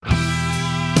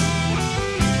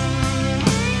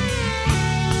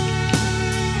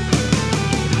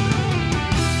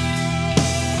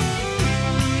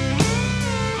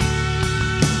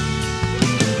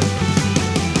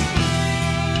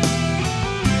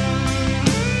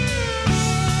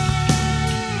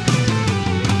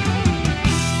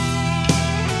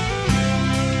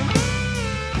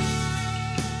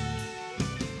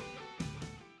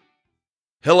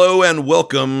Hello and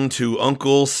welcome to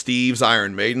Uncle Steve's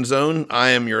Iron Maiden Zone.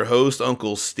 I am your host,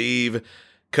 Uncle Steve,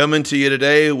 coming to you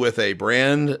today with a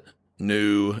brand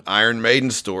new Iron Maiden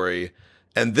story.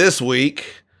 And this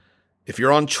week, if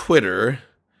you're on Twitter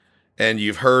and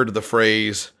you've heard the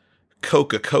phrase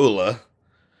Coca-Cola,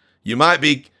 you might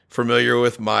be familiar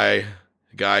with my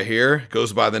guy here.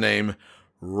 Goes by the name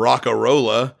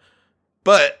Rockarola,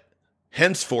 but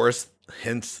henceforth,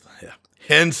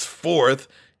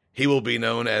 he will be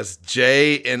known as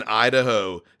Jay in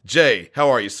Idaho. Jay, how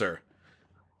are you, sir?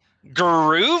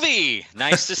 Groovy.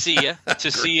 Nice to see you.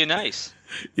 To see you nice.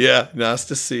 Yeah, nice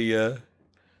to see you.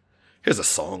 Here's a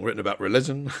song written about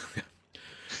religion.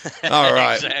 All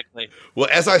right. Exactly. Well,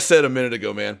 as I said a minute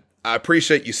ago, man, I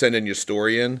appreciate you sending your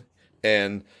story in.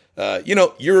 And,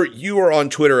 you are on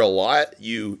Twitter a lot.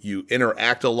 You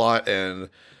interact a lot. And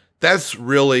that's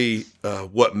really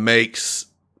what makes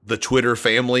the Twitter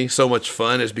family so much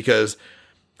fun, is because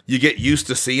you get used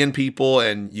to seeing people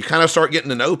and you kind of start getting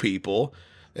to know people.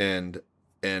 And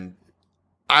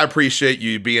I appreciate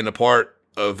you being a part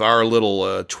of our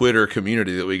little Twitter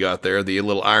community that we got there, the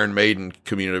little Iron Maiden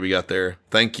community we got there.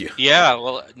 Thank you. Yeah,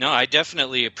 well, no, I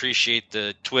definitely appreciate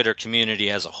the Twitter community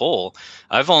as a whole.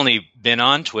 I've only been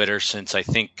on Twitter since I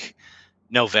think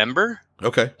November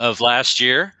of last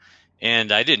year,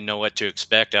 and I didn't know what to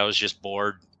expect. I was just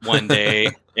bored one day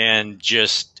and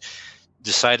just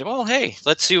decided, well, hey,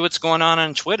 let's see what's going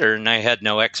on Twitter. And I had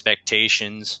no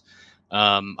expectations.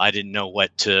 I didn't know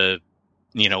who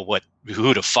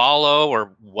to follow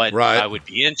or what I would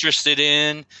be interested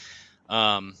in.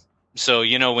 So,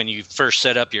 when you first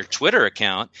set up your Twitter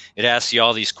account, it asks you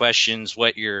all these questions,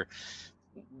 what you're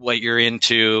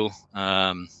into.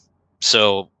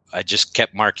 So I just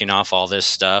kept marking off all this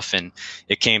stuff, and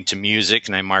it came to music,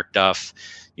 and I marked off,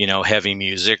 heavy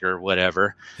music or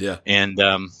whatever. Yeah. And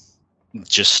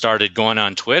just started going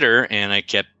on Twitter, and I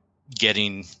kept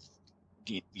getting,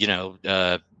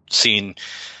 seeing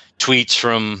tweets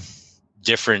from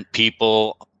different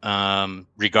people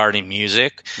regarding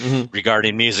music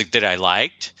that I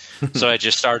liked. So I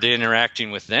just started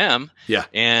interacting with them. Yeah.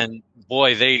 And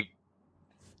boy, they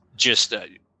just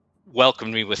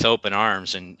welcomed me with open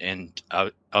arms. And I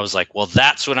was like, well,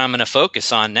 that's what I'm going to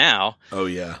focus on now. Oh,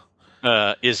 yeah.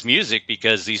 Is music,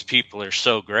 because these people are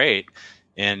so great.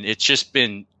 And it's just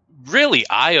been really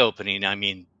eye-opening. I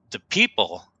mean, the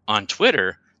people on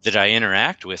Twitter that I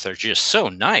interact with are just so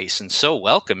nice and so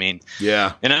welcoming.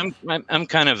 Yeah. And I'm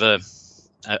kind of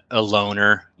a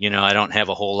loner, I don't have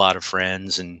a whole lot of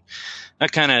friends, and I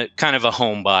kind of a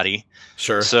homebody.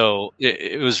 Sure. So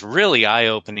it was really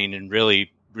eye-opening and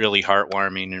really, really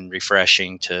heartwarming and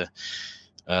refreshing to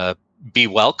be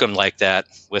welcomed like that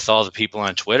with all the people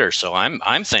on Twitter. So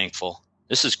I'm thankful.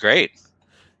 This is great.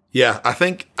 Yeah, I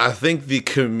think the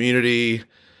community,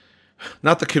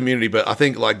 not the community, but I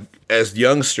think like as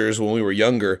youngsters when we were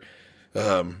younger,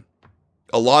 a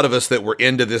lot of us that were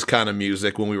into this kind of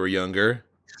music when we were younger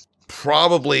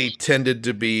probably tended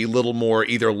to be a little more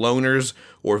either loners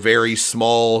or very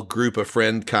small group of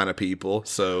friend kind of people.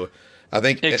 So I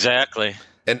think exactly.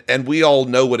 And we all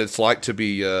know what it's like to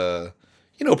be,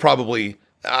 probably,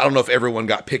 I don't know if everyone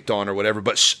got picked on or whatever,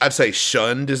 but I'd say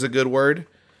shunned is a good word.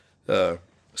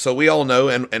 So we all know,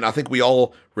 and I think we're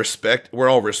all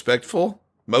respectful.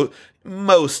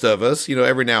 Most of us,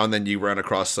 every now and then you run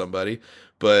across somebody,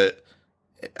 but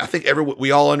I think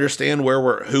we all understand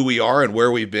who we are and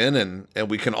where we've been, and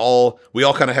we all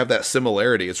kind of have that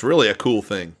similarity. It's really a cool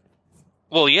thing.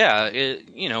 Well, yeah,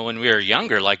 when we were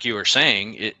younger, like you were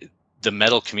saying, the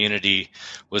metal community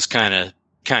was kind of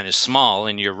small,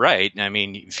 and you're right. I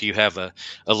mean, if you have a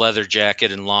leather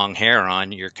jacket and long hair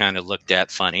on, you're kind of looked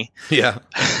at funny. Yeah.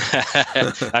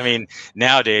 I mean,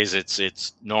 nowadays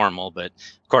it's normal, but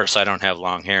of course I don't have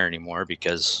long hair anymore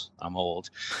because I'm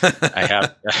old. I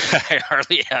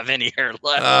hardly have any hair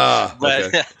left.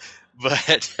 Okay.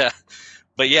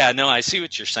 But yeah, no, I see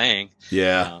what you're saying.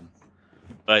 Yeah.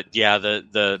 But yeah,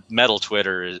 the metal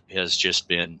Twitter has just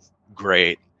been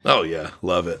great. Oh yeah.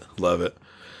 Love it.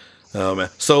 Oh man.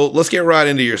 So let's get right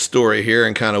into your story here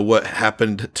and kind of what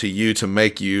happened to you to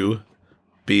make you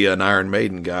be an Iron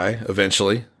Maiden guy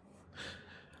eventually.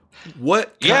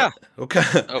 Okay.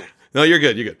 Oh. No, you're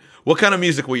good. What kind of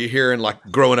music were you hearing like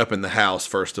growing up in the house,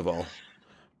 first of all?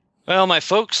 Well, my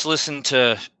folks listened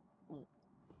to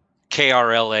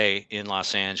KRLA in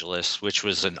Los Angeles, which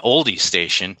was an oldie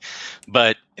station.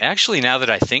 But actually, now that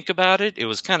I think about it, it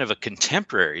was kind of a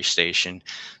contemporary station.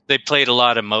 They played a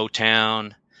lot of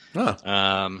Motown. Huh.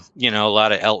 A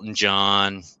lot of Elton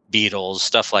John, Beatles,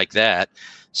 stuff like that.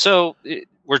 So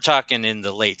we're talking in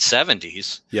the late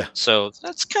 70s. Yeah. So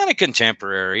that's kind of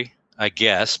contemporary. I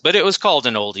guess, but it was called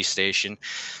an oldie station.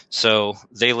 So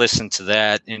they listened to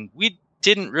that, and we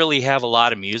didn't really have a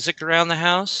lot of music around the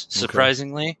house,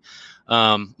 surprisingly.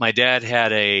 My dad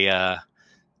had a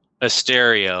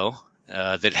stereo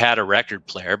that had a record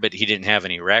player, but he didn't have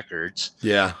any records.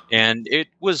 Yeah. And it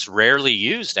was rarely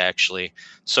used, actually.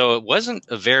 So it wasn't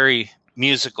a very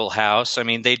musical house. I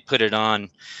mean, they'd put it on,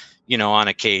 on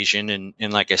occasion,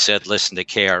 and like I said, listen to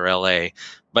KRLA.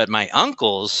 But my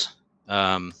uncles,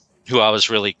 who I was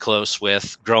really close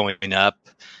with growing up,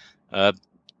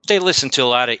 they listened to a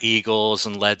lot of Eagles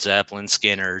and Led Zeppelin,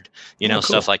 Skynyrd, cool.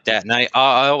 Stuff like that. And I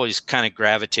always kind of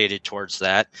gravitated towards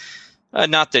that.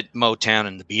 Not that Motown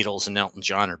and the Beatles and Elton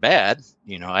John are bad.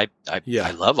 I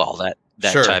love all that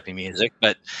sure. type of music,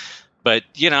 but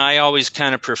I always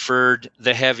kind of preferred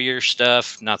the heavier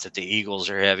stuff. Not that the Eagles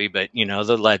are heavy, but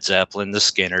the Led Zeppelin, the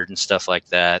Skynyrd, and stuff like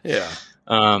that. Yeah.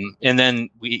 And then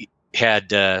we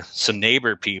had some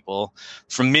neighbor people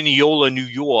from Mineola, New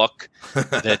York,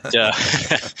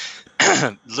 that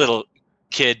little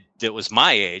kid that was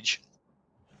my age.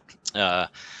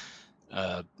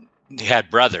 Had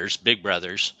brothers, big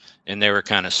brothers, and they were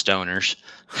kind of stoners.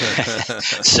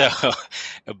 So,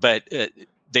 but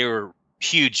they were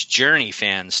huge Journey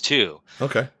fans too.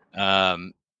 Okay.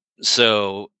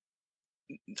 So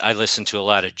I listened to a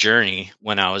lot of Journey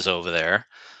when I was over there,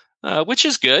 which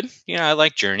is good. I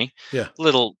like Journey. Yeah. A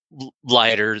little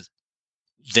lighter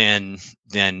than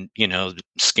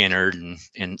Skynyrd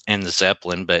and the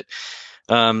Zeppelin, but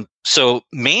so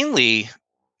mainly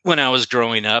when I was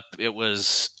growing up, it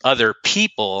was other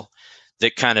people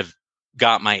that kind of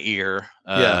got my ear.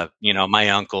 My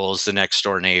uncles, the next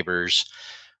door neighbors.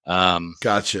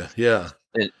 Gotcha. Yeah.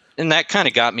 And that kind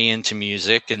of got me into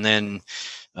music. And then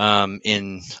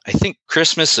in, I think,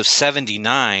 Christmas of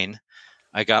 '79,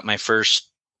 I got my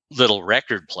first little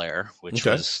record player, which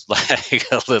was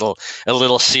like a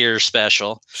little Sears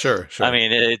special. Sure. I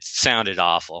mean, it sounded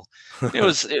awful. It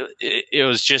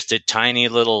was just a tiny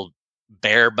little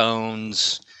bare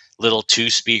bones little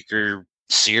 2-speaker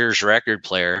Sears record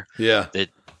player. Yeah. That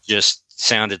just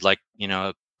sounded like,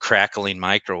 a crackling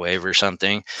microwave or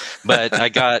something. But I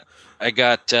got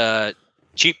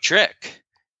Cheap Trick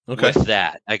with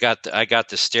that. I got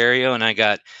the stereo, and I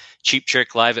got Cheap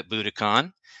Trick Live at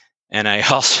Budokan, and I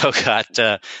also got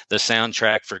the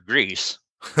soundtrack for Grease.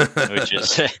 Which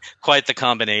is quite the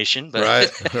combination, but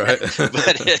right.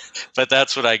 but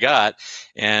that's what I got,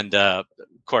 and of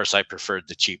course I preferred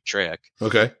the Cheap Trick.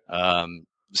 Okay.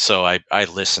 So I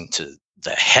listened to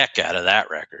the heck out of that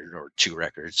record, or 2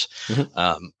 records.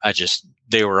 Mm-hmm.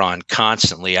 They were on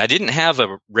constantly. I didn't have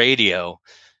a radio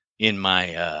in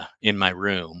my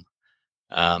room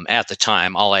at the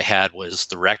time. All I had was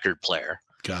the record player.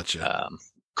 Gotcha. Of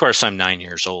course, I'm 9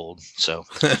 years old, so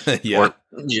yeah.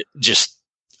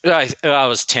 I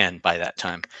was 10 by that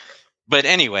time. But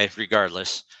anyway,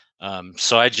 regardless,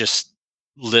 so I just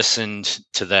listened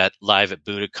to that Live at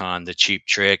Budokan, the Cheap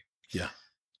Trick. Yeah.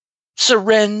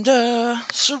 Surrender.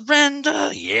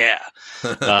 Yeah.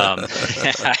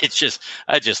 I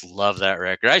just love that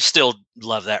record. I still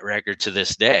love that record to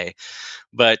this day,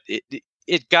 but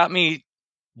it got me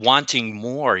wanting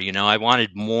more. I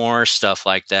wanted more stuff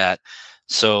like that.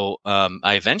 So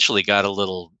I eventually got a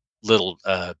little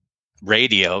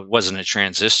radio. It wasn't a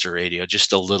transistor radio,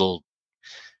 just a little,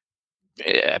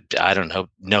 I don't know,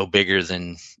 no bigger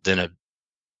than a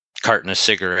carton of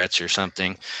cigarettes or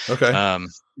something. Okay.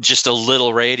 Just a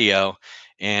little radio.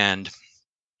 And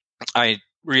I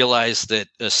realized that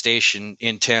a station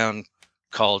in town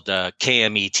called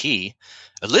KMET,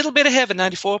 a little bit of heaven,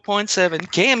 94.7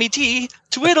 KMET,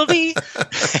 Tweedledee,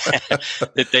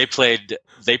 that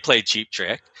they played Cheap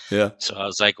Trick. Yeah. So I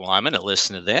was like, well, I'm going to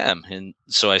listen to them. And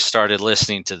so I started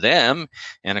listening to them.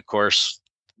 And of course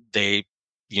they,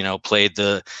 played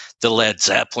the Led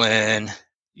Zeppelin,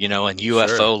 and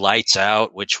UFO Sure. Lights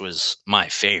Out, which was my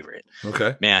favorite.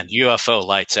 Okay. Man, UFO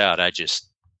Lights Out. I just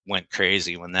went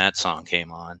crazy when that song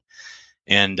came on,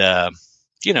 and,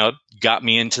 got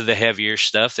me into the heavier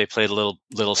stuff. They played a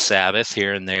little Sabbath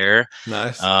here and there.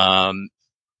 Nice. Van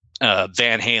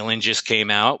Halen just came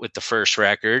out with the first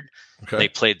record. Okay. They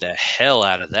played the hell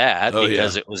out of that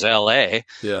because it was LA,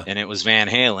 and it was Van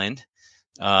Halen.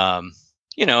 And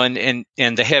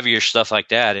the heavier stuff like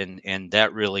that, and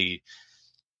that really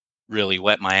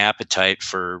whet my appetite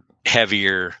for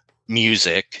heavier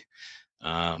music.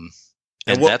 And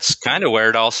that's kind of where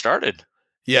it all started.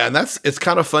 Yeah, and it's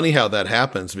kind of funny how that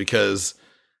happens, because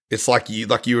it's like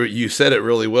you said it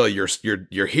really well.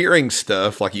 You're hearing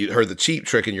stuff, like you heard the Cheap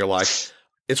Trick, and you're like,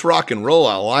 it's rock and roll.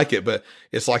 I like it, but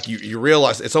it's like you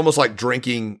realize it's almost like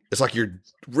drinking. It's like you're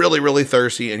really, really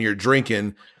thirsty and you're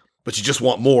drinking, but you just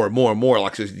want more and more and more.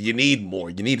 Like you need more.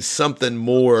 You need something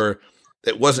more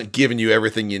that wasn't giving you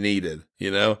everything you needed,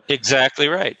 Exactly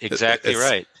right. Exactly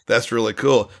right. That's really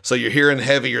cool. So you're hearing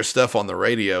heavier stuff on the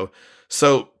radio.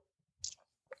 So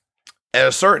at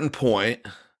a certain point,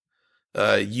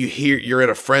 you're at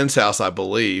a friend's house, I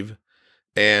believe,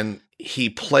 and he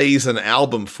plays an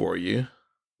album for you.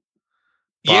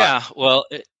 Yeah. Well,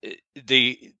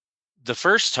 the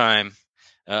first time,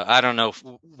 I don't know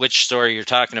which story you're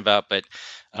talking about, but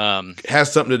it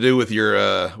has something to do with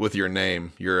your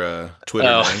name, your Twitter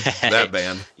name, that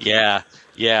band. Yeah.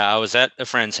 I was at a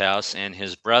friend's house, and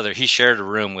his brother. He shared a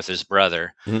room with his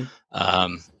brother,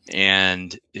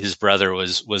 and his brother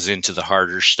was into the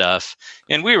harder stuff,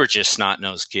 and we were just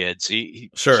snot-nosed kids. He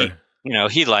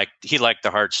liked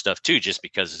the hard stuff too, just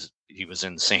because he was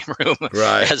in the same room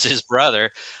as his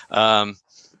brother.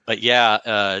 But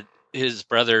yeah. His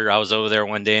brother, I was over there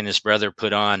one day, and his brother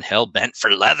put on Hell Bent for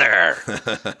Leather,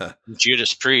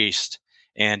 Judas Priest,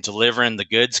 and Delivering the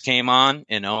Goods came on,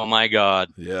 and oh my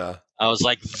God. Yeah. I was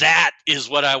like, that is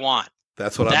what I want.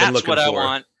 That's what I've been looking for. That's what I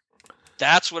want.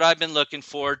 That's what I've been looking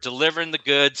for. Delivering the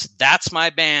Goods. That's my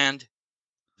band.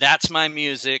 That's my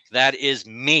music. That is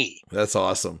me. That's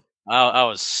awesome. I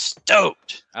was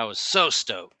stoked. I was so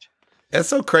stoked. It's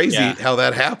so crazy how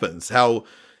that happens. How,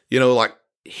 like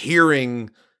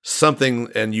hearing something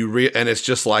and and it's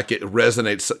just like it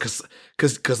resonates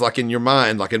because like in your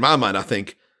mind, like in my mind, I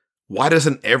think, why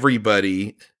doesn't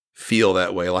everybody feel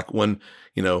that way? Like when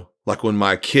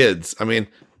my kids, I mean,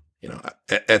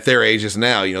 at their ages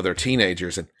now, they're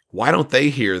teenagers, and why don't they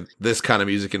hear this kind of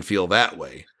music and feel that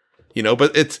way?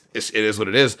 But it is what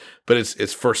it is, but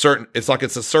it's for certain. It's like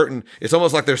it's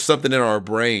almost like there's something in our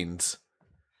brains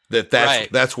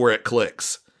that's where it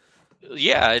clicks.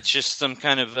 Yeah, it's just some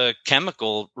kind of a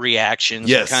chemical reaction,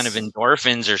 yes. Some kind of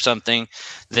endorphins or something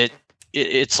that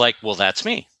it's like, well, that's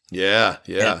me. Yeah.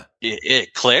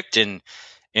 It clicked, and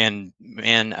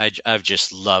man, I've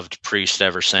just loved Priest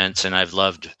ever since, and I've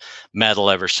loved metal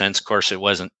ever since. Of course, it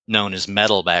wasn't known as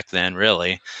metal back then,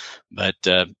 really, but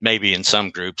maybe in some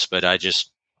groups, but I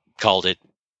just called it,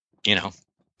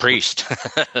 Priest.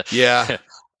 Yeah.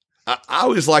 I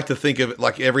always like to think of it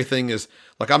like everything is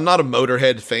like, I'm not a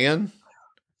Motorhead fan,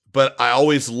 but I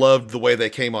always loved the way they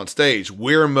came on stage.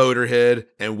 We're Motorhead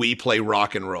and we play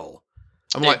rock and roll.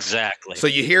 I'm like, exactly. So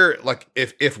you hear like,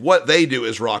 if what they do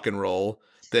is rock and roll,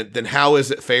 then how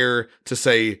is it fair to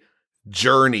say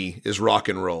Journey is rock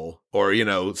and roll or,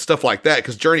 stuff like that?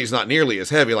 Cause Journey's not nearly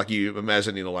as heavy. Like you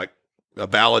imagine, like a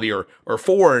Ballady or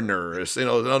Foreigners, an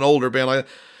older band like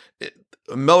that.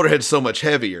 Motorhead's so much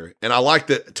heavier, and I like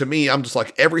that. To me, I'm just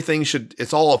like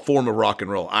it's all a form of rock and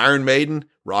roll. Iron Maiden,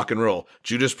 rock and roll.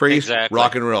 Judas Priest, exactly.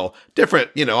 Rock and roll.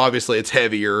 Different, obviously it's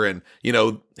heavier, and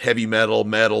heavy metal,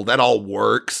 that all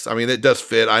works. I mean, it does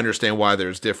fit. I understand why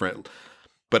there's different,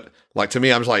 but like to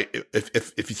me, I'm just like,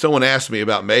 if someone asked me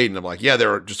about Maiden, I'm like, yeah,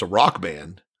 they're just a rock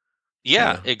band.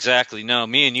 Yeah, exactly. No,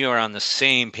 me and you are on the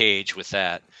same page with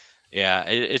that. Yeah,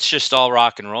 it's just all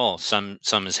rock and roll. Some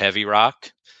is heavy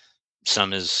rock.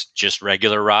 Some is just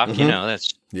regular rock, mm-hmm.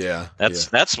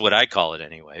 That's what I call it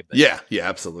anyway. But. Yeah,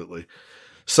 absolutely.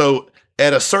 So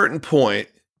at a certain point,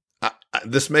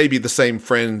 this may be the same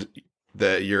friend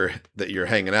that you're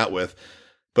hanging out with,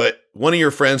 but one of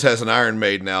your friends has an Iron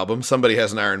Maiden album. Somebody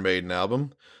has an Iron Maiden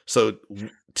album. So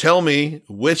tell me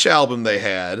which album they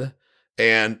had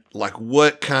and like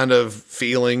what kind of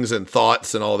feelings and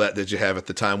thoughts and all that did you have at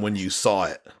the time when you saw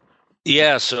it?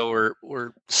 Yeah, so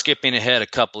we're skipping ahead a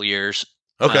couple years.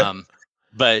 Okay.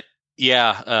 But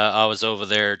yeah, I was over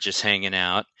there just hanging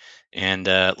out and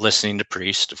listening to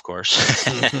Priest, of course.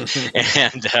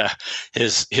 And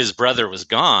his brother was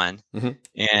gone, mm-hmm.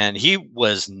 and he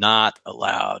was not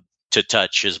allowed to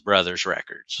touch his brother's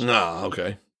records. No,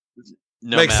 okay.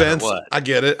 No Makes sense. What. I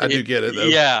get it. I do get it,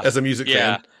 though, as a music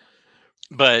fan.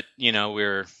 But,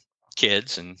 we're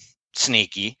kids and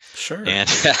sneaky. Sure. And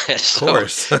of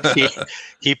course.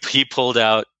 he pulled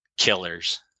out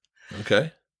Killers.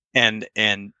 Okay. And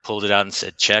pulled it out and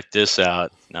said, check this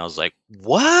out. And I was like,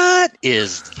 what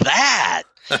is that?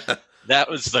 That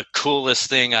was the coolest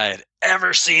thing I had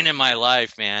ever seen in my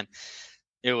life, man.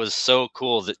 It was so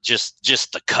cool that just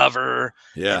the cover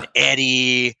and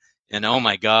Eddie and oh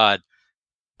my God.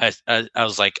 I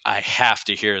was like, I have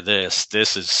to hear this.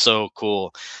 This is so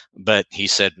cool. But he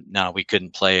said, no, we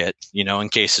couldn't play it, in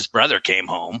case his brother came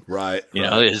home. Right. You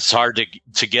know, it's hard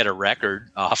to get a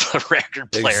record off a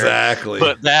record player. Exactly.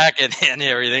 Put back and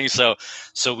everything. So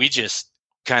we just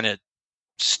kind of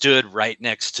stood right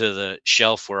next to the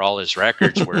shelf where all his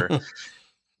records were,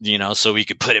 so we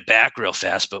could put it back real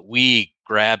fast. But we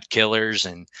grabbed Killers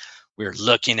and we were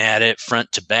looking at it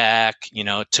front to back,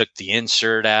 took the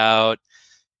insert out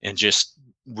and just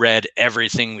read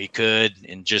everything we could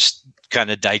and just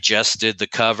kind of digested the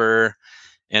cover.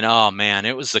 And oh man,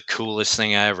 it was the coolest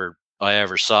thing I ever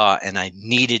saw. And I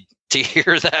needed to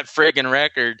hear that friggin'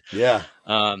 record. Yeah.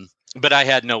 But I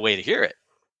had no way to hear it.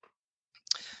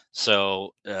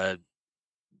 So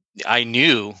I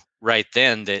knew right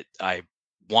then that I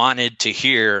wanted to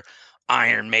hear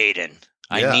Iron Maiden.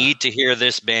 I need to hear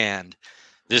this band.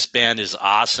 This band is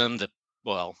awesome.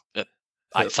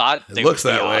 I thought it looks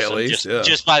that way awesome, at least.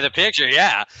 Just by the picture.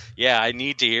 Yeah. I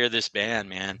need to hear this band,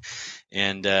 man.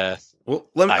 And well,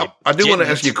 I do want to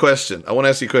ask you a question. I want to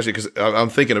ask you a question because I'm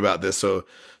thinking about this. So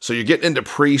you're getting into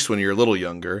Priest when you're a little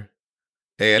younger,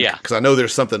 and because I know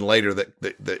there's something later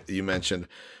that you mentioned.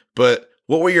 But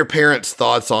what were your parents'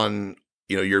 thoughts on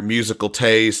your musical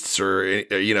tastes, or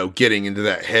getting into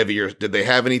that heavier? Did they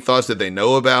have any thoughts? Did they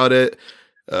know about it?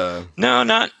 No,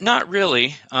 not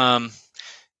really.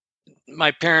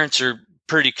 My parents are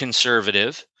pretty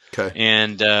conservative. Okay.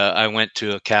 And I went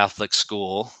to a Catholic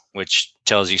school, which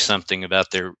tells you something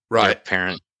about their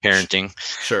parenting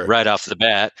sure. right off the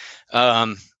bat.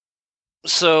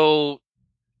 So,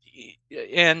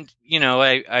 and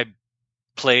I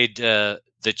played the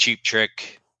Cheap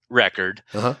Trick record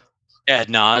ad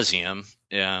nauseum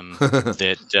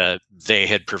that they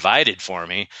had provided for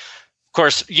me. Of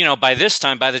course, by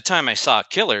the time I saw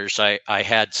Killers, I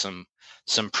had some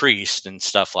Priest and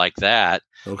stuff like that.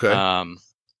 Okay.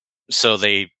 So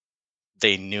they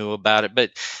knew about it,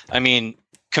 but I mean,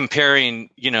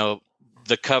 comparing,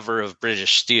 the cover of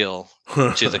British Steel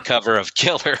to the cover of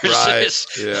Killers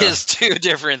is two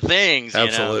different things.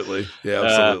 Absolutely. Yeah,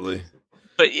 absolutely.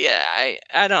 But yeah,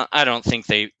 I don't think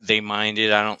they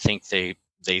minded. I don't think they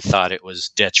thought it was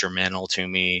detrimental to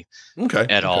me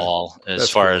at all as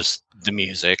far as the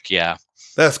music. Yeah.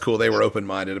 That's cool. They were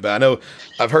open-minded about it. I know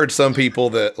I've heard some people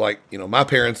that my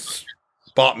parents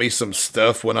bought me some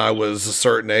stuff when I was a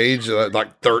certain age,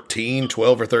 like 12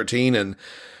 or 13. And,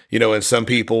 and some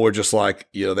people were just like,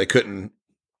 they couldn't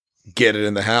get it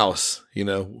in the house. They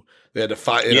had to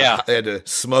fight. They had to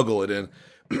smuggle it in.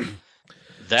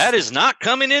 That is not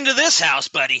coming into this house,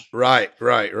 buddy. Right.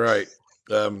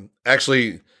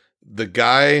 Actually, the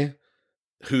guy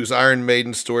whose Iron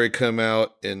Maiden story come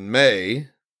out in May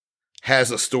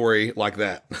has a story like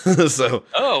that. So,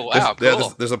 oh wow,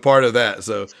 cool. There's a part of that.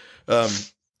 So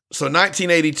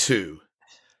 1982,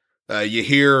 you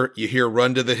hear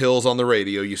 "Run to the Hills" on the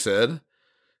radio. You said,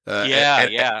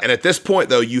 yeah. And at this point,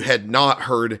 though, you had not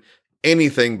heard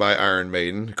anything by Iron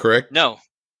Maiden, correct? No,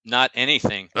 not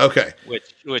anything. Okay,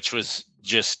 which was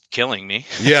just killing me.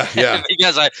 Yeah.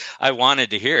 Because I wanted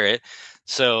to hear it.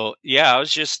 So yeah, I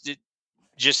was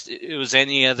it was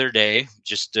any other day,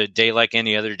 just a day like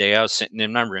any other day. I was sitting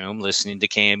in my room listening to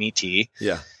KMET.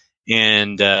 Yeah.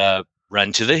 And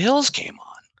Run to the Hills came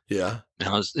on. Yeah.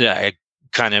 And I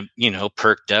kind of,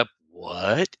 perked up.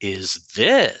 What is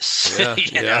this?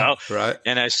 Yeah, right.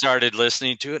 And I started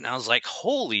listening to it and I was like,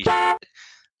 holy shit,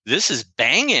 this is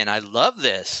banging. I love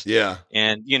this. Yeah.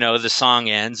 And, the song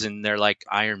ends and they're like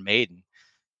Iron Maiden.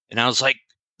 And I was like,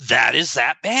 that is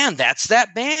that band. That's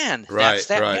that band. Right, That's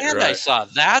that band I saw.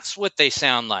 That's what they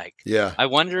sound like. Yeah. I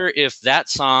wonder if that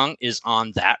song is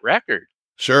on that record.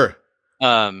 Sure.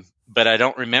 But I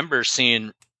don't remember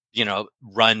seeing,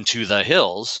 Run to the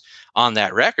Hills on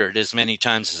that record as many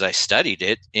times as I studied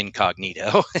it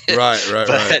incognito. Right.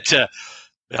 But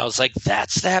I was like,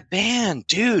 that's that band,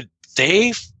 dude.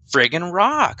 They friggin'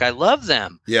 rock. I love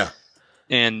them. Yeah.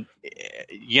 And,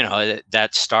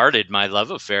 that started my love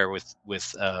affair with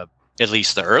at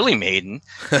least the early Maiden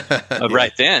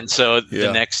right then. So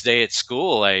the next day at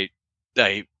school, I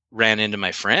ran into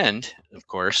my friend, of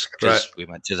course, because we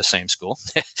went to the same school.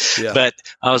 But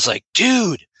I was like,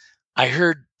 dude, I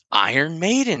heard Iron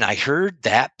Maiden. I heard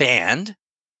that band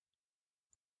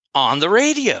on the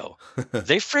radio.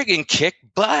 They friggin' kick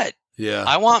butt. Yeah.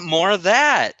 I want more of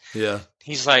that. Yeah.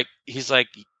 He's like,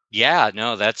 yeah,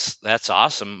 no, that's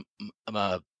awesome.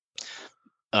 My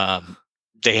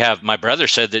brother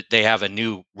said that they have a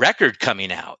new record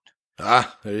coming out.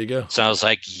 Ah, there you go. So I was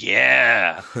like,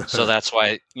 yeah. So that's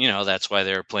why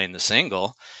they were playing the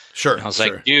single. Sure. And I was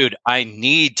like, dude, I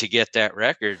need to get that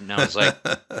record. And I was like,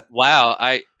 wow,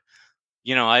 I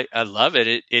love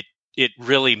it. It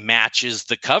really matches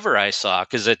the cover I saw.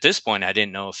 Cause at this point I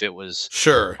didn't know if it was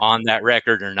on that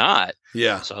record or not.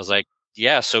 Yeah. So I was like,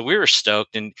 yeah. So we were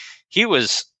stoked, and he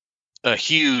was a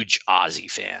huge Ozzy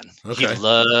fan. Okay. He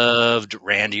loved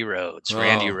Randy Rhoads.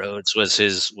 Randy Rhoads was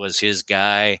his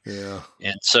guy. Yeah.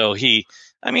 And so he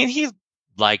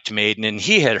liked Maiden, and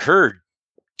he had heard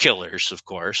Killers, of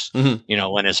course.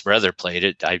 When his brother played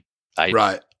it, I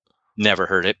right. never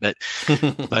heard it, but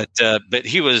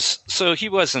he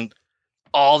wasn't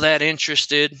all that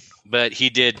interested, but he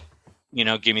did,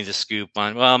 give me the scoop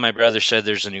on, well, my brother said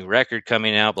there's a new record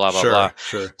coming out, blah, blah, blah.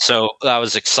 Sure. So I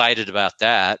was excited about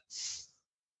that.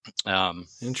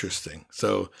 Interesting.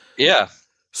 So, yeah.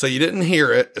 So you didn't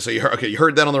hear it. So you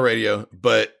heard that on the radio,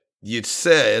 but you'd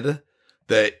said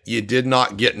that you did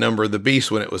not get Number of the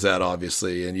Beast when it was out,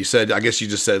 obviously. And you said, I guess you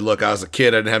just said, look, I was a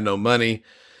kid. I didn't have no money.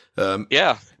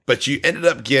 Yeah. But you ended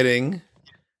up getting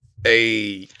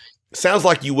sounds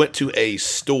like you went to a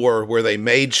store where they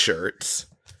made shirts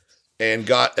and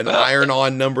got an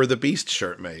iron-on Number of the Beast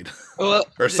shirt made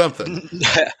or something.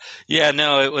 Yeah,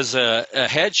 no, it was a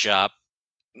head shop.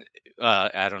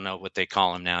 I don't know what they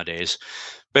call them nowadays,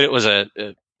 but it was a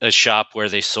shop where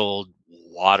they sold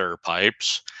water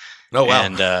pipes. Oh,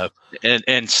 wow.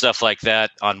 And stuff like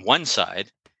that on one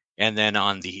side. And then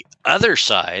on the other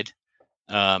side,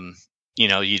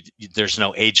 there's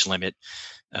no age limit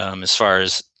as far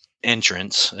as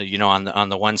entrance, on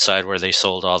the one side where they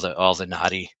sold all the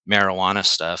naughty marijuana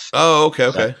stuff. Oh,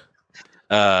 okay.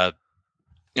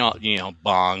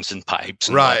 Bongs and pipes.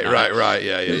 And right.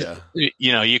 Yeah.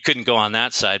 You couldn't go on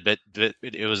that side, but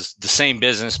it was the same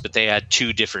business, but they had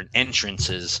two different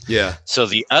entrances. Yeah. So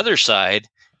the other side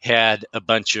had a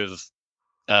bunch of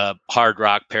hard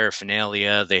rock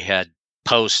paraphernalia. They had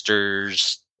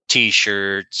posters,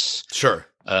 T-shirts, sure,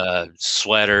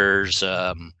 sweaters.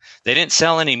 They didn't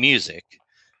sell any music.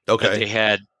 Okay. But they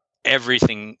had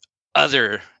everything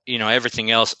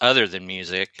everything else other than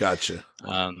music. Gotcha.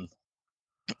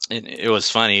 It was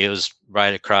funny. It was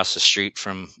right across the street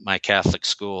from my Catholic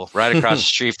school, right across the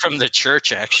street from the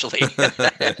church, actually.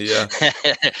 Yeah.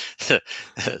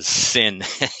 Sin.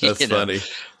 That's funny.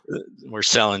 We're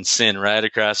selling Sin right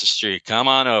across the street. Come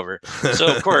on over.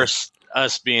 So, of course,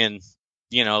 us being,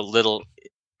 little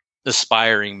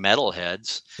aspiring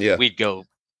metalheads, we'd go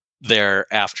there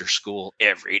after school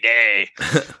every day,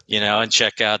 and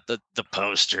check out the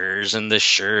posters and the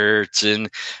shirts and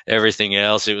everything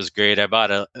else. It was great.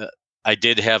 I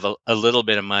did have a little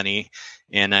bit of money,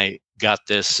 and I got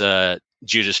this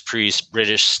Judas Priest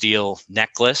British steel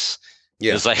necklace.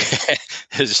 Yeah. It was like,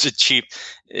 it was a cheap,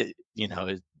 it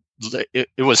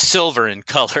was silver in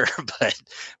color,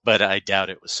 but I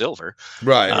doubt it was silver.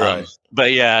 Right.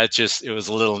 But yeah, it was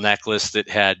a little necklace that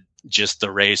had just the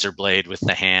razor blade with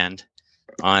the hand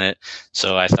on it.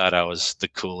 So I thought I was the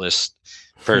coolest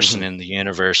person in the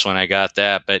universe when I got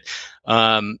that. But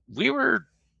we were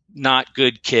not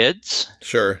good kids.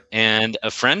 Sure. And a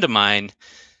friend of mine,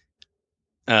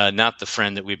 not the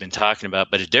friend that we've been talking about,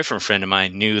 but a different friend of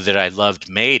mine knew that I loved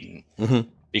Maiden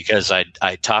because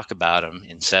I talk about them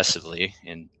incessantly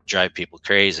and drive people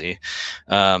crazy.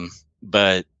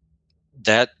 But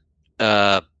that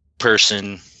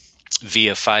person,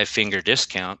 via 5-finger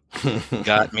discount,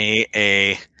 got me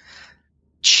a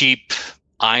cheap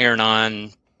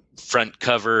iron-on front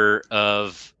cover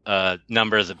of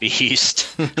Number of the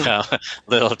Beast,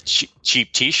 little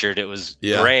cheap T-shirt. It was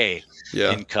gray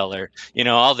in color.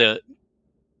 All the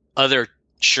other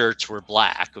shirts were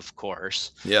black, of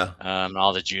course. Yeah.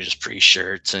 All the Judas Priest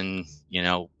shirts and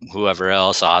whoever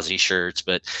else, Ozzy shirts,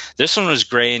 but this one was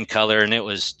gray in color and it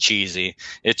was cheesy.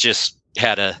 It just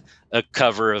had a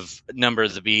cover of Number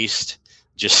of the Beast,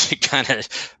 just kind of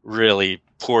really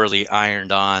poorly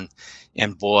ironed on.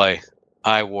 And boy,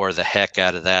 I wore the heck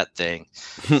out of that thing.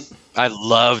 I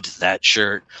loved that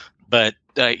shirt, but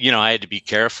I had to be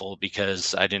careful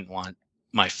because I didn't want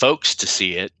my folks to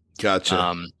see it.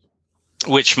 Gotcha.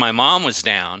 Which my mom was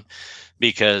down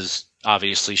because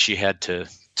obviously she had to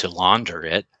launder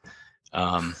it.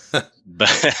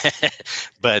 But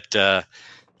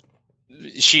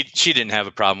she didn't have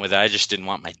a problem with it. I just didn't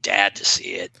want my dad to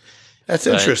see it. That's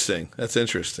interesting.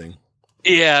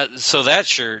 Yeah. So that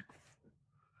shirt,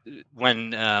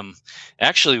 when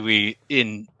actually we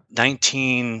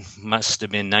must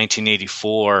have been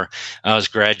 1984, I was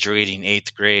graduating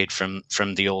 8th grade from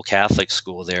the old Catholic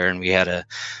school there, and we had a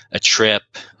trip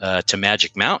to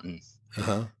Magic Mountain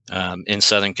in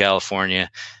Southern California.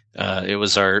 It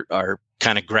was our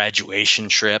kind of graduation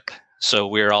trip. So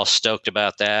we were all stoked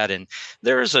about that. And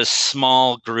there was a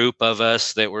small group of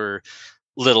us that were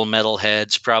little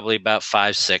metalheads, probably about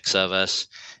 5-6 of us.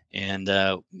 And,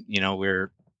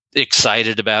 we're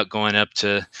excited about going up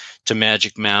to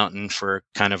Magic Mountain for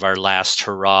kind of our last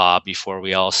hurrah before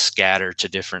we all scatter to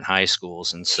different high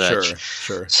schools and such.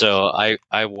 Sure. So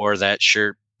I wore that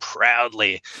shirt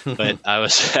proudly, but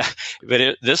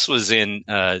this was in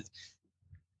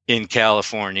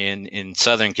California, in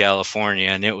Southern California,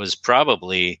 and it was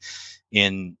probably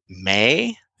in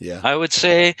May. Yeah, I would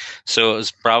say. So it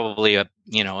was probably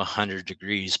 100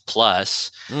 degrees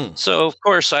plus. So of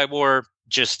course I wore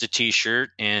just a t-shirt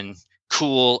and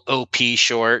cool OP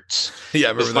shorts. Yeah,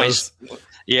 I remember those.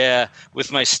 Yeah,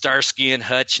 with my Starsky and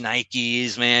Hutch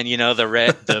Nikes, man.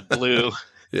 The blue.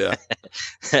 Yeah.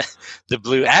 The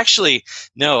blue. Actually,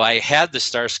 no, I had the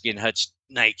Starsky and Hutch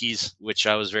Nikes, which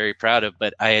I was very proud of,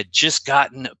 but I had just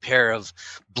gotten a pair of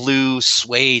blue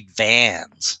suede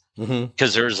Vans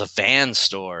because there was a van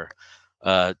store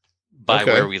by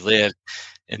where we lived,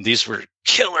 and these were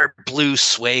killer blue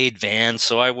suede Vans.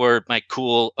 So I wore my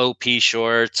cool OP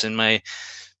shorts and my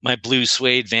blue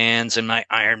suede Vans and my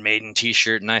Iron Maiden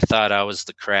t-shirt, and I thought I was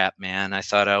the crap, man. I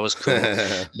thought I was cool.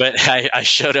 But I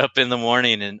showed up in the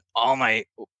morning, and all my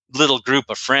little group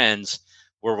of friends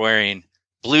were wearing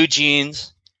blue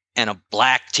jeans and a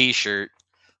black t-shirt.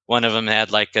 One of them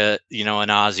had like an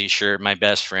Ozzy shirt. My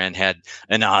best friend had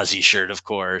an Ozzy shirt, of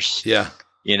course. Yeah.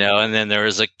 And then there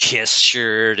was a Kiss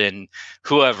shirt and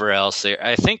whoever else there.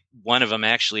 I think one of them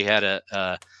actually had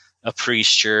a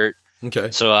Priest shirt.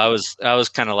 Okay. So I was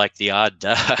kind of like the odd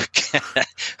duck.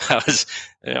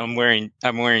 I'm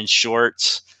wearing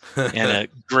shorts and a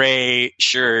gray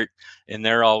shirt, and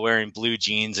they're all wearing blue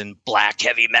jeans and black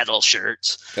heavy metal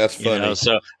shirts. That's funny.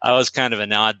 So I was kind of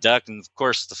an odd duck. And of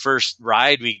course, the first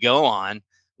ride we go on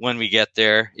when we get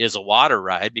there is a water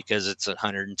ride because it's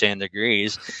 110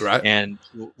 degrees. Right. And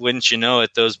wouldn't you know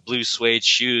it, those blue suede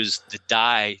shoes, the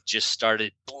dye just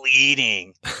started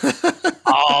bleeding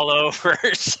all over.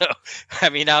 So, I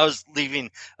mean, I was leaving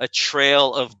a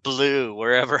trail of blue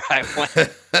wherever I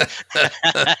went.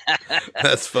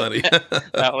 That's funny.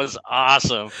 That was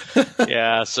awesome.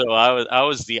 Yeah. So I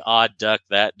was the odd duck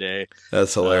that day.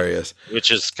 That's hilarious. Which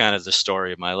is kind of the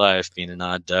story of my life, being an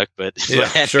odd duck. But yeah,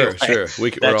 anyway, sure.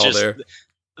 We're all there.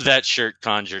 That shirt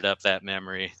conjured up that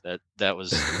memory. That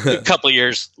was a couple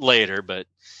years later, but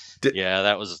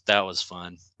that was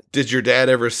fun. Did your dad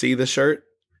ever see the shirt?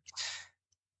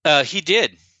 He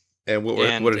did. And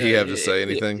what did he have to say?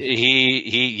 Anything?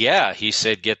 He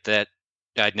said, "Get that.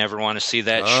 I'd never want to see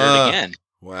that shirt again."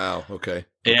 Wow. Okay.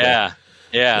 Yeah.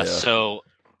 So,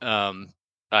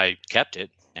 I kept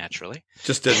it naturally.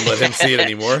 Just didn't let him see it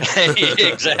anymore.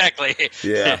 Exactly.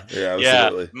 Yeah.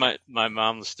 Absolutely. Yeah. My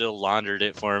mom still laundered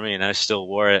it for me, and I still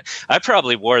wore it. I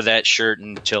probably wore that shirt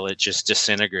until it just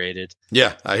disintegrated.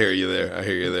 Yeah, I hear you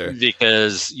there.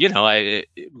 Because I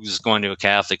was going to a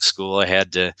Catholic school. I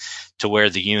had to wear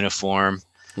the uniform,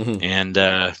 and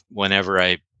whenever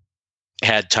I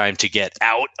had time to get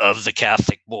out of the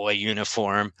Catholic boy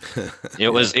uniform, it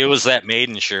was that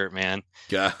Maiden shirt, man.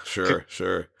 Yeah, sure.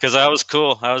 Because I was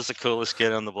cool. I was the coolest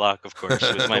kid on the block, of course,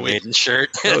 with my Maiden shirt.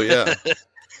 Oh yeah.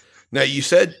 Now you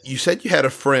said you had a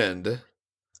friend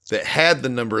that had the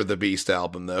Number of the Beast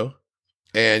album though,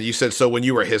 and you said so when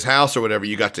you were at his house or whatever,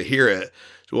 you got to hear it.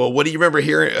 Well, what do you remember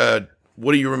hearing?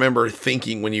 What do you remember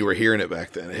thinking when you were hearing it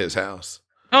back then at his house?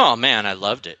 Oh man, I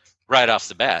loved it right off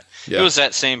the bat. Yeah. It was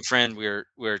that same friend we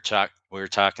were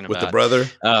talking about with the brother.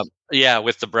 Yeah,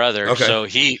 with the brother. Okay. So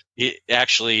he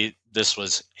actually, this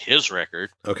was his record.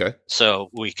 Okay. So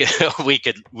we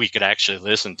could actually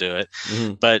listen to it.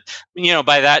 But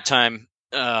by that time,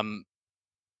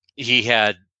 he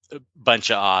had a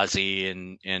bunch of Ozzy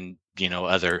and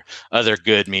other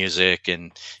good music,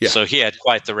 and so he had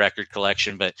quite the record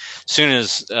collection. But as soon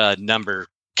as Number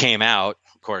came out,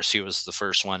 of course, he was the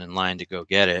first one in line to go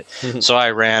get it. So I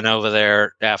ran over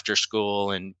there after school,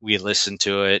 and we listened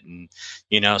to it, and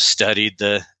studied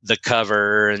the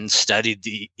cover and studied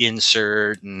the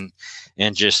insert, and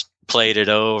just played it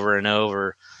over and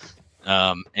over.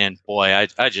 And boy,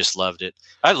 I just loved it.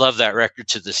 I love that record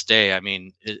to this day. I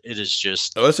mean, it is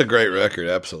just... Oh, it's a great record.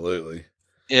 Absolutely.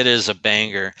 It is a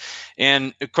banger.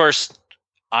 And of course,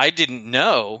 I didn't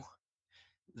know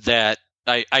that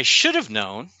I should have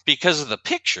known because of the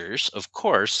pictures, of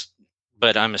course,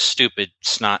 but I'm a stupid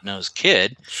snot-nosed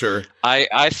kid. Sure.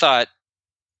 I thought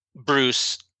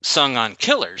Bruce sung on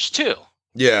Killers too.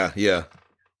 Yeah.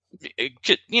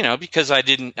 Because I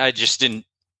just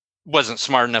wasn't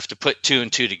smart enough to put two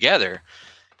and two together,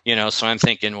 so I'm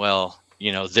thinking, well,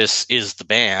 this is the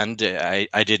band.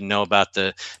 I didn't know about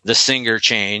the singer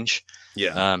change.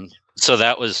 Yeah. So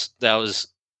that was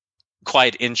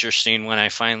quite interesting when I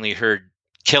finally heard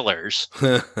Killers.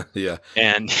 Yeah.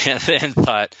 And then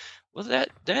thought, well,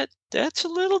 that's a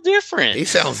little different. He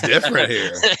sounds different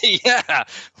here. Yeah.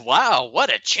 Wow,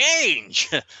 what a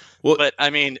change. Well, but I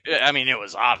mean, it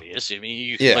was obvious. I mean,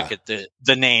 you can look at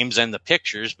the names and the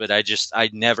pictures, but I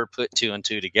never put two and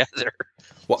two together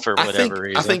for whatever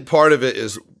reason. I think part of it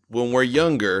is when we're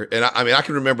younger, and I mean, I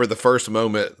can remember the first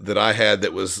moment that I had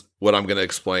that was what I'm going to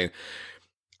explain.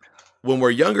 When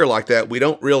we're younger like that, we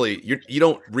don't really, you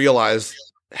don't realize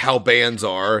how bands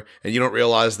are, and you don't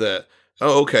realize that,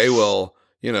 oh, okay, well,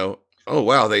 oh,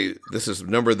 wow, this is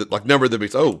Number of the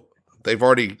Beast. Oh, they've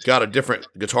already got a different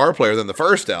guitar player than the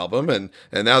first album, and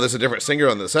now there's a different singer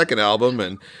on the second album,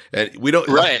 and we don't,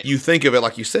 right. Like, you think of it,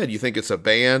 like you said, you think it's a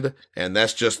band, and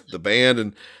that's just the band.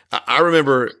 And I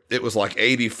remember it was like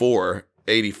 84,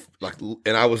 80, like,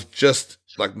 and I was just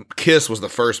like, Kiss was the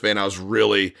first band I was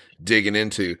really digging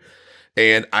into.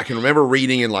 And I can remember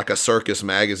reading in like a Circus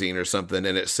magazine or something,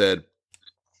 and it said,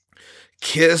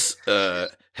 Kiss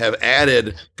have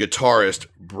added guitarist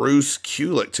Bruce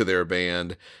Kulick to their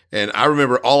band. And I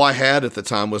remember all I had at the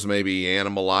time was maybe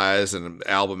Animalize and an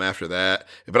album after that.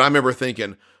 But I remember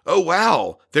thinking, oh,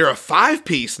 wow, they're a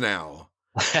 5-piece now.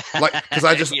 Like, because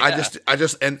I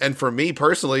just, and for me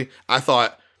personally, I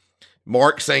thought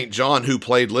Mark St. John, who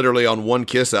played literally on one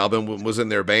Kiss album, was in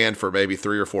their band for maybe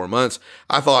 3 or 4 months.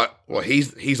 I thought, well,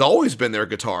 he's always been their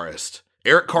guitarist.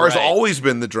 Eric Carr's always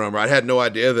been the drummer. I had no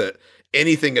idea that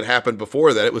anything had happened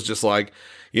before that. It was just like,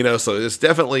 so there's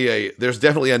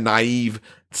definitely a naive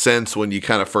sense when you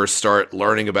kind of first start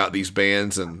learning about these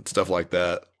bands and stuff like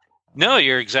that. No,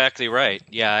 you're exactly right.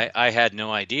 Yeah, I had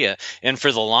no idea. And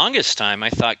for the longest time, I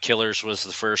thought Killers was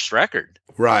the first record.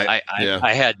 Right.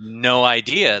 I had no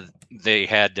idea they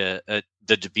had the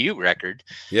debut record.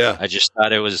 Yeah. I just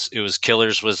thought it was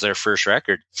Killers was their first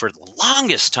record for the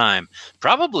longest time.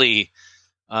 Probably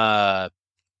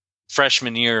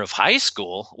freshman year of high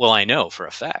school. Well, I know for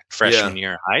a fact freshman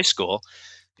year of high school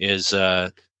is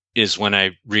when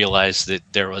I realized that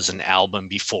there was an album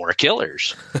before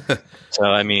Killers. So,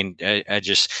 I mean, I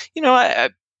just, I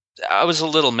was a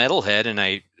little metalhead, and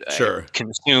I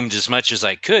consumed as much as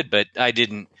I could, but I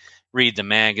didn't read the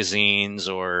magazines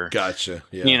or, gotcha.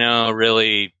 Yeah.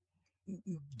 Really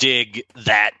dig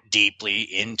that deeply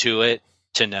into it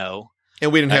to know.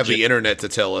 And we didn't have the internet to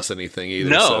tell us anything either.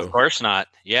 No, of course not.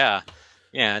 Yeah.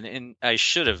 Yeah. And I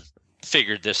should have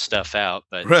figured this stuff out,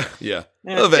 but yeah,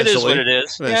 eventually, it is what it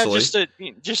is. Eventually.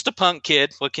 Yeah, just a punk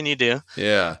kid. What can you do?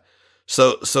 Yeah.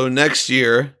 So next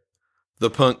year, the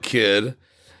punk kid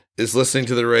is listening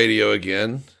to the radio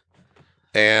again,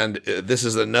 and this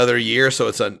is another year.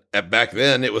 So back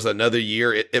then it was another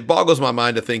year. It boggles my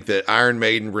mind to think that Iron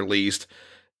Maiden released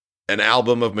an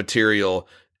album of material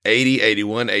 80,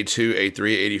 81, 82,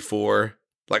 83, 84.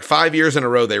 Like 5 years in a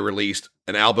row, they released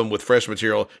an album with fresh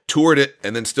material, toured it,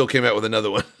 and then still came out with another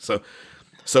one.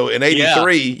 So in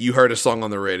 83, you heard a song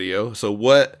on the radio. So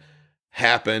what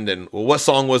happened, and what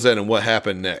song was it, and what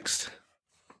happened next?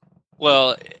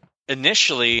 Well,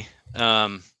 initially,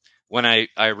 when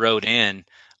I wrote in,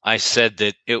 I said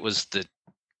that it was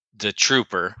the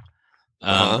Trooper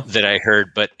that I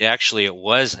heard, but actually it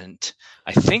wasn't.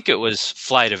 I think it was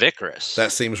Flight of Icarus.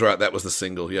 That seems right. That was the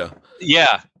single, yeah.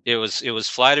 Yeah, it was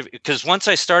Flight of, because once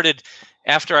I started,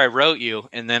 after I wrote you,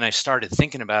 and then I started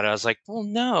thinking about it, I was like, well,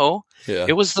 no,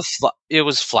 it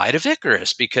was Flight of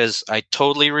Icarus, because I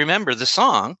totally remember the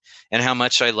song and how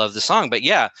much I love the song. But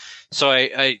yeah, so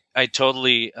I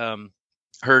totally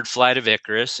heard Flight of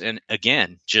Icarus, and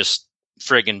again, just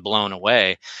friggin' blown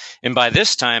away. And by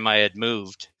this time I had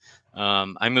moved.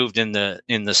 I moved in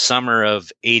the summer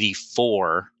of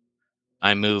 '84.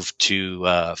 I moved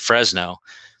to Fresno,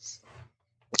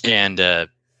 and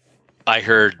I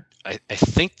heard. I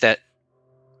think that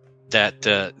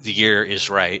the year is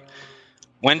right.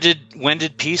 When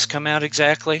did Peace come out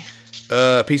exactly?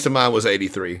 Peace of Mind was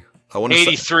 83. I want to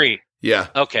 83. Yeah.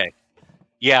 Okay.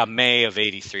 Yeah, May of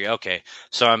 '83. Okay,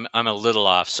 so I'm a little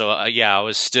off. So I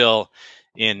was still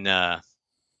in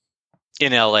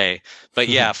LA, but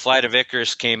yeah, Flight of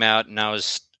Icarus came out, and I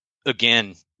was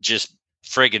again just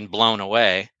friggin' blown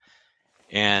away,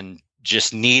 and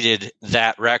just needed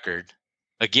that record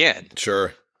again.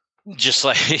 Sure. Just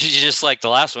like the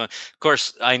last one. Of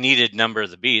course, I needed Number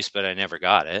of the Beast, but I never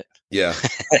got it. Yeah.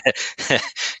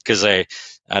 Because I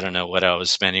don't know what I was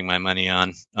spending my money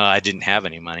on. I didn't have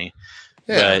any money.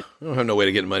 Yeah, but I don't have no way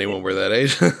to get money when we're that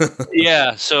age.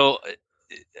 Yeah, so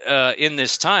in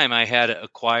this time, I had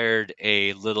acquired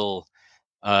a little,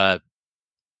 not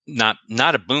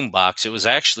a boombox. It was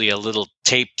actually a little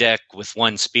tape deck with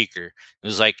one speaker. It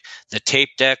was like the tape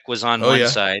deck was on one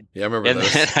side. Yeah, I remember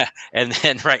those. And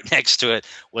then right next to it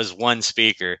was one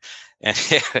speaker, and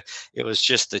it was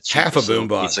just the half a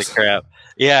boombox piece of crap.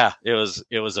 Yeah, it was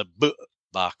a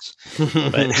box,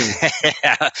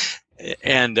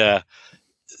 and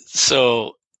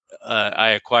so I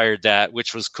acquired that,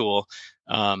 which was cool.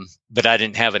 But I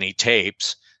didn't have any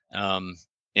tapes.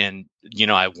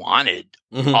 I wanted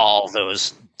all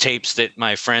those tapes that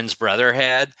my friend's brother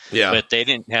had, but they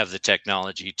didn't have the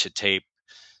technology to tape.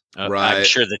 I'm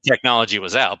sure the technology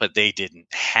was out, but they didn't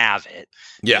have it,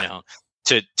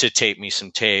 to tape me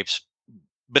some tapes.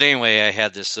 But anyway, I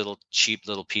had this cheap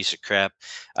little piece of crap.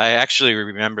 I actually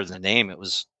remember the name. It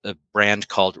was a brand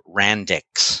called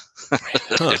Randix.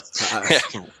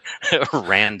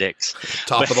 Randix.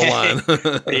 Top of the line.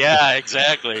 Yeah,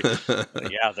 exactly.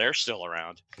 Yeah, they're still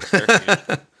around.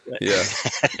 Yeah.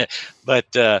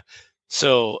 But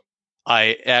so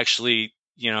I actually,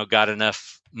 got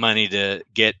enough money to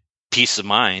get Peace of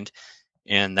Mind.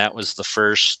 And that was the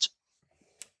first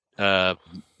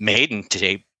Maiden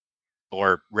tape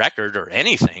or record or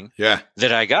anything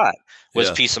that I got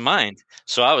was Peace of Mind.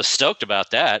 So I was stoked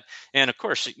about that. And of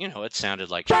course, it sounded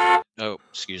like,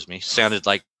 sounded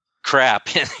like crap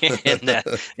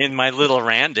in my little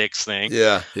Randix thing.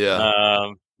 Yeah.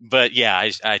 Yeah. But yeah,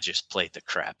 I just played the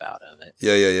crap out of it.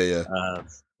 Yeah.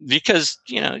 Because,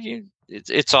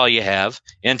 it's all you have.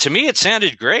 And to me, it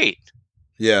sounded great.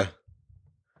 Yeah.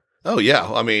 Oh yeah.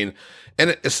 I mean,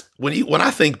 and it's when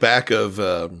I think back of,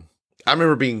 I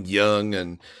remember being young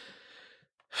and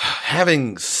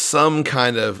having some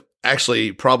kind of,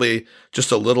 actually probably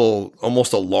just a little,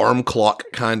 almost alarm clock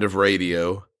kind of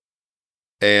radio.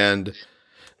 And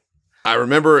I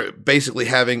remember basically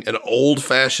having an old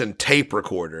fashioned tape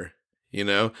recorder,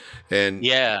 and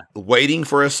waiting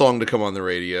for a song to come on the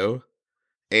radio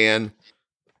and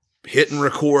hit and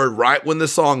record right when the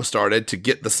song started to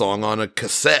get the song on a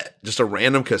cassette, just a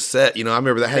random cassette. I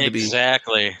remember that had to be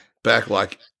back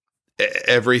like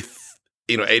every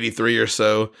 83 or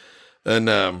so. And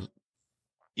no,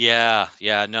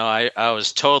 I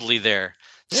was totally there.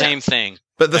 Same thing.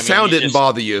 But the sound didn't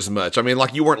bother you as much. I mean,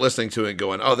 like, you weren't listening to it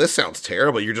going, oh, this sounds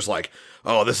terrible. You're just like,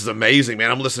 oh, this is amazing,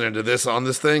 man. I'm listening to this on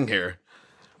this thing here.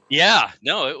 Yeah,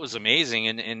 no, it was amazing.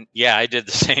 And yeah, I did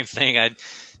the same thing.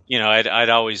 I'd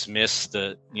always miss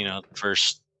the,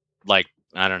 first, like,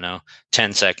 I don't know,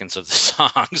 10 seconds of the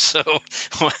song. So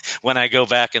when I go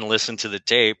back and listen to the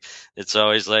tape, it's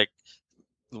always like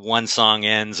one song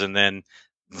ends and then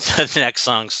the next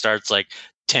song starts like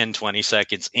 10, 20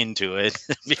 seconds into it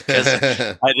because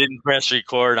I didn't press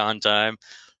record on time.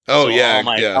 Oh,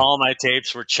 so all my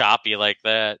tapes were choppy like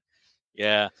that.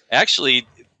 Yeah. Actually,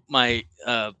 my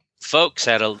folks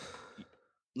had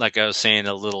like I was saying,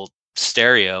 a little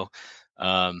stereo.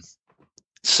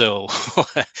 So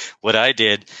what I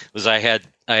did was I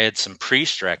had some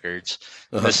Priest records.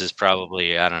 This is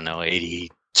probably, I don't know,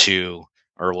 82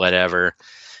 or whatever.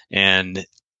 And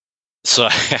so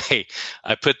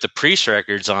I put the Priest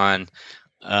records on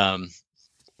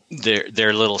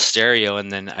their little stereo,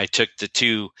 and then I took the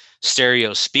two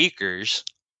stereo speakers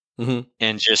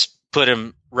and just put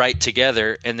them right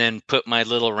together, and then put my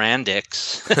little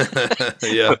Randix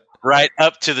right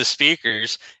up to the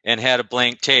speakers and had a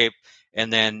blank tape,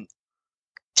 and then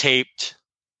taped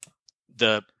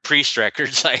the Priest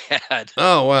records I had.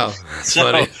 Oh, wow. That's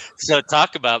funny. So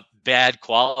talk about bad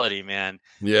quality, man.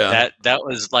 Yeah. That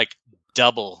was like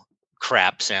double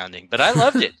crap sounding, but I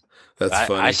loved it. That's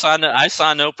funny. I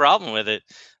saw no problem with it.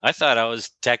 I thought I was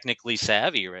technically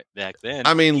savvy back then.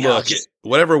 I mean, look,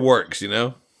 whatever works,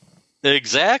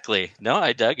 Exactly. No,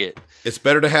 I dug it. It's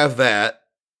better to have that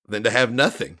than to have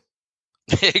nothing.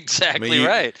 Exactly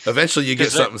right. Eventually you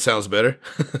get something that sounds better.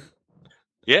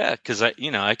 Yeah, because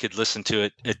I could listen to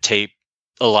a tape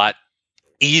a lot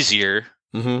easier,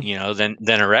 than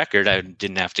a record. I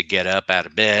didn't have to get up out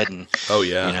of bed and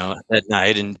at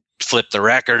night and flip the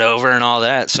record over and all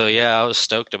that. So yeah, I was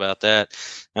stoked about that.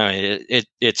 I mean,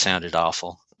 it sounded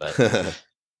awful, but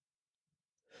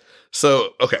so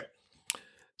okay.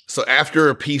 So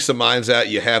after Peace of Mind's out,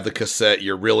 you have the cassette.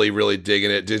 You're really, really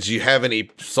digging it. Did you have any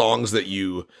songs that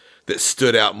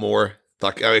stood out more?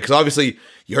 Like, because obviously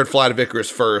you heard "Flight of Icarus"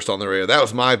 first on the radio. That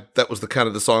was the kind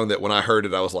of the song that when I heard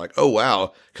it, I was like, oh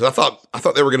wow, because I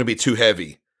thought they were going to be too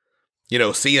heavy.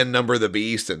 Seeing Number of the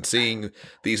Beast and seeing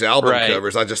these album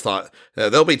covers, I just thought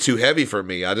they'll be too heavy for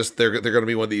me. They're going to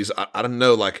be one of these. I don't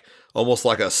know, like almost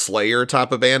like a Slayer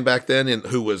type of band back then, and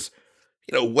who was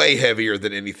way heavier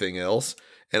than anything else.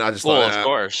 And I just thought, of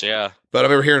course, yeah. But I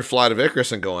remember hearing "Flight of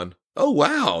Icarus" and going, "Oh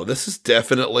wow, this is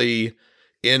definitely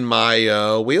in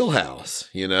my wheelhouse,"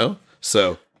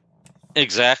 So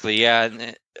exactly, yeah.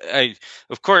 And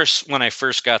of course, when I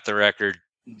first got the record,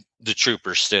 the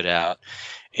Trooper stood out,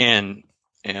 and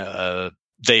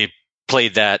they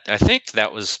played that. I think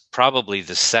that was probably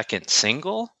the second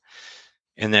single,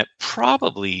 and that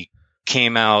probably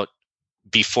came out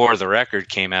before the record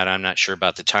came out. I'm not sure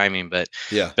about the timing, but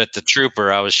the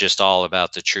Trooper, I was just all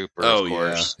about the Trooper, of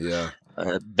course. Yeah.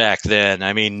 back then.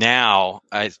 I mean, now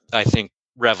I think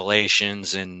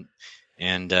Revelations and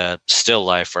Still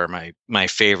Life are my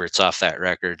favorites off that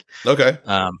record. Okay.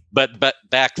 But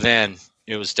back then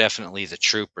it was definitely The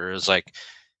Trooper. It was like,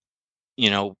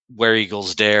 Where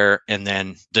Eagles Dare and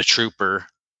then The Trooper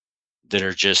that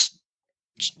are just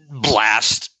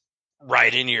blast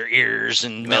right in your ears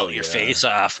and melt your face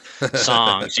off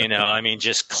songs, I mean,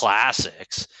 just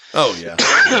classics. Oh yeah.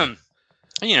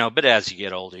 But as you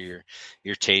get older,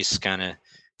 your tastes kind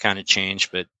of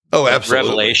change. But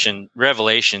absolutely.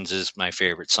 Revelations is my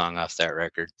favorite song off that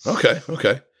record.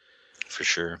 Okay. For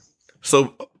sure.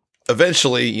 So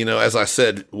eventually, as I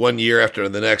said, one year after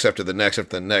the next, after the next,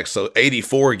 after the next. So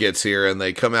 84 gets here and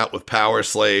they come out with Power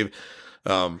Slave.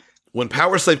 When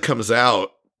Power Slave comes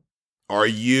out, are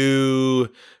you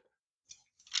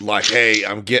like, hey,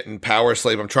 I'm getting Power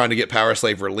Slave, I'm trying to get Power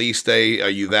Slave release day? Are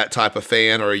you that type of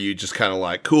fan, or are you just kind of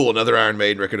like, cool, another Iron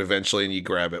Maiden record eventually, and you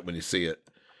grab it when you see it?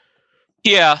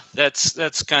 Yeah,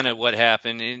 that's kind of what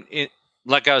happened.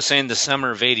 Like I was saying, the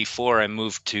summer of '84, I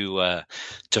moved to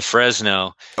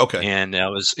Fresno. Okay. And I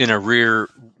was in a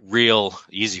real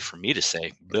easy for me to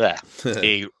say,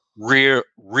 a real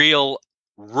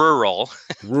rural.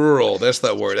 That's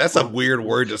that word. That's a weird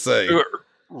word to say.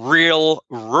 Real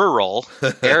rural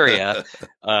area.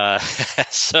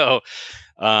 So,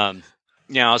 I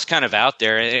was kind of out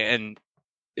there, and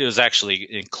it was actually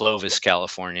in Clovis,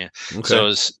 California. Okay. So it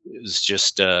was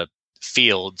just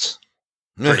fields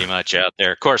pretty much out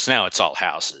there. Of course, now it's all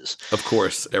houses. Of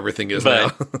course, everything is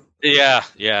now.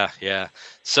 Yeah.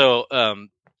 So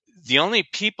the only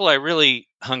people I really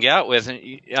hung out with,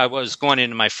 I was going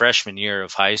into my freshman year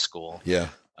of high school. Yeah.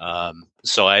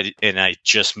 So I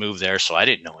just moved there, so I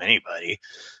didn't know anybody.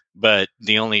 But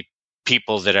the only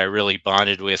people that I really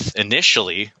bonded with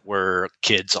initially were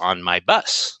kids on my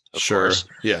bus. Of course.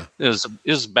 Yeah. It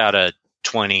was about a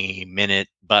 20-minute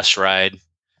bus ride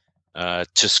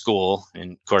to school,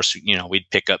 and of course, we'd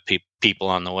pick up people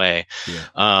on the way.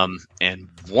 Yeah. And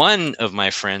one of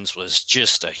my friends was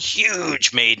just a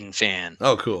huge Maiden fan.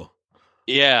 Oh, cool.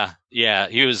 Yeah.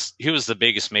 He was the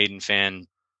biggest Maiden fan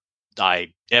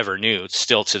I ever knew,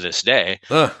 still to this day.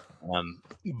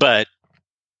 But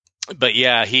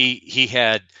yeah, he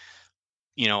had,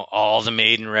 all the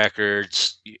Maiden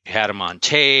records, had them on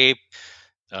tape,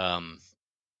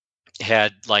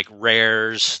 had like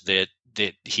rares that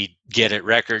he'd get at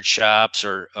record shops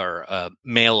or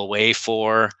mail away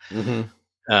for.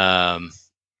 Mm-hmm.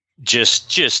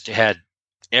 Just had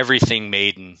everything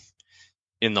Maiden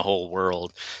in the whole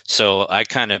world. So I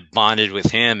kind of bonded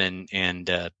with him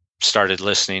and started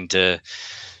listening to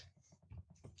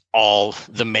all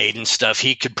the Maiden stuff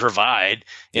he could provide.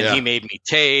 And he made me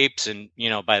tapes. And,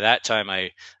 by that time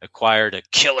I acquired a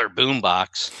killer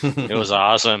boombox. It was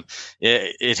awesome.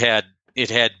 It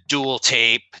had dual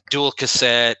tape, dual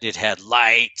cassette. It had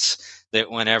lights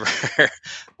that whenever,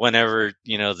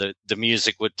 the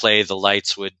music would play, the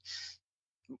lights would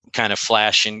kind of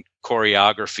flash in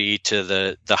choreography to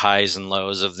the highs and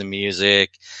lows of the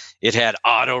music. It had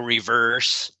auto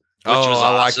reverse, which was awesome.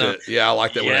 I liked it. Yeah, I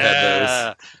liked it when it had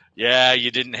those. Yeah,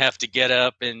 you didn't have to get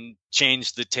up and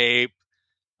change the tape.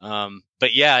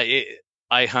 But yeah,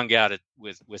 I hung out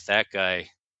with that guy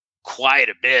quite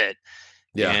a bit.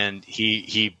 Yeah. And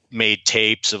he made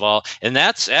tapes of all, and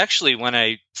that's actually when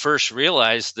I first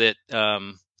realized that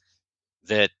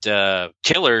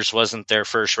Killers wasn't their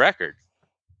first record.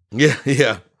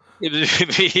 Yeah.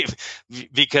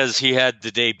 Because he had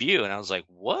the debut, and I was like,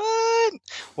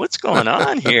 what's going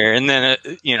on here? And then,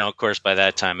 of course, by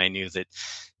that time I knew that,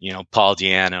 Paul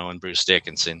Di'Anno and Bruce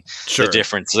Dickinson, the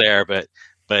difference there. But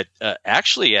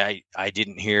actually I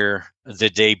didn't hear the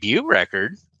debut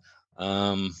record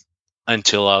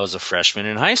until I was a freshman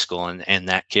in high school, and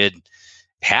that kid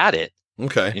had it.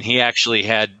 Okay. And he actually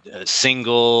had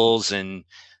singles, and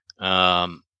I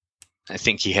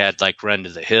think he had like Run to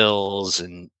the Hills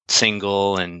and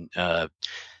single, and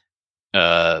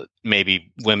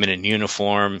maybe Women in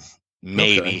Uniform,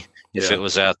 maybe if it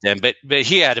was out then. But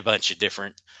he had a bunch of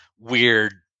different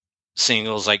weird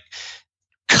singles, like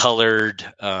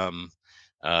colored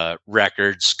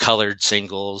records, colored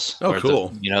singles. Oh, cool.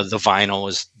 The vinyl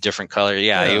was different color.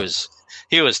 Yeah.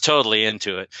 He was totally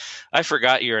into it. I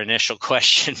forgot your initial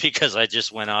question because I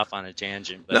just went off on a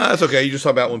tangent. But, no, that's okay. You just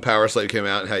talk about when Power Slave came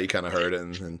out and how you kind of heard it.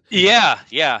 And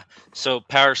Yeah. So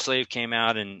Power Slave came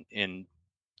out, and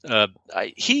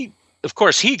he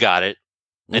got it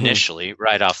initially,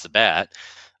 right off the bat.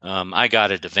 I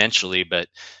got it eventually, but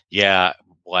yeah,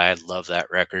 boy, I love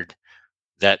that record.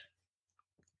 That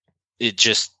it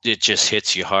just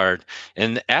hits you hard.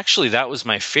 And actually, that was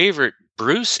my favorite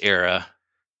Bruce era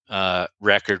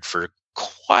record for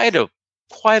quite a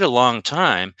long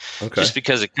time, Okay. just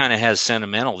because it kind of has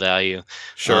sentimental value.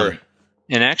 Sure.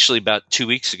 And actually, about 2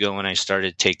 weeks ago, when I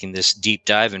started taking this deep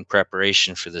dive in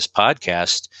preparation for this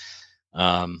podcast,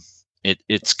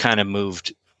 it's kind of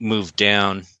moved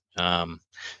down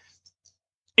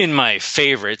in my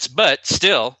favorites, but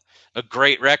still a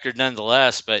great record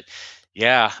nonetheless. But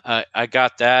yeah, I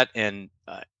got that, and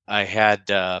I had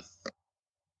that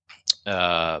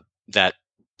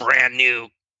brand new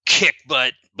kick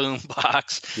butt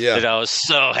boombox that I was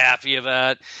so happy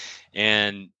about,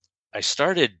 and I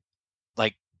started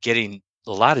like getting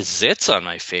a lot of zits on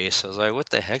my face. I was like, "What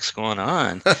the heck's going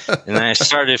on?" And then I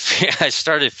started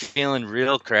feeling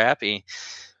real crappy,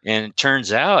 and it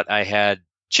turns out I had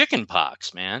chicken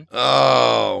pox, man.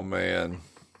 Oh man.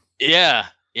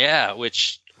 Yeah,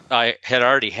 which I had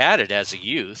already had it as a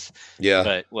youth. Yeah.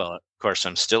 But well, of course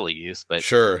I'm still a youth, but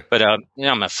sure. But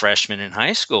I'm a freshman in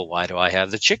high school. Why do I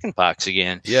have the chicken pox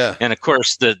again? Yeah. And of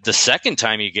course the second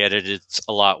time you get it, it's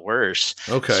a lot worse.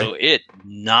 Okay. So it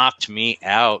knocked me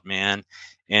out, man.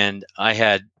 And I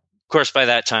had, of course, by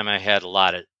that time I had a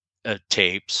lot of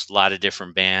tapes, a lot of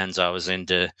different bands. I was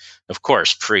into, of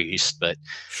course, Priest, but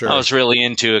sure. I was really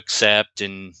into Accept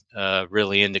and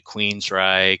really into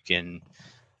Queensryche and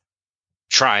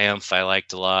Triumph. I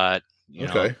liked a lot. You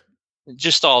know,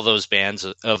 just all those bands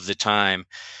of the time.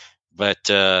 But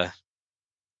at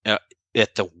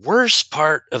the worst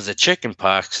part of the chicken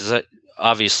pox is that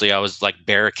obviously I was like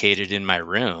barricaded in my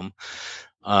room.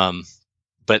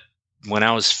 But when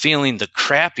I was feeling the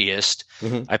crappiest,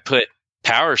 I put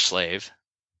Power Slave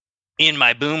in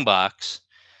my boombox,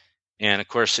 and of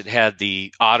course it had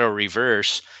the auto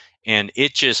reverse, and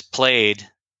it just played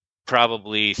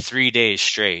probably 3 days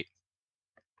straight,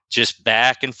 just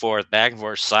back and forth,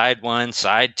 side one,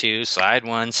 side two, side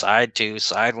one, side two,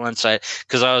 side one, side,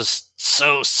 because I was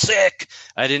so sick.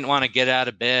 I didn't want to get out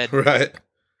of bed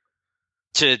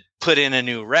to put in a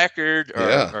new record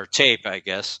or tape, I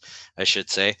guess I should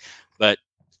say, but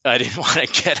I didn't want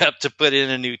to get up to put in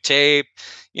a new tape,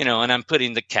 and I'm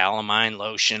putting the calamine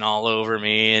lotion all over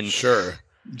me and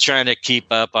trying to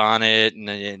keep up on it. And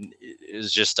it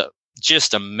was just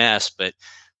a mess. But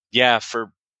yeah,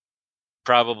 for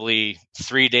probably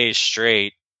 3 days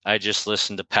straight, I just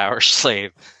listened to Power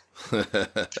Slave.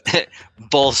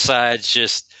 Both sides,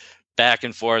 just back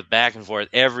and forth,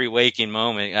 every waking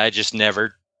moment. I just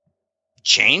never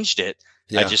changed it.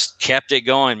 I just kept it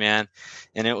going, man.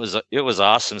 And it was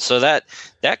awesome. So that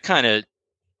kind of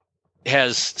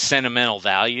has sentimental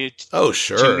value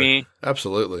to me.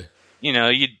 Absolutely.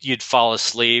 You'd fall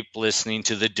asleep listening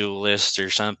to The Duelist or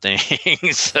something.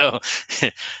 So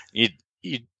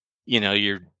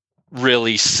you're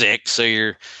really sick, so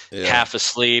you're half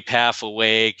asleep, half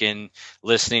awake, and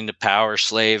listening to Power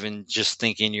Slave and just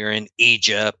thinking you're in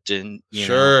Egypt, and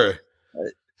because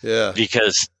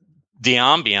the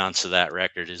ambiance of that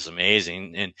record is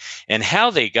amazing, and how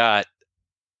they got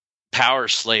Power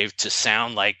Slave to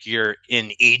sound like you're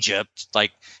in Egypt,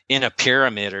 like in a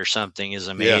pyramid or something, is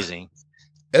amazing.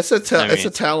 It's a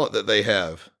talent that they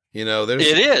have. It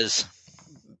is.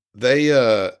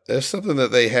 There's something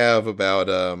that they have about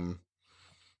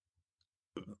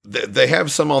they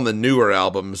have some on the newer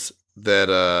albums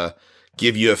that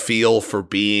give you a feel for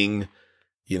being,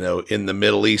 in the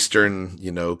Middle Eastern,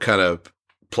 kind of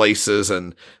places.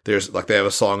 And there's like, they have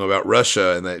a song about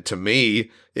Russia, and that, to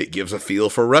me, it gives a feel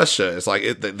for Russia. It's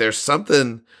like there's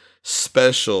something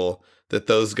special that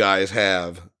those guys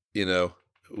have,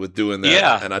 with doing that.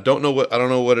 Yeah. And I don't know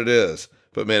what it is,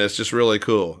 but man, it's just really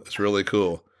cool. It's really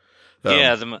cool.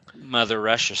 The Mother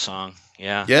Russia song.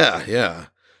 Yeah. Yeah.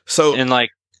 So, and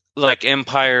like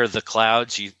Empire of the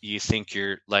Clouds, you think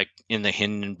you're like in the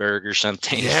Hindenburg or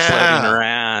something, floating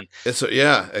around.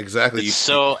 Exactly. It's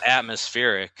so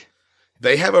atmospheric.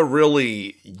 They have a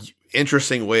really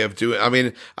interesting way of doing. I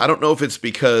mean, I don't know if it's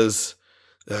because,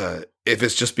 if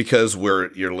it's just because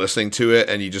you're listening to it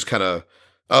and you just kind of,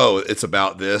 it's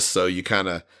about this, so you kind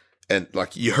of. And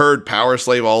like, you heard Power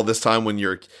Slave all this time when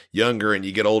you're younger, and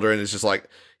you get older, and it's just like,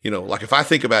 like if I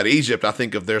think about Egypt, I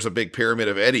think of there's a big pyramid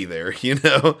of Eddie there,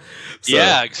 So,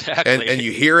 yeah, exactly. And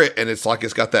you hear it, and it's like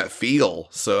it's got that feel.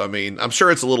 So I mean, I'm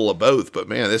sure it's a little of both, but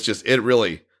man,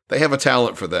 they have a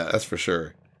talent for that. That's for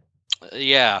sure.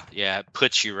 Yeah, it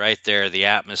puts you right there. The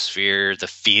atmosphere, the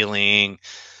feeling,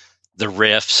 the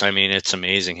riffs. I mean, it's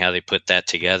amazing how they put that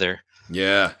together.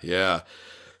 Yeah.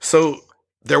 So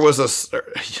there was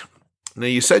now,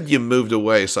 you said you moved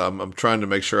away, so I'm trying to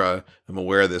make sure I'm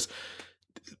aware of this.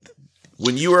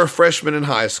 When you were a freshman in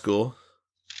high school,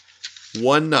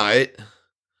 one night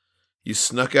you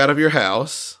snuck out of your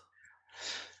house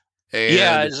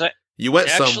and you went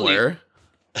actually, somewhere.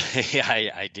 Yeah,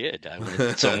 I did. I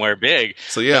went somewhere big.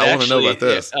 So yeah, I want to know about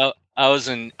this. I was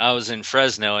in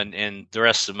Fresno, and the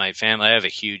rest of my family. I have a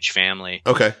huge family.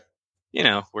 Okay.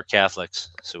 We're Catholics,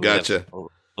 so we Gotcha. have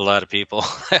a lot of people.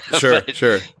 Sure,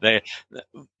 sure.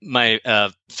 My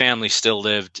family still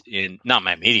lived not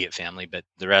my immediate family, but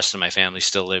the rest of my family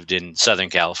still lived in Southern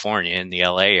California, in the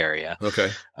LA area.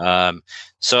 Okay.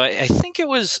 So I think it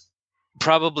was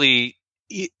probably,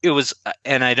 it was,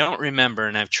 and I don't remember,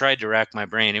 and I've tried to rack my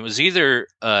brain. It was either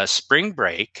spring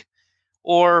break,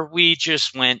 or we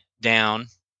just went down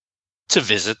to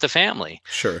visit the family.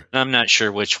 Sure. I'm not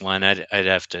sure which one. I'd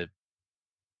have to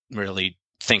really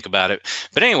think about it.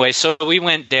 But anyway, so we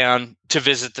went down to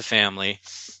visit the family.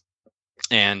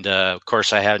 And of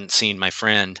course, I hadn't seen my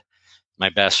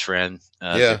best friend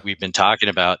that we've been talking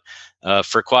about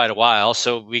for quite a while.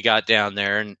 So we got down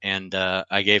there, and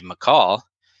I gave him a call.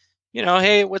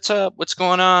 Hey, what's up? What's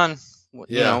going on?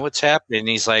 What's happening? And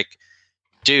he's like,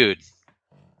 dude,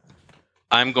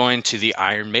 I'm going to the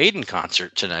Iron Maiden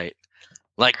concert tonight.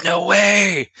 Like, no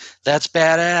way. That's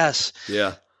badass.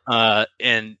 Yeah.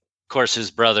 And of course,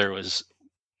 his brother was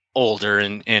older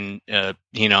and had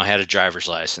a driver's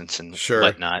license and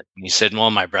whatnot. And he said,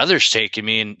 well, my brother's taking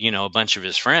me and, a bunch of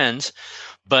his friends,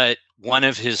 but one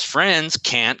of his friends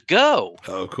can't go.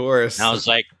 Oh, of course. And I was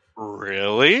like,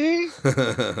 really?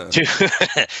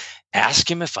 Ask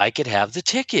him if I could have the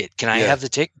ticket. Can I have the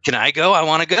ticket? Can I go? I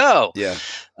want to go. Yeah.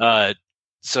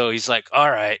 So he's like, all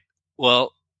right,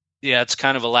 well, yeah, it's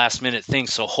kind of a last minute thing.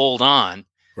 So hold on.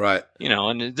 Right.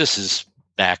 And this is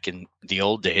back in the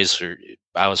old days where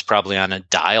I was probably on a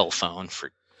dial phone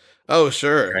for. Oh,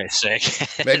 sure. Christ's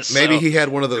sake. Maybe he had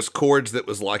one of those cords that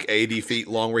was like 80 feet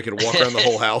long where he could walk around the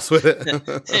whole house with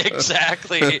it.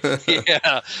 Exactly.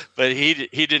 Yeah. But he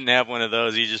didn't have one of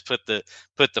those. He just put the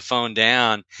phone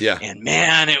down. Yeah. And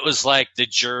man, it was like the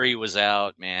jury was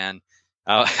out, man.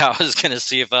 I was going to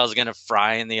see if I was going to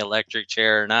fry in the electric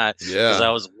chair or not. Yeah. Because I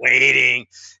was waiting.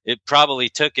 It probably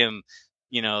took him,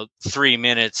 3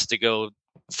 minutes to go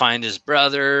find his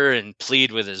brother and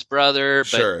plead with his brother.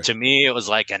 But to me, it was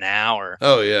like an hour.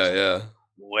 Oh, yeah, yeah.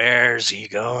 Where's he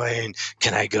going?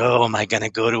 Can I go? Am I going to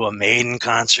go to a Maiden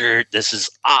concert? This is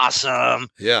awesome.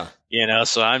 Yeah.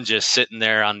 So I'm just sitting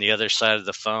there on the other side of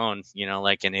the phone,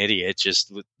 like an idiot,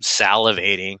 just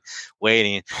salivating,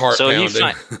 waiting. Heart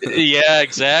pounding. Yeah,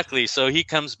 exactly. So he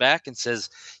comes back and says,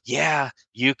 yeah,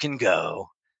 you can go.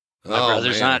 My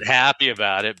brother's not happy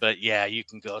about it, but yeah, you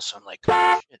can go. So I'm like,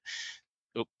 oh, shit.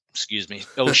 Oh, excuse me.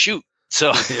 Oh, shoot.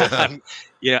 So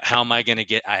how am I going to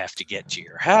get? I have to get to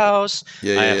your house. I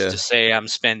have to say I'm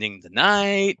spending the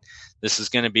night. This is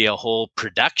going to be a whole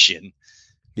production.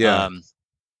 Yeah.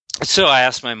 So I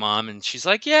asked my mom, and she's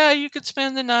like, "Yeah, you could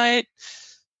spend the night.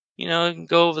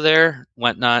 Go over there,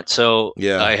 whatnot." So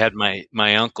I had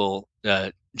my uncle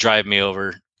drive me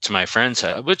over to my friend's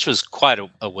house, which was quite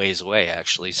a ways away,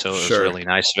 actually. So it was really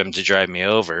nice of him to drive me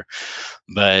over.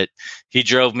 But he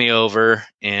drove me over,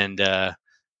 and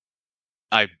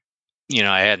I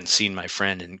hadn't seen my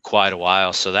friend in quite a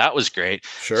while, so that was great.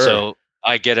 Sure. So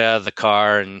I get out of the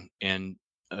car and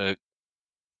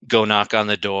go knock on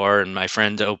the door, and my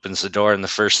friend opens the door, and the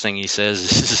first thing he says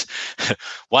is,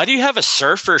 "Why do you have a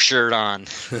surfer shirt on?"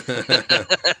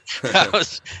 I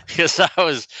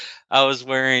was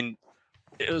wearing.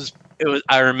 It was.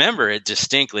 I remember it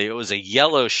distinctly. It was a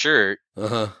yellow shirt,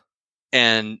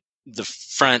 and the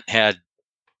front had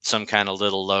some kind of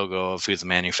little logo of who the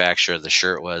manufacturer of the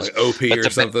shirt was, like OP or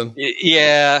something.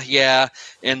 Yeah.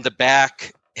 And the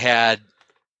back had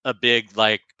a big,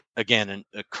 like, again,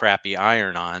 a crappy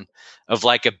iron-on of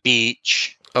like a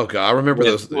beach. Oh God, I remember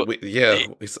those.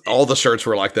 All the shirts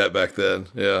were like that back then.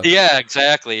 Yeah. Yeah,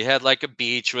 exactly. It had like a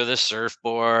beach with a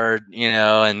surfboard,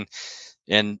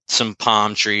 and some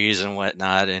palm trees and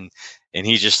whatnot. And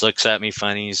he just looks at me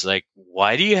funny. He's like,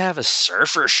 "Why do you have a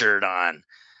surfer shirt on?"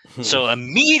 So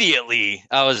immediately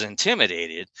I was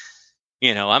intimidated.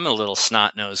 I'm a little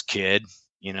snot-nosed kid.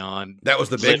 That was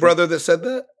the big brother that said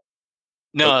that?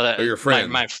 No, or your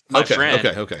friend. My friend.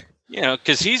 Okay.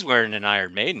 Because he's wearing an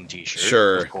Iron Maiden t-shirt,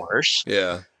 sure, of course.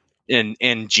 Yeah.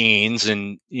 And jeans,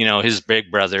 and his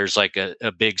big brother's like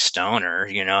a big stoner,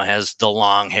 has the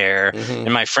long hair.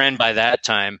 And my friend by that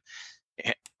time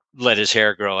let his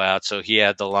hair grow out, so he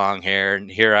had the long hair, and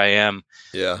here I am,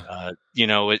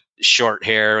 with short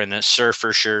hair and a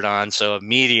surfer shirt on. So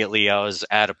immediately I was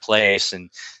out of place and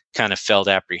kind of felt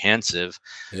apprehensive.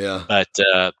 Yeah, but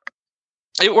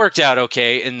it worked out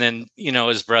okay. And then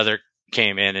his brother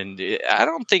came in, and I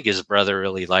don't think his brother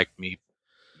really liked me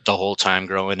the whole time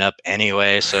growing up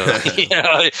anyway. So, he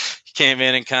came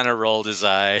in and kind of rolled his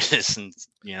eyes and,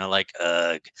 like,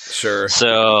 ugh. Sure.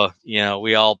 So,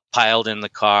 we all piled in the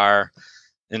car.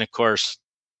 And of course,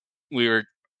 we were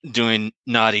doing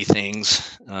naughty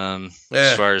things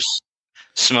as far as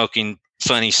smoking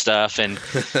funny stuff and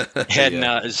heading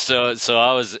out. So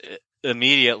I was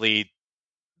immediately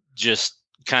just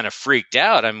kind of freaked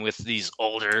out. I'm with these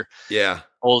older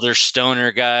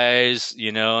stoner guys,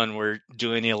 and we're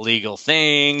doing illegal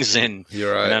things, and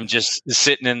you're right. And I'm just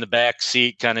sitting in the back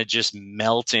seat, kind of just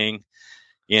melting,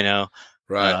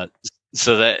 Right.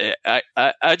 So that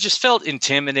I just felt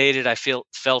intimidated. I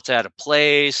felt out of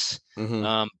place,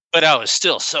 but I was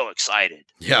still so excited.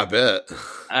 Yeah, I bet.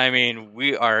 I mean,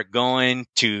 we are going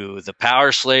to the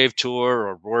Power Slave Tour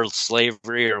or World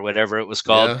Slavery or whatever it was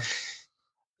called.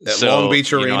 At Long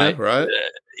Beach Arena, right?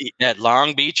 At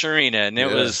Long Beach Arena, and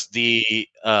it was the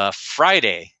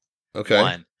Friday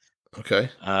one. Okay.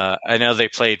 I know they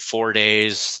played 4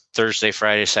 days: Thursday,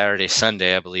 Friday, Saturday,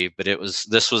 Sunday, I believe, but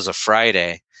this was a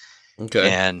Friday.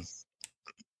 Okay. And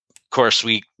of course,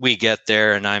 we get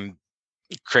there, and I'm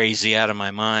crazy out of my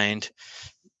mind.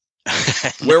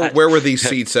 Where were these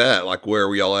seats at? Like, where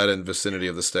were y'all at in vicinity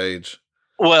of the stage?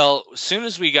 Well, as soon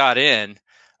as we got in,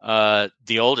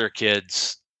 the older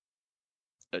kids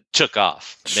took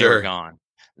off. They were gone.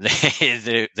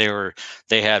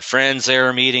 They had friends they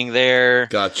were meeting there.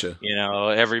 Gotcha.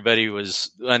 Everybody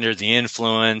was under the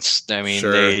influence. I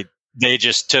mean, they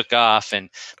just took off, and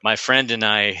my friend and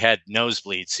I had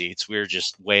nosebleed seats. We were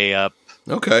just way up.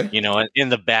 Okay. In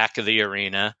the back of the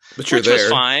arena. But you're there. Which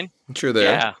was fine. But you're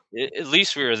there. Yeah. At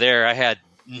least we were there. I had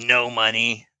no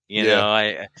money.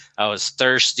 I was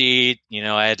thirsty.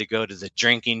 I had to go to the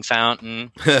drinking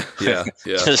fountain. Yeah.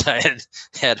 Because I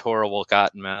had horrible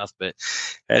cotton mouth, but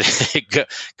I had to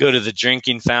go to the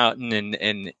drinking fountain,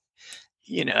 and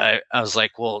I was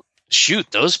like, well, shoot,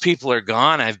 those people are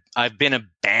gone. I've been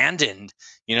abandoned.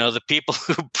 The people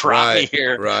who brought me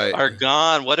here are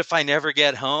gone. What if I never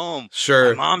get home? Sure.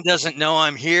 My mom doesn't know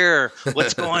I'm here.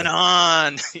 What's going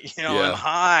on? I'm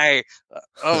high.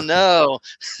 Oh no.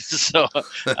 So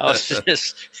I was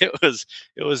just, it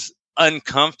was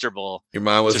uncomfortable. Your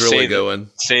mind was really going.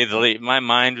 Say the least. My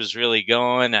mind was really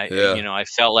going. I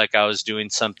felt like I was doing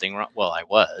something wrong. Well, I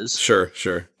was. Sure.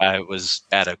 I was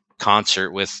at a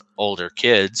concert with older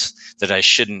kids that I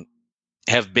shouldn't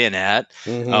have been at.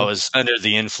 I was under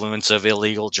the influence of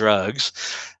illegal drugs.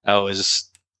 I was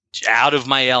out of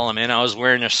my element. I was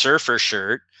wearing a surfer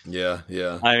shirt. Yeah.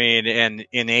 I mean, and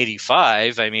in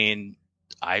 '85,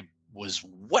 I was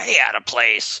way out of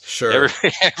place. Sure.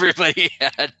 Everybody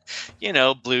had,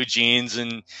 blue jeans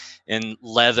and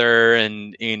leather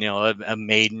and, a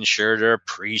Maiden shirt or a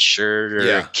Priest shirt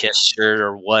or a Kiss shirt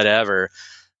or whatever.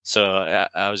 So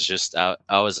I was just out.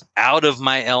 I was out of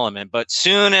my element. But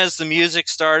soon as the music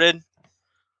started,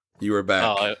 you were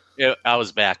back. I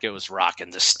was back. It was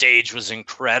rocking. The stage was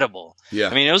incredible.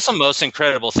 Yeah. It was the most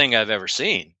incredible thing I've ever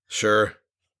seen. Sure.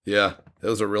 Yeah. It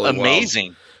was a really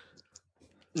amazing.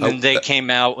 And they came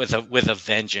out with a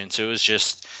vengeance. It was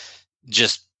just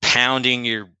pounding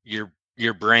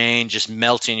your brain, just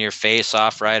melting your face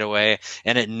off right away,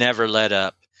 and it never let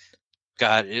up.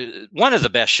 God, one of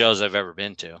the best shows I've ever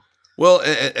been to. Well,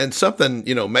 and something,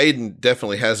 Maiden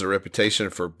definitely has a reputation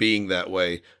for being that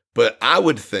way, but I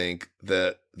would think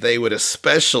that they would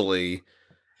especially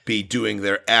be doing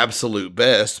their absolute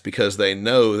best because they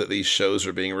know that these shows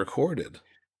are being recorded.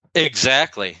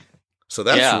 Exactly. So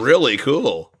that's really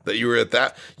cool that you were at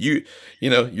that.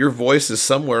 Your voice is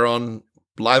somewhere on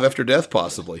Live After Death,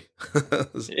 possibly.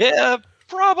 Yeah.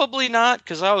 Probably not,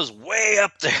 because I was way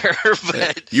up there.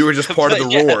 But you were just part of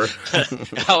the roar.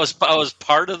 I was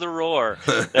part of the roar.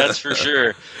 That's for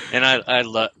sure. And I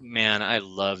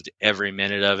loved every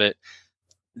minute of it.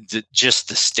 Just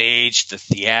the stage, the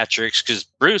theatrics, because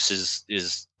Bruce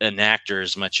is an actor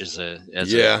as much as a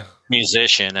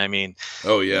musician.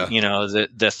 Oh yeah. The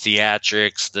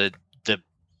theatrics, the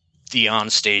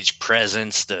onstage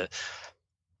presence, the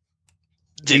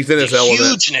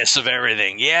hugeness of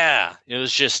everything. Yeah. It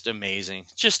was just amazing.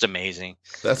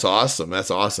 That's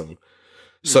awesome.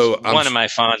 So one of my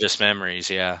fondest memories.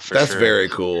 Yeah. That's very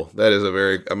cool. That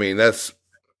is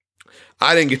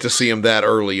I didn't get to see him that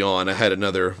early on. I had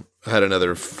another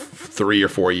 3 or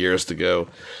 4 years to go.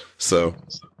 So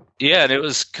yeah. And it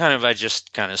was I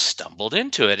just kind of stumbled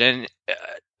into it. And,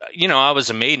 I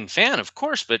was a Maiden fan, of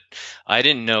course, but I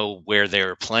didn't know where they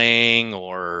were playing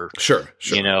or, sure.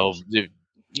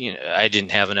 I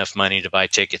didn't have enough money to buy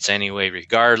tickets anyway,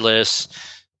 regardless.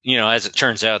 As it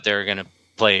turns out, they were going to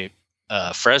play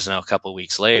Fresno a couple of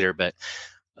weeks later, but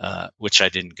which I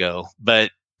didn't go.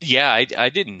 But Yeah, I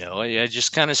didn't know. I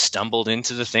just kind of stumbled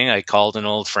into the thing. I called an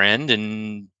old friend,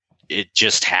 and it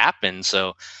just happened.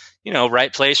 So,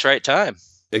 right place, right time.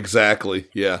 Exactly.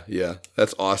 Yeah, yeah.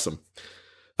 That's awesome.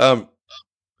 Um,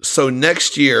 so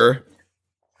next year,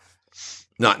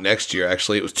 not next year,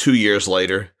 actually, it was 2 years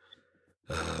later,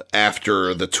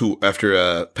 after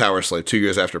Power Slave, 2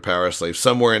 years after Power Slave.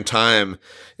 Somewhere in Time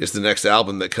is the next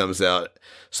album that comes out.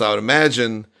 So I would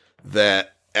imagine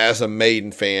that as a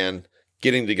Maiden fan,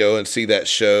 getting to go and see that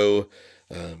show,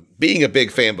 being a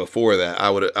big fan before that, I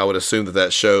would assume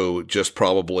that show just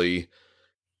probably,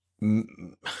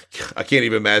 I can't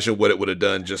even imagine what it would have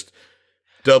done. Just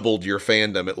doubled your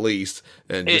fandom at least,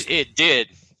 and just It did.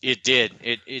 It did.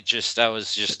 It just, I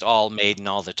was just all Maiden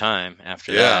all the time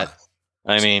after yeah, that.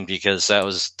 I mean, because that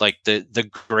was like the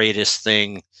greatest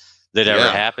thing that ever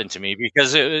yeah, happened to me,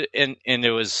 because and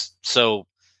it was so,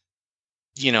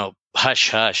 hush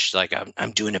hush, like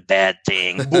I'm doing a bad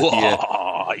thing. yeah,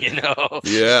 Whoa,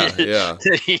 yeah,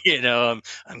 yeah.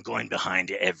 I'm going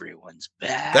behind everyone's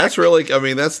back. That's really, I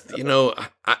mean, that's,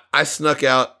 I snuck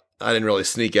out. I didn't really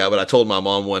sneak out, but I told my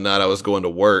mom one night I was going to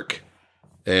work,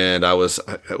 and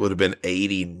it would have been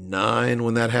 89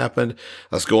 when that happened.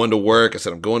 I was going to work. I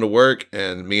said, I'm going to work.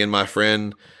 And me and my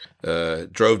friend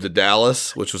drove to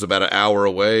Dallas, which was about an hour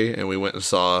away. And we went and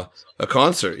saw a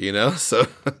concert, so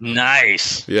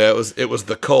Nice. yeah, it was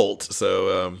the Cult.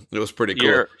 So, it was pretty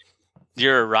cool.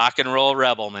 You're a rock and roll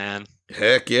rebel, man.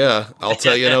 Heck yeah. I'll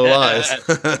tell you no lies.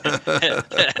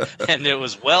 And it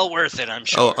was well worth it, I'm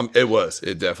sure. Oh, it was.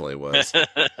 It definitely was.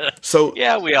 So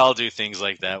yeah, we all do things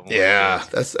like that. Yeah,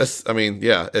 that's. I mean,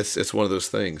 yeah, it's one of those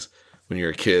things when you're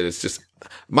a kid. It's just,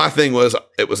 my thing was,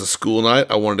 it was a school night.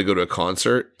 I wanted to go to a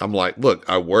concert. I'm like, look,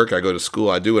 I work, I go to school,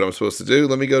 I do what I'm supposed to do.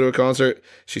 Let me go to a concert.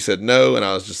 She said no, and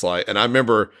I was just like, and I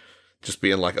remember just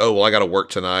being like, oh well, I got to work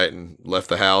tonight, and left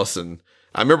the house. And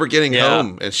I remember getting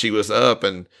home, and she was up,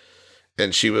 and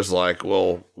she was like,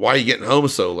 well, why are you getting home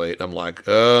so late? I'm like,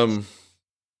 I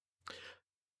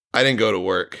didn't go to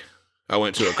work. I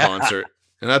went to a concert.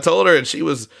 And I told her, and she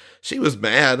was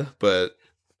mad, but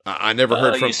I never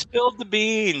heard from. You spilled the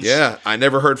beans. Yeah, I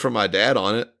never heard from my dad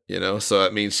on it. So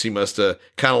that means she must have,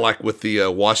 kind of like with the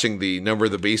washing the Number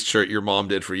of the Beast shirt your mom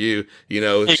did for you.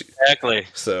 Exactly.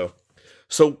 So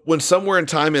when Somewhere in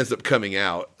Time ends up coming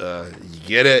out, you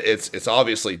get it. It's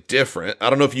obviously different. I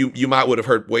don't know if you might would have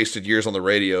heard Wasted Years on the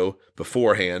radio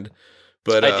beforehand,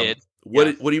 but I did. What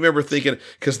do you remember thinking?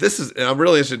 Because and I'm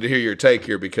really interested to hear your take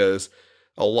here, because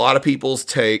a lot of people's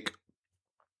take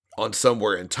on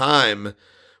Somewhere in Time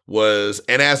was,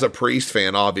 and as a Priest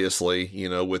fan, obviously,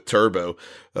 with Turbo,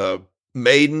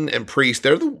 Maiden and Priest,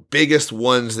 they're the biggest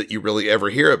ones that you really ever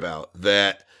hear about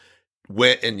that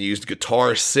went and used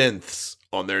guitar synths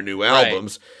on their new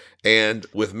albums. Right. And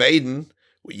with Maiden,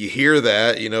 you hear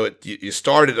that, you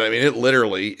started, I mean, it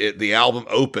literally, the album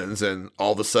opens and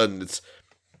all of a sudden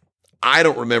I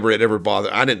don't remember it ever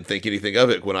bothered. I didn't think anything of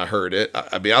it when I heard it.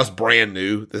 I mean, I was brand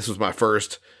new. This was my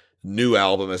first new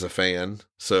album as a fan.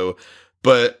 So,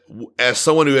 but as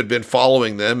someone who had been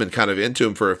following them and kind of into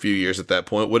them for a few years at that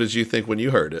point, what did you think when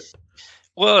you heard it?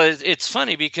 Well, it's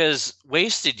funny because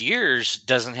Wasted Years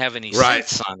doesn't have any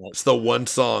synths on it. It's the one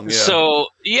song.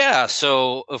 Yeah.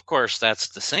 So of course that's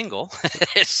the single.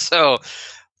 So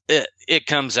it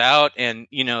comes out, and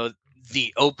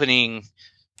the opening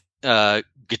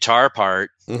guitar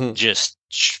part just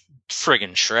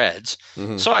friggin' shreds.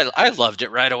 So I loved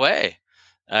it right away.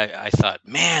 I thought,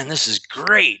 man, this is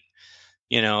great.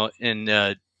 And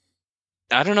I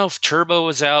don't know if Turbo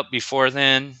was out before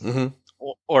then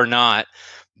or not,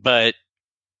 but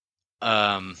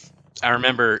I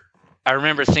remember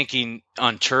thinking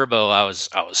on Turbo, I was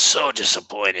so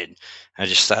disappointed. I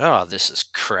just thought, oh, this is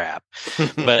crap.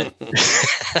 But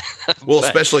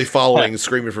especially following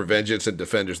Screaming for Vengeance and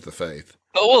Defenders of the Faith.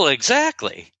 Oh, well,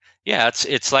 exactly. Yeah,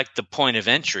 it's like the point of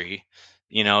entry,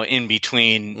 in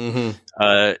between,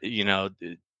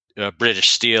 British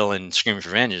Steel and Screaming for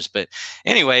Vengeance. But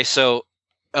anyway, so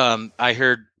I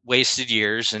heard Wasted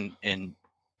Years, and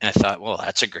I thought, well,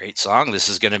 that's a great song. This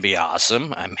is going to be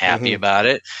awesome. I'm happy about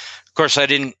it. Of course, I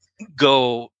didn't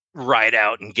go right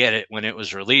out and get it when it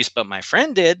was released, but my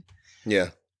friend did. Yeah.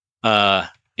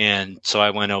 And so I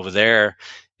went over there,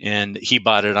 and he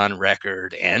bought it on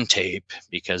record and tape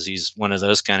because he's one of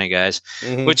those kind of guys,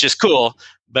 which is cool.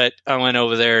 But I went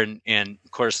over there, and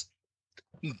of course,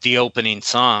 the opening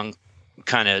song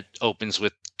kind of opens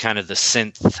with kind of the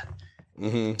synth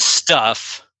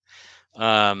stuff,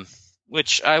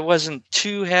 which I wasn't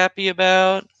too happy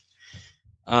about.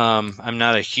 I'm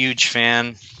not a huge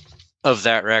fan of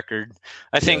that record.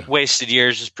 I think Wasted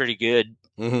Years is pretty good.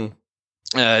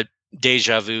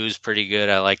 Deja Vu is pretty good.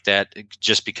 I like that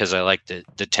just because I like the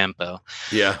tempo.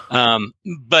 Yeah.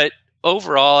 But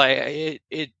overall,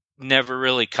 it never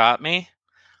really caught me.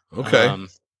 Okay.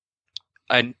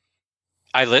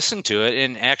 I listened to it,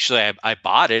 and actually I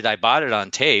bought it. I bought it on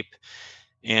tape,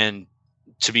 and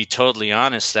to be totally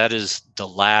honest, that is the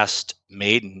last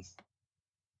Maiden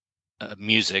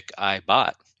music I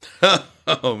bought.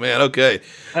 Oh man, okay.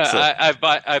 I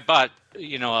bought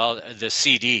all the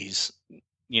CDs.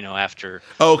 After.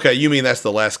 Oh, okay, you mean that's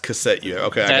the last cassette you have?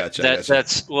 Okay, I got you. That's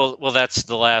that's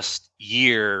the last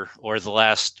year or the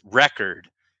last record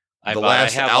I bought.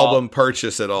 Last album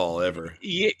purchase at all ever.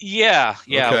 Yeah.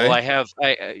 Okay. Well, I have.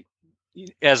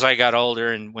 As I got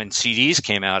older and when CDs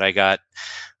came out, I got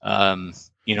all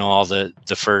the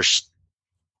first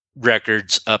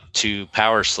records up to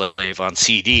Power Slave on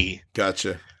CD.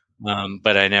 Gotcha.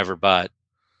 But I never bought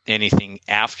anything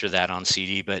after that on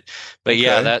CD. But okay.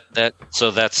 Yeah, so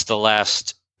that's the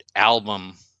last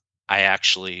album I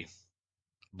actually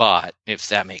bought, if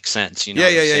that makes sense. Yeah.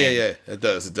 It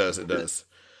does.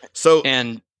 So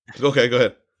and okay, go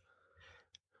ahead.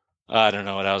 I don't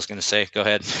know what I was going to say. Go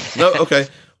ahead. No, okay.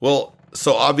 Well,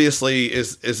 so obviously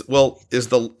is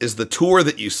the tour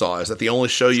that you saw, is that the only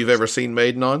show you've ever seen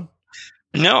Maiden on?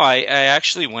 No, I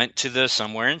actually went to the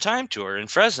Somewhere in Time tour in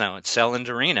Fresno at Selland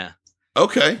Arena.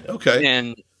 Okay.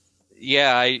 And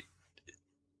yeah,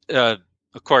 of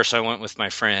course I went with my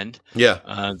friend. Yeah.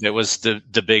 That was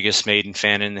the biggest Maiden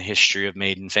fan in the history of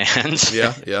Maiden fans.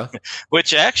 Yeah.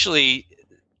 Which actually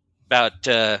about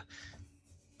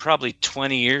probably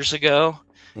 20 years ago,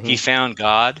 he found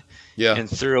God. Yeah. And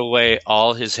threw away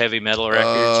all his heavy metal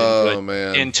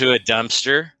records into a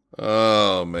dumpster.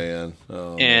 Oh man.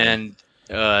 And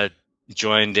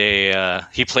joined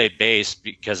he played bass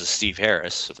because of Steve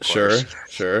Harris, of course.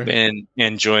 Sure. And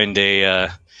joined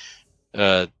a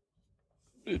kind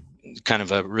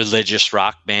of a religious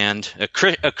rock band, a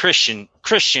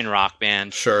Christian rock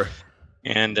band. Sure.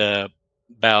 And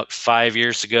about 5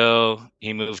 years ago,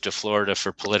 he moved to Florida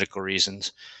for political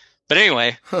reasons. But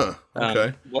anyway,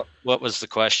 okay. What was the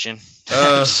question?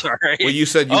 I'm sorry. Well, you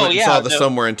said you went and saw the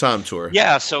Somewhere in Time tour.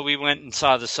 Yeah, so we went and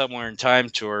saw the Somewhere in Time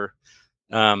tour.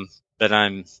 But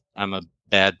I'm a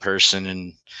bad person,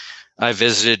 and I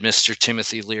visited Mr.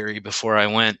 Timothy Leary before I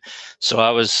went, so I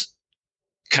was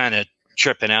kind of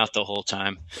tripping out the whole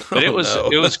time. But it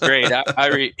was great.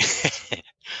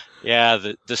 Yeah,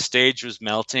 the stage was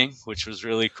melting, which was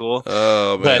really cool.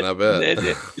 Oh man, I bet.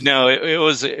 It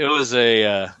was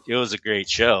a great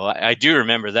show. I do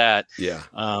remember that. Yeah.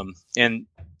 And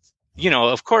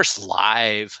of course,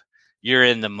 live, you're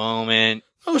in the moment.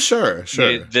 Oh, sure.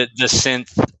 The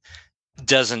synth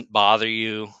doesn't bother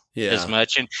you as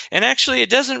much, and actually, it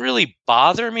doesn't really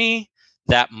bother me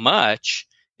that much.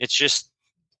 It's just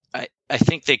I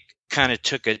think they kind of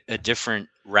took a different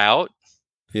route.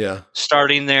 Yeah.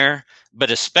 Starting there, but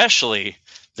especially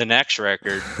the next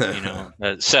record,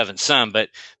 Seventh Son, but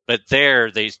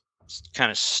there they kind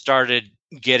of started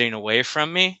getting away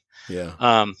from me.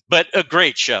 Yeah. But a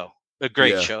great show.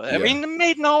 I mean, the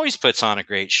Maiden always puts on a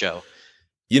great show.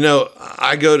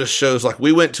 I go to shows, like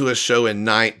we went to a show in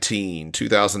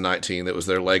 2019 that was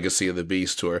their Legacy of the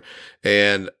Beast tour,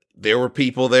 and there were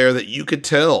people there that you could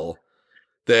tell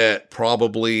that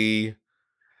probably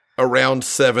around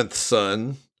Seventh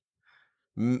Son,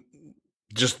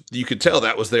 just you could tell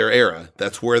that was their era.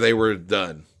 That's where they were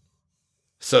done.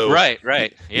 So right,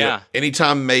 yeah.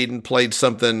 Anytime Maiden played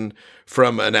something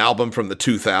from an album from the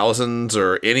 2000s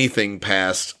or anything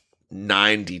past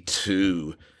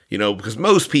 92, because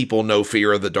most people know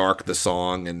 "Fear of the Dark," the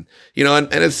song, and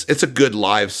and it's a good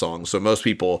live song, so most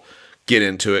people get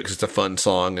into it because it's a fun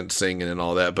song and singing and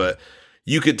all that. But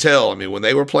you could tell, I mean, when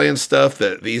they were playing stuff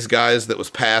that these guys that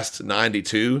was past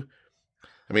 92,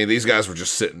 I mean, these guys were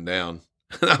just sitting down,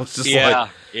 and I was just yeah.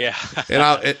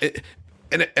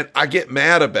 And I get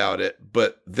mad about it,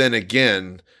 but then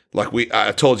again, like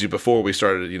I told you before we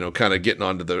started, kind of getting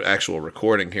onto the actual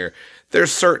recording here,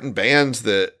 there's certain bands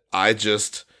that I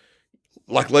just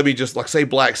like. Let me just say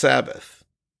Black Sabbath.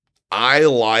 I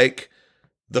like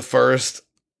the first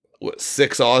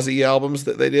 6 Aussie albums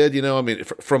that they did. I mean,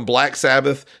 from Black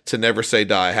Sabbath to Never Say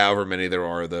Die, however many there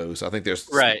are of those. I think there's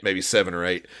maybe 7 or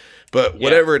 8. But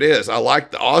whatever it is, I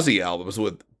like the Aussie albums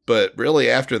but really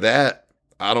after that,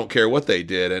 I don't care what they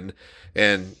did.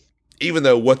 And even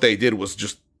though what they did was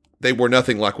just, they were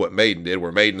nothing like what Maiden did,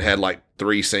 where Maiden had like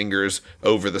 3 singers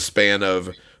over the span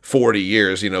of 40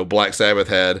 years. Black Sabbath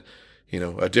had,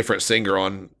 a different singer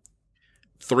on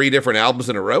 3 different albums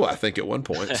in a row, I think, at one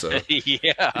point. So,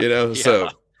 yeah. So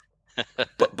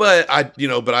but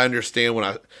I understand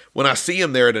when I see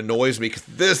him there, it annoys me because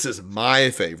this is my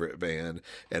favorite band,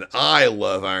 and I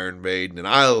love Iron Maiden, and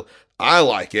I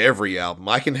like every album.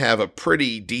 I can have a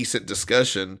pretty decent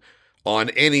discussion on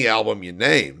any album you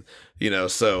name,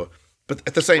 so. But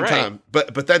at the same time,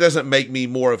 but that doesn't make me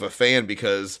more of a fan,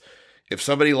 because if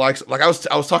somebody likes, like I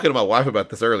was talking to my wife about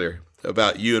this earlier,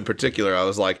 about you in particular. I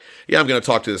was like, yeah, I'm going to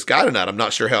talk to this guy tonight. I'm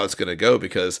not sure how it's going to go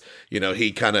because, his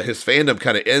fandom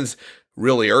kind of ends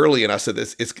really early. And I said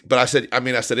I said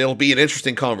it'll be an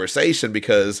interesting conversation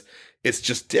because it's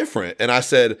just different. And I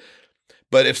said,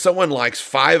 but if someone likes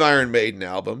 5 Iron Maiden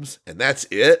albums and that's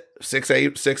it, six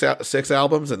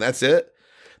albums and that's it,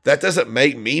 that doesn't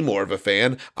make me more of a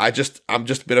fan. I'm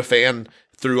just been a fan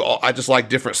through all. I just like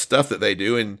different stuff that they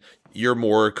do, and you're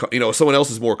more, someone else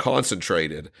is more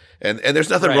concentrated, and there's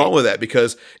nothing wrong with that,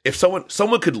 because if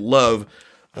someone could love,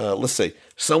 let's say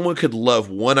someone could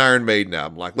love one Iron Maiden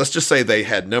album, like let's just say they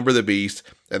had Number of the Beast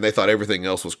and they thought everything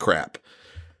else was crap.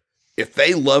 If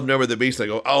they love Number of the Beast, they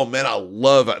go, oh man,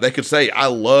 they could say, I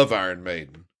love Iron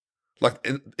Maiden. Like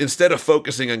instead of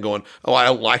focusing on going, oh, I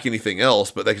don't like anything else,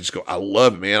 but they could just go, I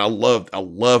love it, man. I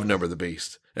love Number of the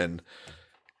Beast,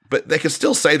 but they could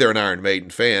still say they're an Iron Maiden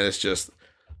fan. It's just,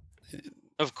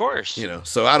 of course,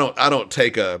 So I don't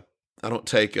take it,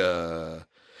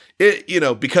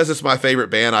 because it's my favorite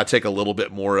band. I take a little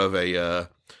bit more of a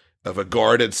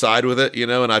guarded side with it,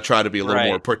 and I try to be a little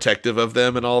more protective of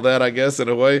them and all that, I guess, in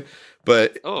a way.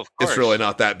 But it's really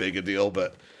not that big a deal,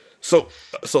 but. So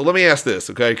let me ask this,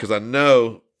 okay? Because I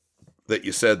know that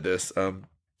you said this.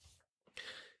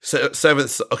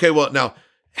 Seventh. Okay, well now,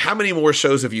 how many more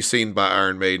shows have you seen by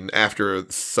Iron Maiden after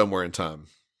Somewhere in Time?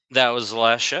 That was the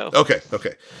last show. Okay.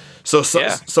 So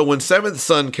when Seventh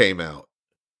Son came out,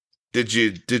 did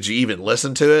you even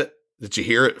listen to it? Did you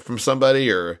hear it from somebody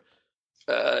or?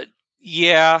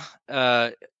 Yeah.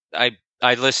 I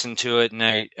listened to it, and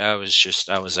I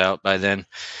was out by then.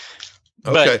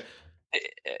 Okay. But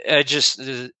I just,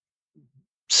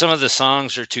 some of the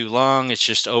songs are too long. It's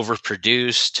just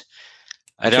overproduced.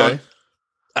 I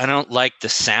don't like the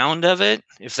sound of it,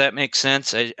 if that makes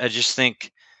sense. I just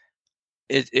think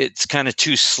it's kind of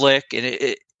too slick,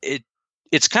 and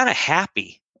it's kind of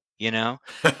happy, I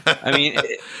mean,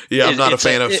 yeah, I'm not a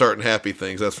fan of certain happy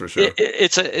things. That's for sure.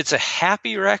 It's a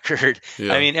happy record.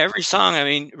 Yeah. I mean, every song. I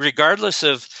mean, regardless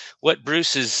of what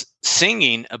Bruce is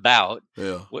singing about,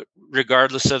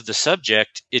 regardless of the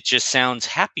subject, it just sounds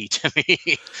happy to me.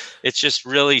 It's just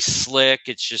really slick.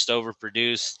 It's just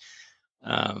overproduced.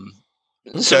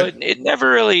 So it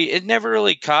never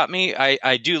really caught me.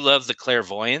 I do love the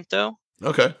Clairvoyant though.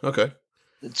 Okay.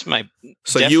 It's my.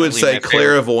 So you would say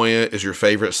Clairvoyant is your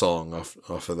favorite song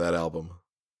off of that album?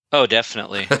 Oh,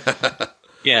 definitely.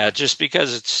 Yeah, just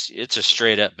because it's a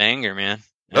straight up banger, man.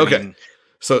 I mean,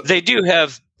 so they do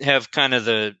have kind of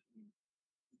the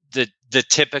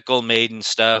typical Maiden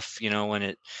stuff, when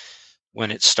it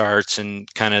starts,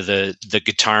 and kind of the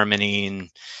guitar harmony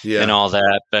and all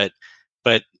that,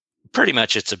 but pretty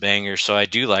much it's a banger. So I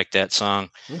do like that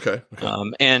song. Okay.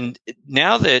 And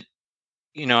now that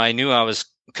I knew I was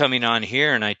coming on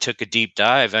here and I took a deep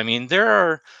dive, I mean, there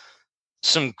are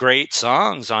some great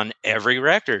songs on every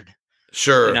record.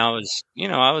 Sure. And I was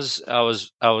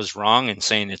wrong in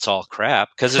saying it's all crap,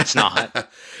 because it's not.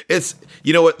 It's,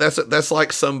 what, that's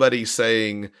like somebody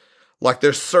saying, like,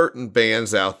 there's certain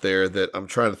bands out there that I'm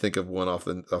trying to think of one off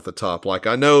the top. Like,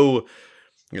 I know,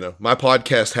 my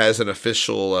podcast has an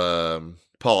official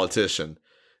politician,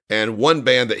 and one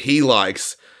band that he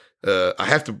likes, I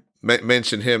have to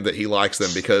mention him, that he likes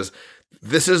them because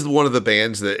this is one of the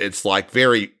bands that it's like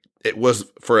it was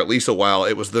for at least a while,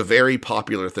 it was the very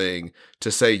popular thing to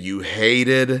say you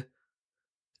hated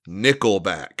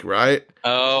Nickelback, right?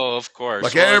 Oh, of course.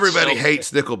 Like, everybody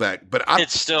hates Nickelback, but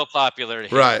it's still popular to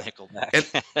hate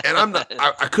Nickelback. and I'm not,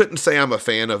 I couldn't say I'm a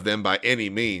fan of them by any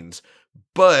means,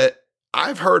 but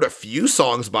I've heard a few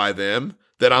songs by them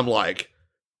that I'm like,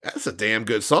 that's a damn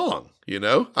good song.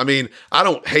 I mean, I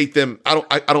don't hate them. I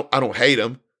don't hate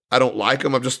them. I don't like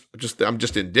them. I'm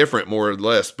just indifferent, more or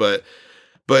less. But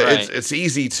it's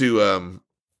easy to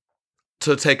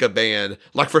take a band,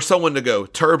 like for someone to go,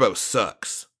 Turbo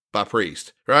sucks by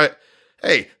Priest, right?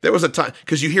 Hey, there was a time,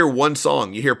 because you hear one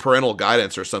song, you hear Parental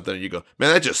Guidance or something, and you go,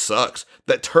 man, that just sucks.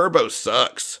 That Turbo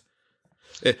sucks.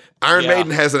 Iron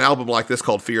Maiden has an album like this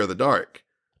called Fear of the Dark.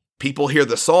 People hear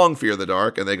the song Fear of the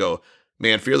Dark and they go,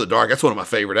 man, Fear of the Dark, that's one of my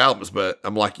favorite albums. But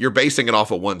I'm like, you're basing it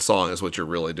off of one song is what you're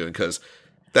really doing, because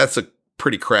that's a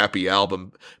pretty crappy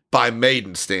album by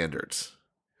Maiden standards.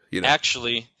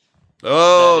 Actually.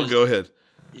 Oh, go ahead.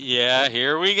 Yeah,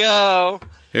 here we go.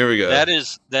 Here we go. That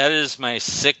is my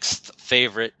 6th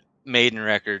favorite Maiden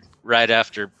record, right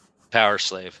after Power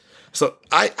Slave. So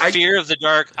I Fear of the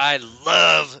Dark. I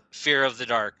love Fear of the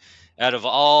Dark. Out of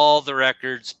all the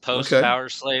records post Power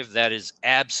Slave, that is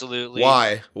absolutely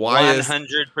why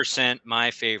 100%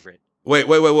 my favorite. Wait,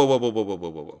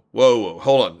 whoa!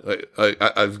 Hold on.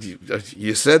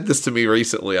 You said this to me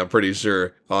recently. I'm pretty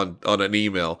sure on an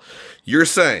email. You're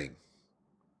saying.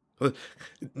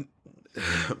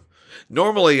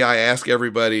 Normally, I ask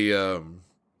everybody.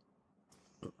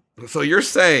 So you're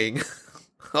saying.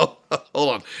 Hold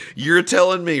on. You're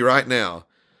telling me right now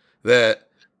that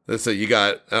let's say you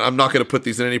got. I'm not going to put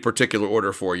these in any particular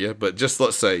order for you, but just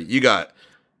let's say you got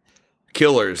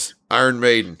Killers, Iron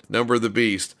Maiden, Number of the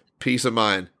Beast, Peace of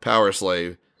Mind, Power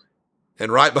Slave,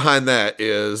 and right behind that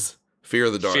is Fear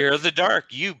of the Dark. Fear of the Dark.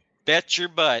 You bet your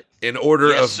butt. In order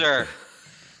yes, sir.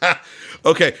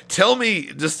 Okay, tell me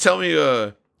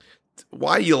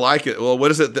why you like it. Well,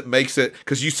 what is it that makes it?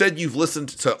 Because you said you've listened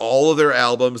to all of their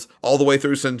albums all the way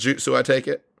through Senjutsu, I take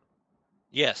it?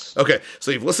 Yes. Okay,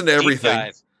 so you've listened to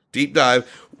everything. Deep dive.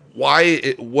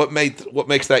 Why? What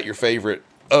makes that your favorite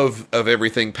of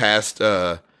everything past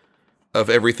Power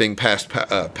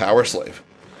Slave?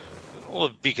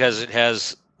 Well, because it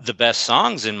has the best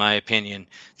songs, in my opinion.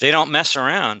 They don't mess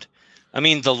around. I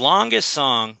mean, the longest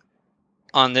song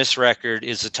on this record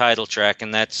is the title track,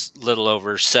 and that's a little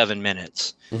over 7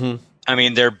 minutes. Mm-hmm. I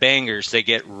mean, they're bangers. They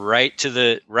get right to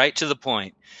the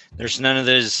point. There's none of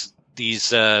these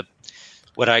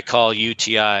what I call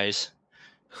UTIs,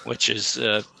 which is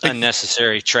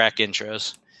unnecessary track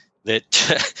intros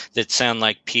that sound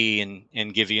like pee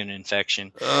and give you an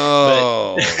infection.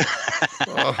 Oh,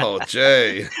 oh,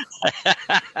 Jay.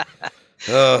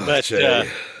 Oh, but, Jay.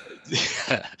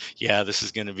 Yeah, this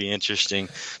is going to be interesting.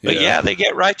 But yeah, they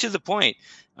get right to the point.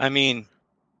 I mean,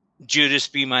 Judas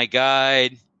Be My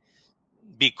Guide,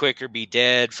 Be Quick or Be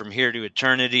Dead, From Here to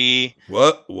Eternity.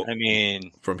 What? I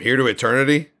mean, From Here to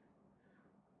Eternity?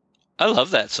 I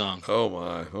love that song. Oh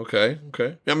my. Okay.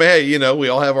 I mean, hey, we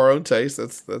all have our own taste.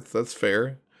 That's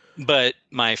fair. But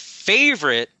my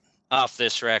favorite off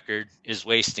this record is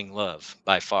Wasting Love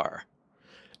by far.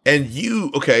 And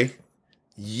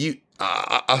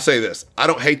I'll say this. I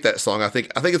don't hate that song. I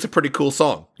think it's a pretty cool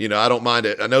song. I don't mind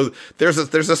it. I know there's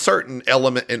a certain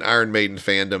element in Iron Maiden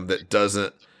fandom that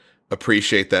doesn't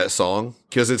appreciate that song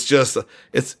because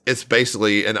it's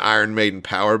basically an Iron Maiden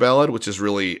power ballad, which is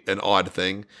really an odd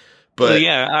thing. But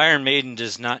yeah, Iron Maiden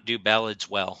does not do ballads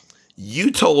well. You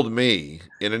told me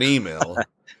in an email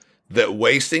that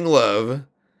Wasting Love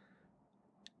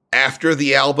after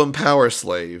the album Power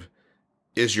Slave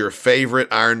is your favorite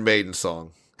Iron Maiden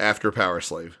song. After Power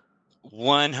Slave.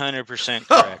 100%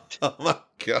 correct. Oh my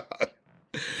God.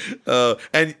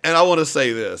 And I want to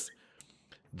say this.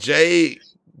 Jay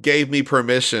gave me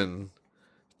permission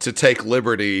to take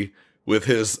liberty with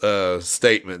his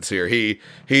statements here. He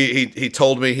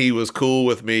told me he was cool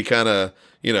with me kind of,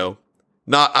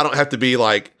 not, I don't have to be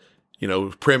like,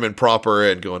 prim and proper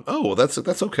and going, oh, well, that's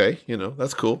okay.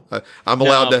 That's cool. I'm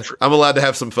allowed to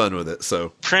have some fun with it.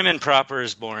 So prim and proper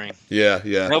is boring.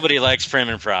 Yeah. Nobody likes prim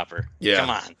and proper. Yeah.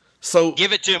 Come on. So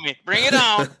give it to me. Bring it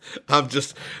on. I'm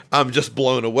just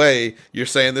blown away. You're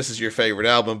saying this is your favorite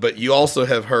album, but you also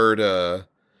have heard The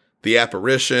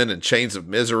Apparition and Chains of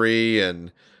Misery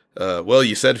and well,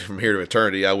 you said From Here to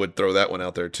Eternity. I would throw that one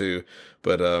out there too.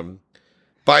 But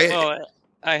I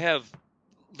have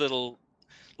little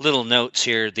notes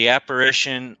here. The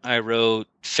Apparition, I wrote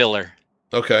filler.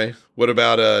 Okay. What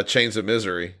about Chains of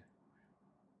Misery?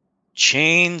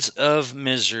 Chains of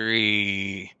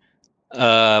Misery.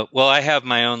 Well, I have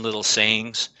my own little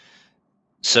sayings.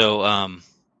 So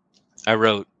I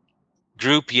wrote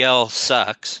Group Yell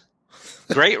Sucks.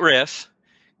 Great riff.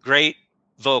 Great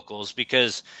vocals,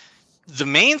 because the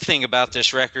main thing about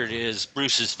this record is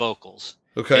Bruce's vocals.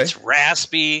 Okay. It's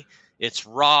raspy. It's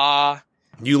raw.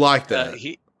 You like that?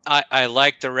 I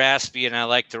like the raspy and I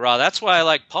like the raw. That's why I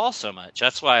like Paul so much.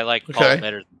 That's why I like Paul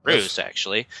better than Bruce,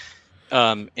 actually.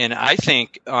 And I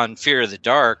think on Fear of the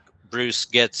Dark, Bruce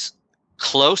gets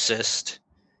closest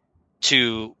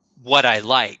to what I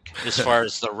like as far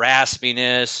as the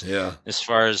raspiness, as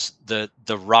far as the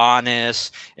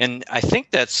rawness. And I think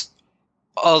that's,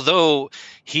 although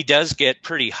he does get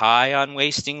pretty high on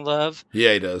Wasting Love.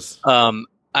 Yeah, he does.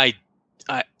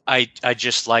 I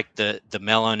just like the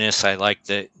mellowness. I like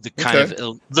the kind of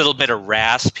a little bit of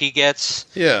rasp he gets.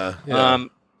 Yeah.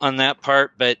 On that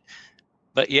part, but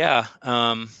yeah.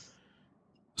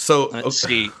 So let's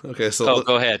see. Okay, so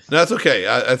go ahead. No, that's okay.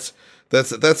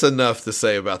 That's enough to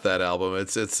say about that album.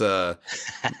 It's my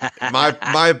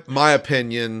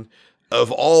opinion.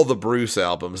 of all the Bruce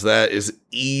albums, that is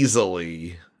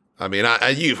easily, I mean,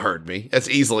 you've heard me. That's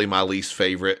easily my least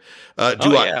favorite.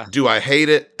 Do I hate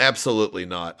it? Absolutely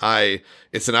not.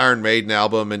 It's an Iron Maiden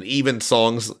album, and even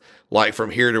songs like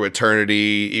From Here to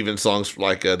Eternity, even songs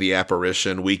like The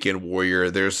Apparition, Weekend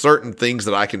Warrior, there's certain things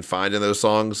that I can find in those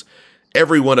songs.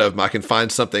 Every one of them, I can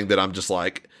find something that I'm just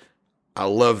like, I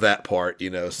love that part,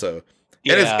 so.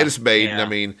 And it's Maiden. Yeah. I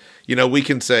mean, we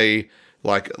can say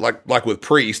like with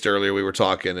Priest earlier we were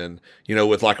talking, and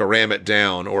with like a Ram It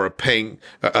Down or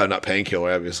a not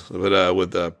Painkiller, obviously, but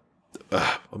with I'm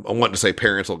wanting to say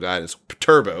Parental Guidance,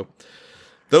 Turbo.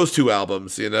 Those two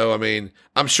albums, I mean,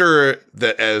 I'm sure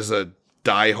that as a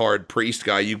diehard Priest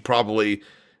guy, you probably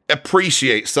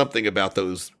appreciate something about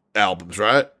those albums,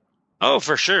 right? Oh,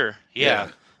 for sure. Yeah.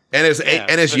 And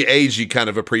as you age, you kind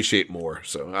of appreciate more.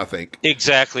 So I think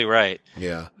exactly right.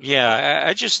 Yeah. Yeah.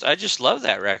 I just love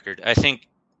that record. I think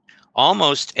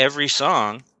almost every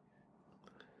song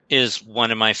is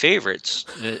one of my favorites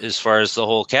as far as the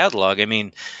whole catalog. I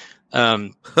mean,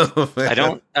 I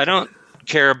don't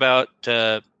care about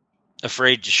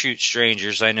Afraid to Shoot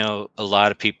Strangers. I know a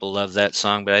lot of people love that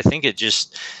song, but I think it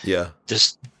just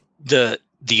the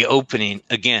opening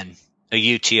again, a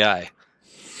UTI.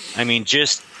 I mean,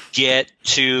 just get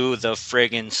to the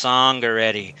friggin' song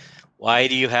already. Why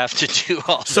do you have to do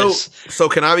all this? So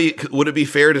would it be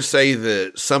fair to say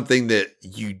that something that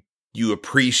you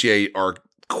appreciate are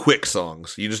quick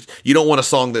songs? You don't want a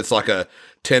song that's like a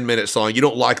 10-minute song. You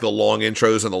don't like the long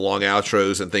intros and the long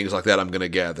outros and things like that, I'm going to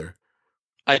gather.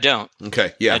 I don't.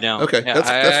 Okay. Yeah. I don't. Okay. Yeah,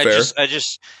 that's fair.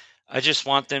 I just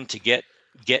want them to get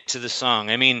to the song.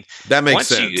 I mean, that makes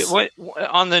sense.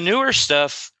 On the newer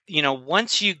stuff,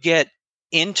 once you get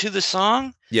into the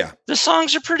song, the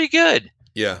songs are pretty good.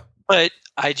 Yeah. But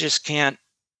I just can't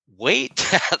wait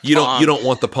that you long. don't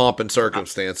want the pomp and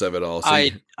circumstance of it all. So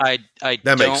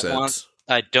that makes sense.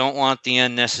 I don't want the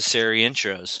unnecessary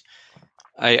intros.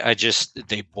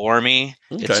 They bore me.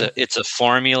 Okay. It's a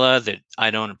formula that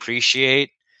I don't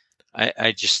appreciate.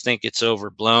 I just think it's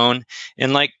overblown.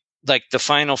 And like the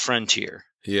Final Frontier.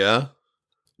 Yeah.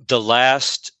 The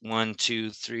last 1,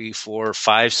 2, 3, 4,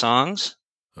 5 songs.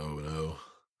 Oh no.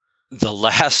 The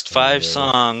last 5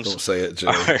 songs. Don't say it, Jay.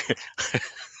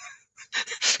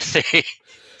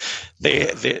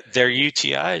 They're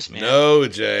UTIs, man. No,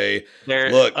 Jay.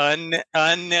 They're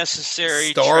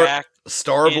unnecessary track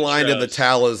Starblind and the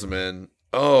Talisman.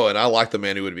 Oh, and I like The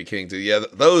Man Who Would Be King too. Yeah,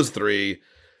 those 3,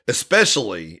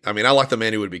 especially. I mean, I like The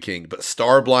Man Who Would Be King, but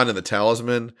Starblind and the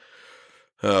Talisman.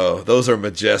 Oh, those are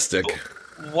majestic.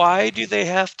 Why do they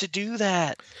have to do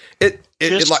that?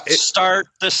 Start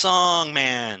the song,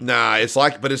 man. Nah, it's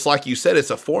like you said, it's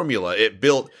a formula.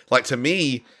 To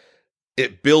me,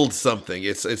 it builds something.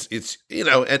 It's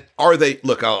and are they,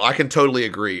 look, I can totally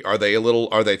agree. Are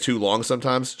they too long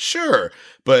sometimes? Sure.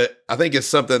 But I think it's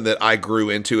something that I grew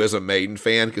into as a Maiden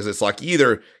fan, because it's like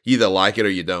you either like it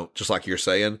or you don't, just like you're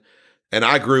saying. And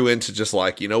I grew into just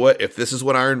like, you know what, if this is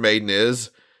what Iron Maiden is,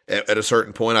 at a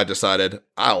certain point I decided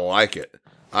I like it.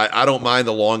 I don't mind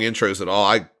the long intros at all.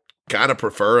 I kind of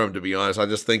prefer them, to be honest. I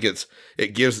just think it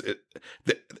gives it,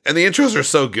 and the intros are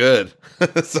so good.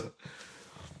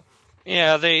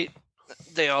 Yeah, they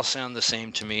all sound the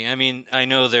same to me. I mean, I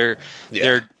know there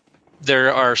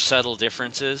are subtle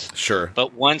differences. Sure.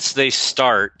 But once they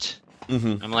start,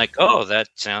 I'm like, oh, that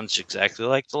sounds exactly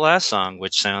like the last song,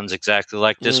 which sounds exactly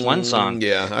like this one song.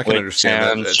 Yeah, I can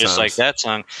understand that. Sounds just like that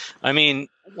song. I mean,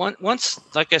 once,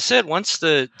 like I said, once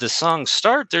the songs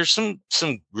start, there's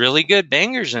some really good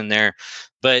bangers in there.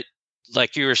 But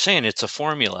like you were saying, it's a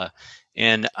formula,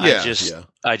 and I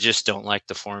just don't like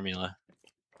the formula.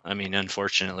 I mean,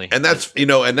 unfortunately. And that's,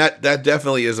 and that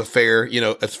definitely is a fair,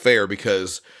 it's fair,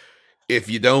 because if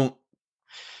you don't,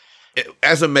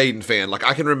 as a Maiden fan, like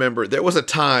I can remember there was a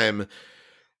time,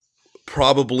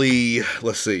 probably,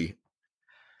 let's see,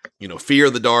 Fear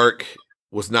of the Dark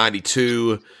was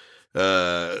 92,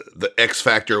 the X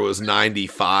Factor was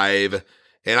 95,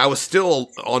 and I was still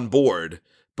on board,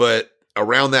 but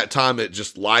around that time,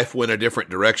 life went a different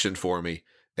direction for me.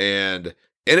 And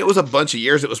it was a bunch of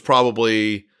years. It was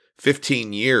probably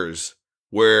 15 years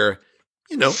where,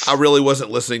 I really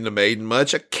wasn't listening to Maiden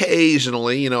much.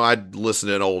 Occasionally, I'd listen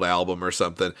to an old album or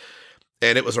something.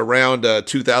 And it was around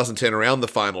 2010, around the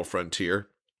Final Frontier,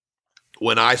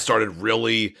 when I started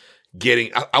really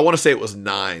getting, I want to say it was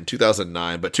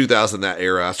 2009, but 2000, that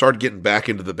era, I started getting back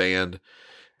into the band.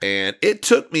 And it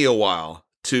took me a while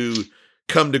to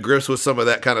come to grips with some of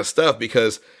that kind of stuff,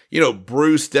 because,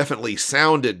 Bruce definitely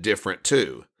sounded different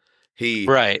too.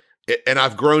 Right. and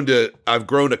I've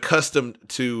grown accustomed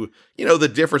to, the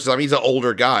differences. I mean, he's an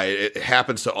older guy. It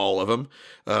happens to all of them.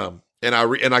 And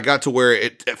I got to where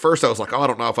at first I was like, oh, I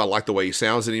don't know if I like the way he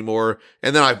sounds anymore.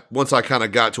 And then once I kind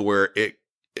of got to where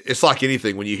it's like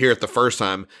anything, when you hear it the first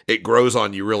time, it grows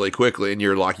on you really quickly and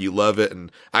you're like, you love it.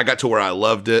 And I got to where I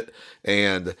loved it.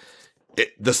 And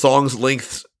the song's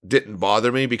lengths didn't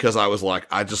bother me because I was like,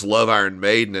 I just love Iron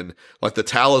Maiden. And like the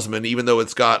Talisman, even though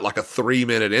it's got like a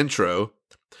 3-minute intro,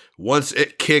 once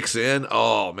it kicks in,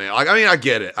 oh man, I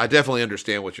get it. I definitely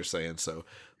understand what you're saying. So,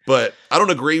 but I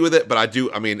don't agree with it, but I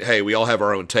do. I mean, hey, we all have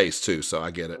our own taste too, so I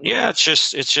get it. Yeah, it's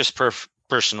just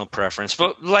personal preference.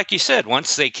 But like you said,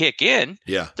 once they kick in,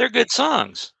 they're good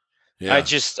songs. Yeah. I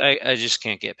just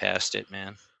can't get past it,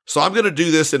 man. So I'm gonna do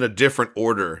this in a different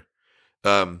order,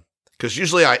 because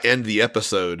usually I end the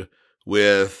episode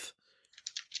with,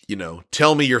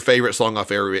 tell me your favorite song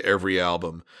off every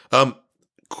album.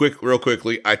 Real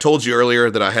quickly, I told you earlier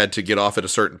that I had to get off at a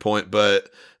certain point, but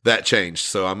that changed,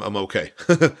 so I'm okay.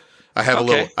 I have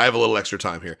a little extra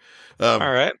time here. All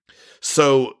right.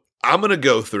 So I'm gonna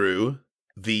go through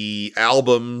the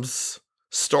albums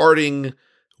starting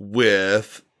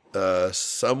with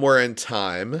Somewhere in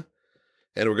Time,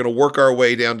 and we're gonna work our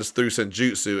way down through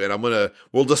Senjutsu, and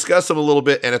we'll discuss them a little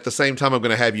bit, and at the same time, I'm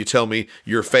gonna have you tell me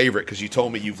your favorite because you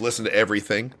told me you've listened to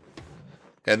everything.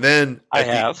 And then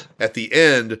at the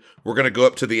end, we're going to go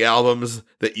up to the albums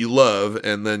that you love,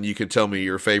 and then you can tell me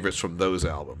your favorites from those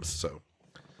albums. So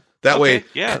that way,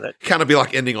 kind of be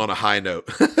like ending on a high note.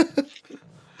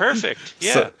 Perfect.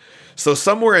 Yeah. So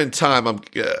Somewhere in Time,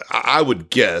 I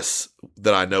would guess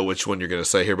that I know which one you're going to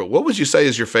say here, but what would you say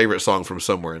is your favorite song from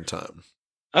Somewhere in Time?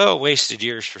 Oh, Wasted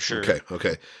Years for sure.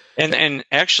 Okay. And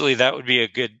actually, that would be a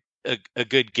good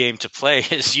game to play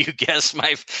is you guess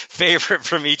my favorite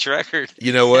from each record.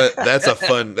 You know what? I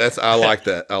like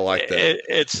that.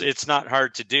 It's not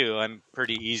hard to do. I'm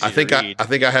pretty easy to read. I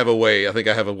think I have a way. I think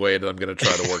I have a way that I'm going to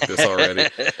try to work this already.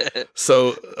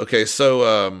 So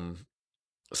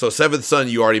Seventh Son,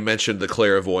 you already mentioned the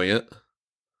Clairvoyant.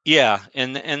 Yeah.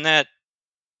 And that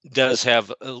does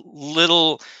have a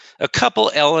couple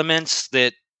elements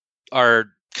that are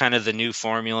kind of the new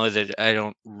formula that I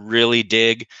don't really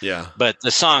dig. Yeah. But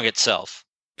the song itself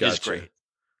is great.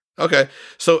 Okay.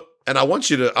 So, and I'm just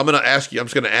going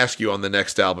to ask you on the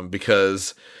next album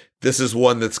because this is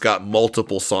one that's got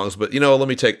multiple songs, but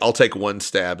I'll take one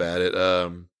stab at it.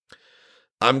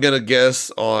 I'm going to guess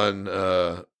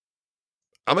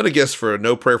for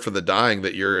No Prayer for the Dying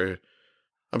that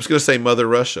I'm just going to say Mother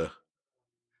Russia.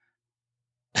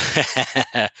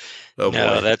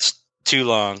 No, that's too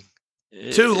long.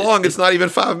 Too long. It's not even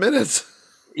 5 minutes.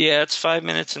 Yeah, it's 5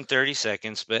 minutes and 30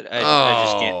 seconds, but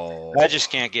I just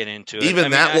can't get into it.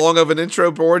 Even long of an intro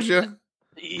bored you?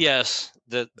 Yes,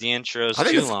 the intro is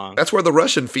too long. That's where the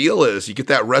Russian feel is. You get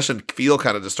that Russian feel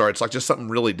kind of to start. It's like just something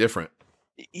really different.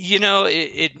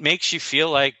 It makes you feel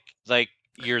like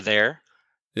you're there.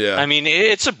 Yeah. I mean,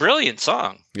 it's a brilliant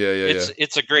song. Yeah.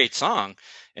 It's a great song.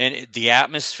 And the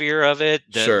atmosphere of it,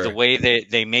 the way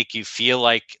they make you feel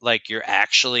like you're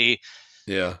actually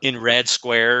in Red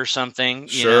Square or something.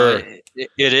 It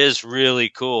is really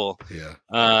cool. Yeah.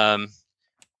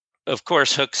 Of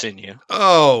course, Hook's in You.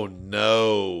 Oh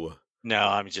no. No,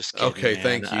 I'm just kidding. Okay, man.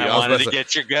 thank you. I wanted to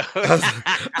get your go.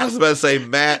 I was about to say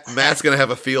Matt's gonna have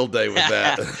a field day with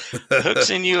that. Hook's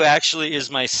in You actually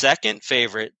is my second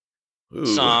favorite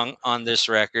song on this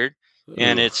record,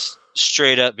 and it's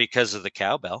straight up because of the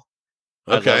cowbell.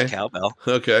 Okay. I love cowbell.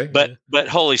 Okay. But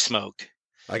holy smoke.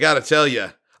 I got to tell you,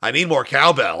 I need more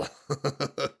cowbell.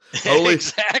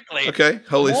 Exactly. Okay.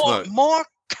 Holy smoke. More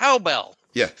cowbell.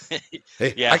 Yeah.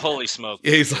 Hey, holy smoke.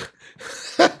 He's like,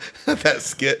 that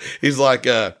skit. He's like,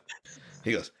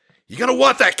 he goes, "You're going to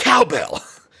want that cowbell."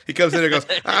 He comes in and goes,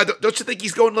 don't you think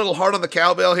he's going a little hard on the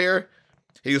cowbell here?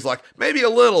 He was like, maybe a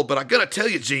little, but I got to tell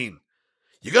you, Gene,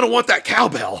 you're going to want that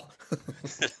cowbell.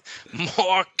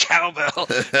 More cowbell.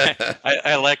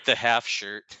 I like the half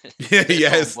shirt. Yeah,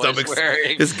 his stomach's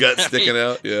wearing. His gut's sticking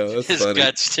out. Yeah, that's his funny.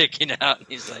 gut's sticking out, and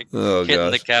he's like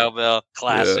hitting the cowbell.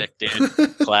 Classic,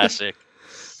 dude. Classic.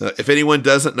 If anyone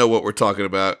doesn't know what we're talking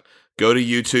about, go to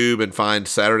YouTube and find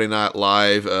Saturday Night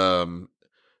Live.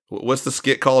 What's the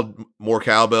skit called? More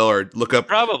Cowbell, or look up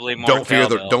probably More Don't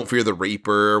Cowbell. Don't Fear the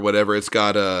Reaper or whatever. It's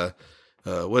got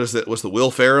what is it? What's the Will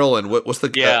Ferrell and what's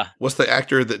the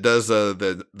actor that does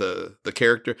the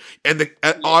character? And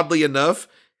oddly enough,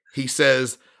 he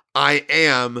says, "I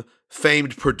am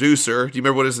famed producer." Do you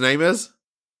remember what his name is?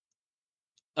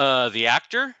 The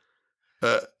actor.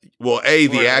 The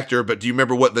actor, but do you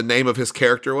remember what the name of his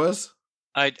character was?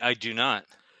 I do not.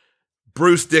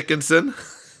 Bruce Dickinson.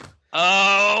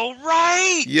 Oh,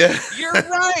 right. Yeah. You're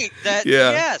right.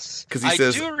 Yeah. Yes. Because he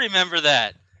says, I do remember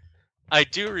that.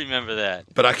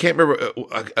 but I can't remember.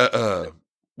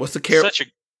 What's the character?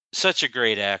 Such a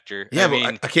great actor. Yeah, I but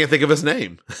mean, I can't think of his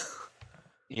name.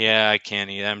 yeah, I can't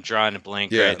either. I'm drawing a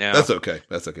blank Yeah, right now. that's okay.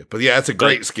 That's okay. But yeah, it's a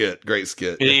great skit. Great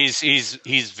skit.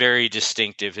 He's very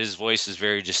distinctive. His voice is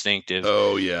very distinctive.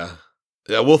 Oh yeah.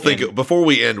 Yeah, we'll think before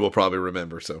we end. We'll probably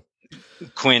remember. So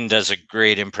Quinn does a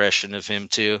great impression of him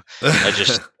too. I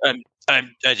just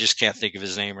can't think of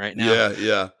his name right now.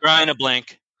 Yeah. Drawing a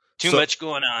blank. Too much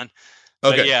going on.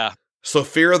 Okay. But yeah. So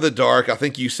Fear of the Dark. I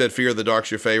think you said Fear of the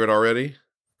Dark's your favorite already,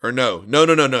 or no?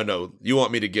 You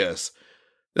want me to guess?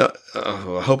 No.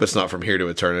 I hope it's not From Here to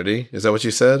Eternity. Is that what you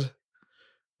said?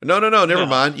 No. Never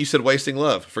mind. You said Wasting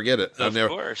Love. Forget it. Of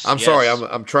course. I'm sorry.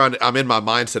 I'm trying to. I'm in my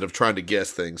mindset of trying to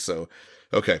guess things. So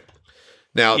okay.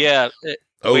 Now. Yeah.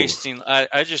 Wasting.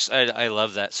 I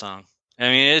love that song. I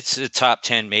mean, it's a top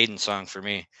 10 Maiden song for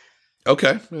me.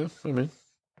 Okay. Yeah, I mean,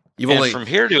 From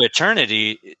Here to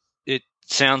Eternity, it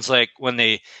sounds like when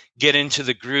they get into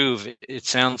the groove, it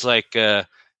sounds like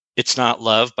It's Not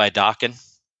Love by Dokken.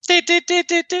 I don't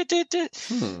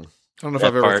know if I've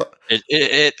ever thought.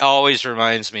 It always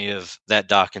reminds me of that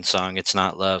Dokken song, It's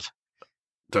Not Love.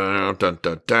 I don't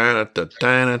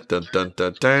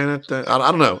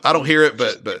know. I don't hear it,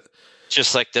 but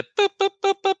just like the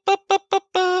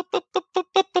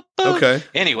okay.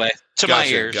 Anyway, to my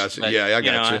ears. Gotcha. Yeah, I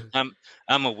got you.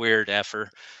 I'm a weird effer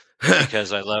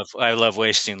because I love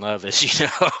Wasting Love, as you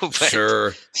know.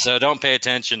 Sure. So don't pay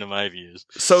attention to my views.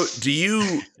 So do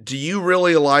you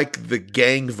really like the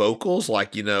gang vocals?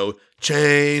 Like,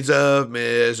 Chains of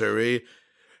Misery,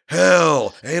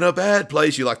 hell ain't a bad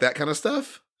place. You like that kind of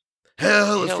stuff?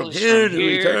 Hell is from here to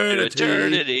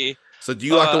eternity. So do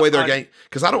you like the way their gang?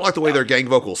 Because I don't like the way their gang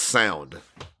vocals sound.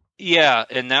 Yeah,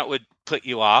 and that would put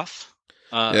you off.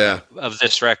 Of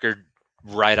this record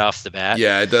right off the bat.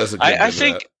 Yeah, it does. I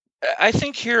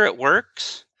think here it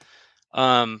works.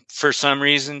 For some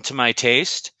reason, to my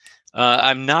taste,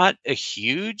 I'm not a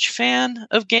huge fan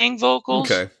of gang vocals.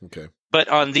 Okay. But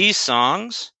on these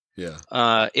songs,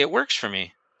 it works for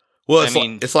me. Well,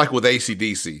 it's like with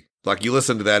AC/DC. Like you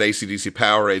listen to that AC/DC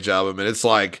Power Age album, and it's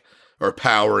like. Or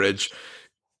Powerage.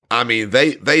 I mean,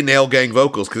 they nail gang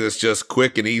vocals because it's just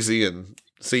quick and easy and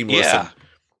seamless. Yeah.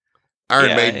 And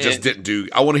Iron Maiden just didn't do.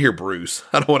 I want to hear Bruce.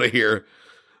 I don't want to hear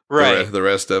the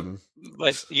rest of them.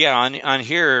 But yeah, on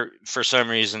here for some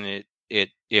reason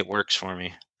it works for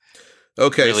me.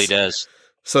 Okay, it really does.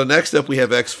 So next up we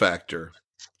have X Factor,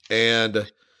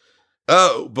 and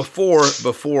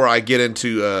before I get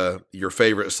into your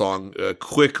favorite song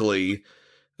quickly.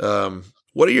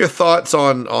 What are your thoughts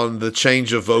on the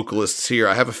change of vocalists here?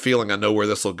 I have a feeling I know where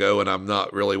this will go, and I'm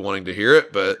not really wanting to hear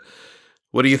it. But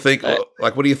what do you think?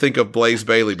 What do you think of Blaze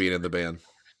Bayley being in the band?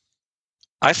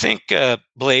 I think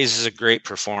Blaze is a great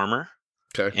performer.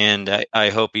 Okay, and I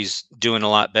hope he's doing a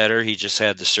lot better. He just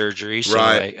had the surgery, so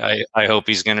I hope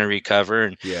he's going to recover,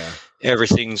 and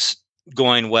everything's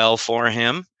going well for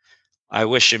him. I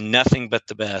wish him nothing but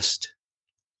the best.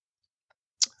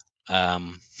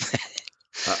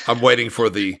 I'm waiting for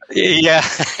the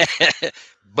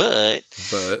but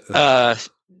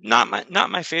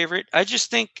not my favorite. I just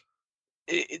think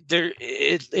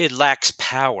it lacks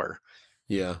power.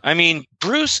 Yeah, I mean,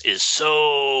 Bruce is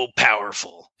so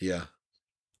powerful. Yeah,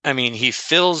 I mean, he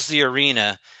fills the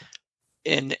arena,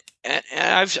 and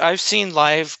I've seen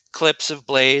live clips of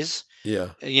Blaze. Yeah,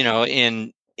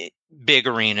 in big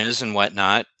arenas and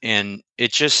whatnot, and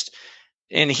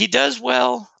and he does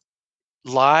well.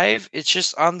 Live, it's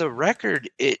just on the record,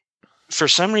 it for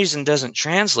some reason doesn't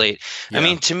translate. I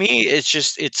mean, to me,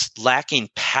 it's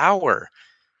lacking power.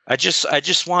 I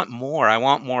just want more. I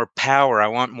want more power. I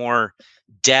want more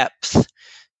depth.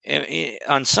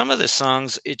 On some of the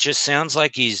songs, it just sounds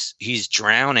like he's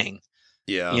drowning.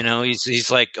 Yeah,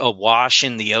 he's like awash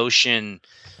in the ocean,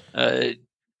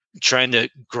 trying to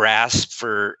grasp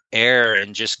for air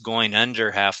and just going under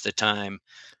half the time.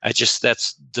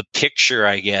 That's the picture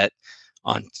I get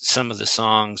on some of the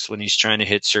songs when he's trying to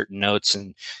hit certain notes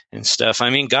and stuff. I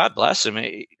mean, God bless him.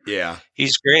 Yeah,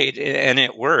 he's great, and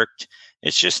it worked.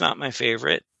 It's just not my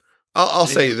favorite. I'll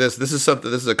say this. This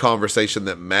is a conversation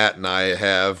that Matt and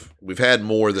I we've had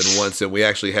more than once, and we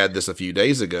actually had this a few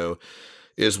days ago,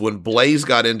 is when Blaze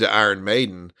got into Iron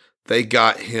Maiden, they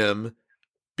got him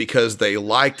because they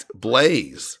liked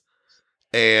Blaze.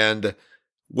 And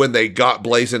when they got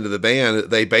Blaze into the band,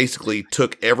 they basically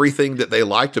took everything that they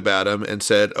liked about him and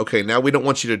said, okay, now we don't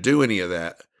want you to do any of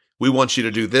that. We want you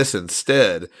to do this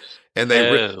instead. And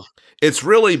it's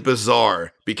really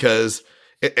bizarre because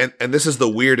and this is the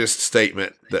weirdest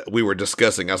statement that we were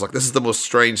discussing. I was like, this is the most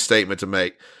strange statement to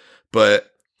make,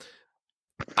 but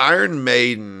Iron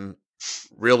Maiden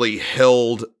really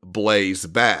held Blaze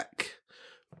back,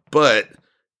 but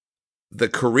the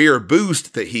career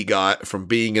boost that he got from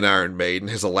being an Iron Maiden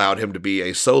has allowed him to be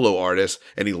a solo artist,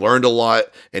 and he learned a lot,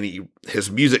 and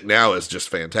his music now is just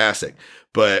fantastic.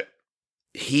 But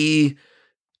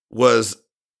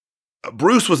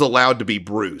Bruce was allowed to be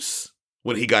Bruce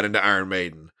when he got into Iron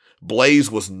Maiden.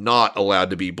 Blaze was not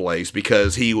allowed to be Blaze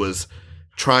because he was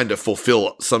trying to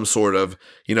fulfill some sort of,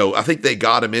 I think they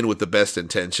got him in with the best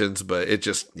intentions, but it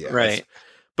just, yeah. Right.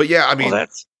 But yeah, I mean,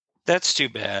 that's too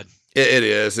bad. It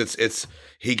is.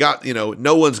 He got,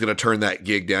 no one's going to turn that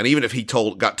gig down. Even if he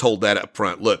got told that up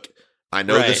front, look, I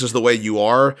know this is the way you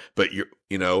are, but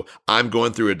I'm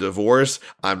going through a divorce.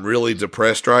 I'm really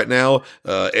depressed right now.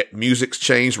 Music's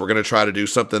changed. We're going to try to do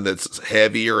something that's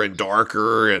heavier and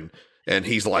darker. And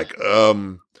he's like,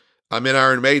 I'm in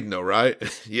Iron Maiden though, right?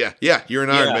 yeah, you're in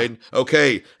Iron Maiden.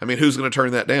 Okay. I mean, who's going to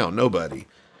turn that down? Nobody.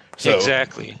 So,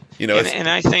 exactly. And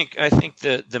I think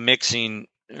the mixing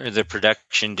or the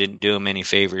production didn't do him any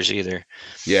favors either.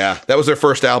 Yeah. That was their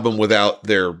first album without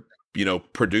their,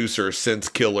 producer since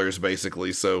Killers,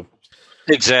 basically. So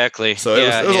exactly. So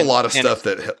it was a lot of stuff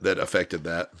that affected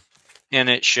that. And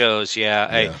it shows.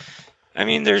 Yeah. I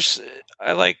mean, there's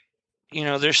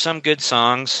some good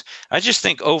songs. I just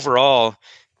think overall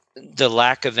the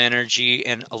lack of energy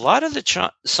and a lot of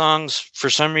the songs for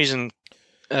some reason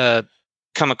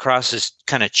come across as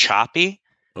kind of choppy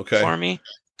for me.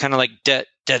 Kind of like da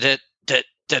da da da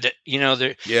da da.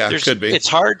 It could be. It's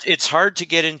hard to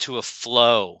get into a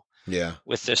flow. Yeah.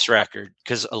 With this record,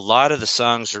 because a lot of the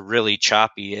songs are really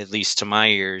choppy, at least to my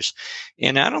ears,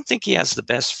 and I don't think he has the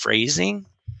best phrasing.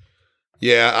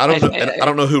 Yeah, I don't know. And I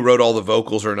don't know who wrote all the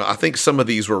vocals or not. I think some of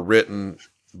these were written.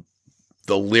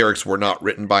 The lyrics were not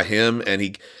written by him, and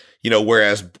he,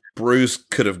 whereas Bruce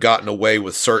could have gotten away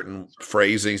with certain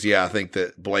phrasings. Yeah, I think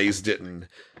that Blaze didn't.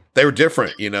 They were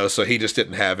different, so he just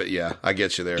didn't have it. Yeah, I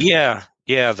get you there.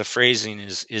 Yeah, the phrasing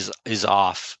is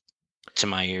off to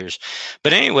my ears.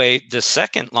 But anyway, the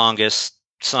second longest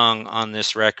song on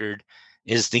this record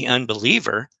is The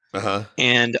Unbeliever.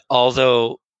 And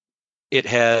although it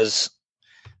has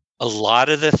a lot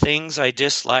of the things I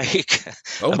dislike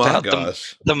about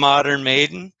the modern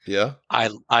Maiden,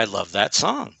 I love that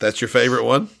song. That's your favorite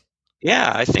one?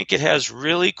 Yeah, I think it has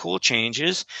really cool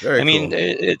changes. Very cool.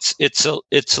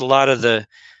 It's a lot of the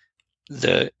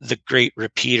great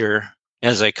repeater,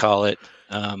 as I call it.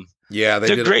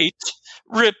 The great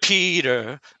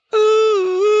repeater.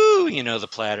 Ooh, the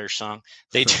Platter song.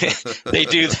 They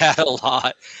do that a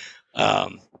lot.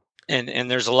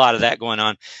 And there's a lot of that going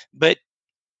on. But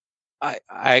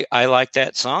I like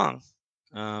that song.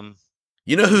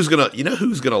 Who's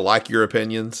gonna like your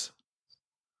opinions?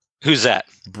 Who's that?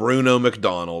 Bruno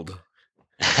McDonald.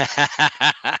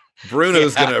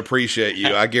 Bruno's gonna appreciate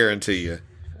you, I guarantee you.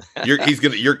 He's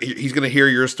gonna hear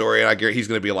your story, and I guarantee he's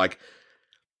gonna be like,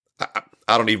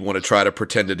 I don't even want to try to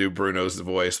pretend to do Bruno's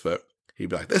voice, but he'd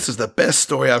be like, "This is the best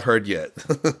story I've heard yet."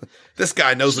 This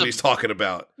guy knows what he's talking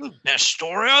about. Best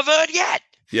story I've heard yet.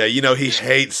 Yeah, he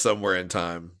hates Somewhere in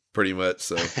Time, pretty much.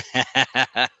 So.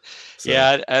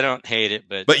 Yeah, I don't hate it,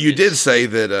 but you did say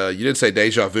that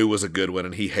Deja Vu was a good one,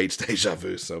 and he hates Deja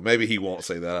Vu, so maybe he won't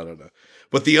say that. I don't know.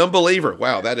 But The Unbeliever,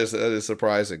 wow, that is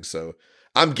surprising. So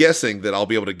I'm guessing that I'll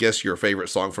be able to guess your favorite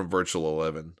song from Virtual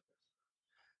 11.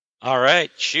 All right,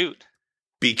 shoot.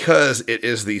 Because it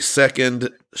is the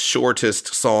second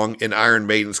shortest song in Iron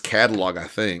Maiden's catalog, I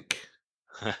think.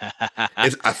 You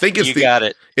got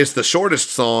it. It's the shortest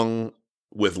song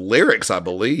with lyrics, I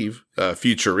believe.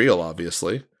 Future Real,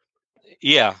 obviously.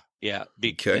 Yeah.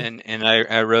 Okay. And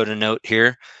I wrote a note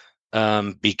here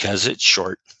because it's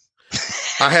short.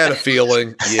 I had a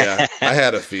feeling. Yeah, I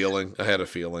had a feeling.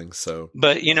 So,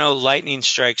 but Lightning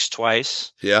Strikes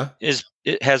Twice. Yeah,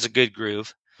 it has a good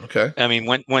groove. Okay. I mean,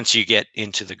 once you get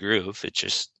into the groove, it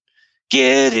just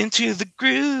get into the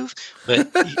groove. But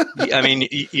I mean,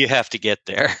 you have to get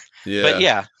there. Yeah. But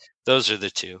yeah, those are the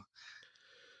two.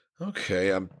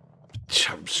 Okay, I'm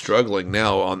struggling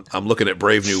now. I'm looking at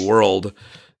Brave New World,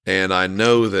 and I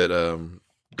know that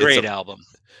great album.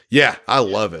 Yeah, I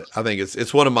love it. I think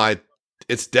it's one of my.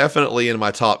 It's definitely in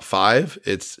my top 5.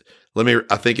 I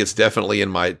think it's definitely in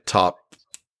my top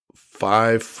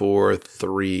 5, 4,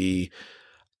 3.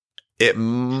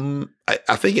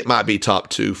 I think it might be top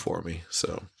 2 for me.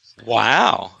 So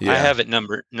wow, yeah. I have it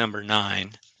number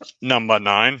 9. Number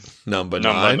 9.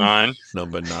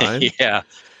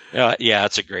 Yeah,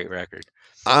 it's a great record.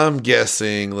 I'm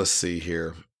guessing. Let's see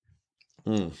here.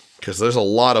 Because there's a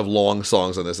lot of long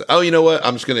songs on this. Oh, you know what?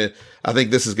 I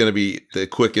think this is gonna be the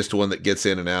quickest one that gets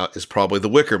in and out. Is probably the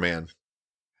Wicker Man.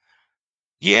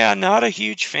 Yeah, not a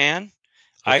huge fan.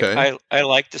 Okay. I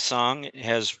like the song. It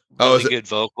has really good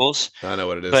vocals. I know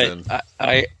what it is. But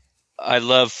then I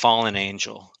love Fallen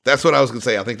Angel. That's what I was gonna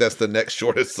say. I think that's the next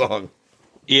shortest song.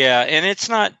 Yeah, and it's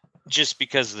not just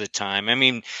because of the time. I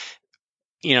mean,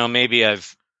 maybe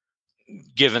I've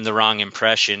given the wrong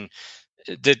impression.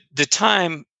 The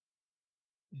time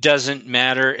doesn't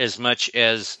matter as much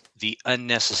as the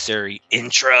unnecessary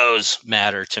intros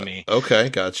matter to me. Okay,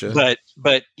 gotcha.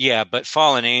 But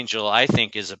Fallen Angel I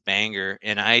think is a banger,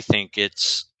 and I think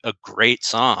it's a great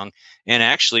song, and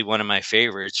actually one of my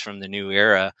favorites from the new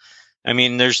era. I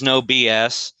mean, there's no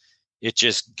BS. It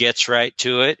just gets right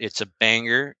to it. It's a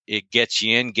banger. It gets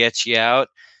you in, gets you out.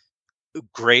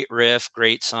 Great riff,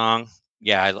 great song.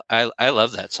 Yeah, I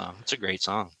love that song. It's a great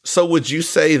song. So would you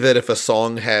say that if a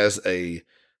song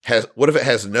what if it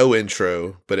has no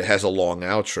intro, but it has a long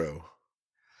outro?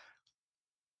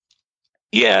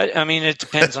 Yeah, I mean, it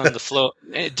depends on the flow.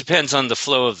 It depends on the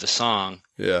flow of the song.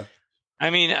 Yeah. I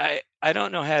mean, I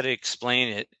don't know how to explain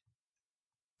it.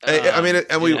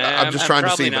 I'm just trying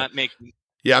to see.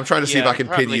 I'm trying to see if I can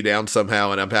pin you probably down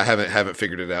somehow, and I haven't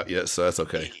figured it out yet, so that's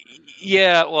okay.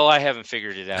 Yeah, well, I haven't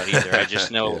figured it out either. I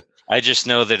just know Yeah. I just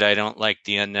know that I don't like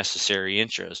the unnecessary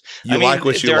intros. You like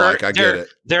what you like. I get it.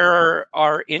 There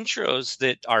are intros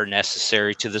that are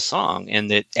necessary to the song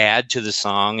and that add to the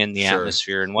song and the Sure.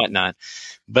 atmosphere and whatnot.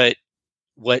 But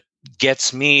what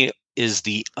gets me is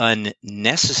the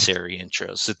unnecessary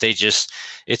intros that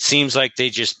it seems like they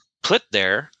just put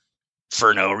there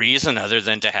for no reason other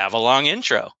than to have a long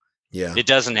intro. Yeah. It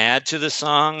doesn't add to the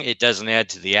song. It doesn't add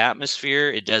to the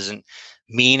atmosphere. It doesn't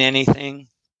mean anything.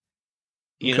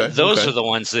 Those are the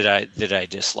ones that I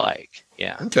dislike.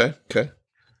 Yeah. Okay.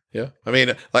 Yeah. I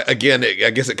mean, again,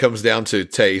 I guess it comes down to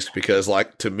taste because,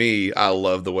 to me, I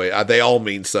love the way they all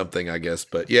mean something, I guess.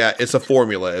 But yeah, it's a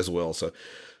formula as well. So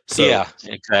yeah,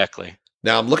 exactly.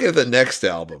 Now I'm looking at the next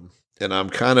album, and I'm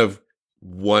kind of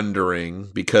wondering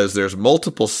because there's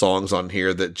multiple songs on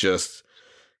here that just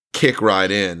kick right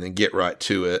in and get right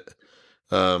to it.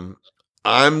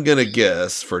 I'm going to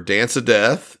guess for Dance of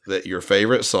Death that your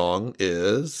favorite song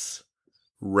is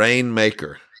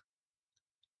Rainmaker.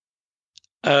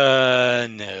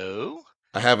 No.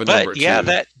 I have a number 2. Yeah,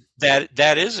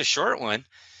 that is a short one.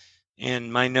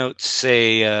 And my notes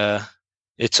say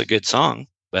it's a good song,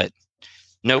 but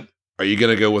nope. Are you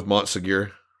going to go with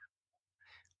Montsegur?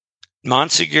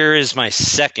 Montsegur is my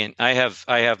second. I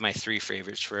have my 3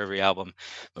 favorites for every album,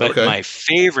 but my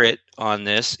favorite on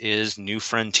this is New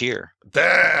Frontier.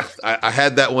 I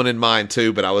had that one in mind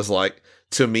too, but I was like,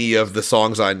 to me, of the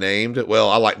songs I named, well,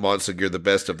 I like Montsegur the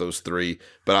best of those 3,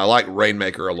 but I like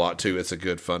Rainmaker a lot too. It's a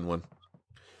good, fun one.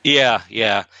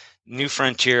 Yeah. New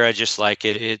Frontier, I just like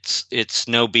it. It's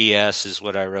no BS is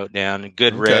what I wrote down. A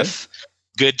good riff,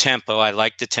 good tempo. I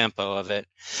like the tempo of it.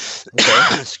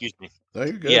 Okay. Excuse me. Oh,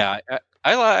 you're good. Yeah,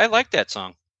 I like that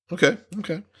song. Okay.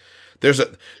 There's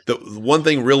the one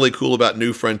thing really cool about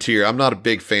New Frontier. I'm not a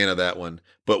big fan of that one,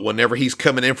 but whenever he's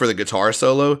coming in for the guitar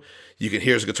solo, you can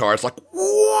hear his guitar. It's like,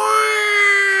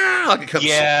 wow! Like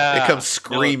it comes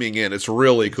screaming in. It's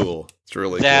really cool. It's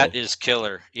really cool. That is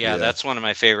killer. Yeah, that's one of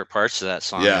my favorite parts of that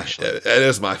song. Yeah, actually. It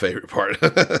is my favorite part.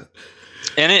 and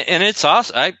it's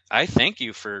awesome. I thank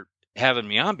you for having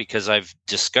me on because I've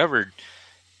discovered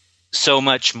so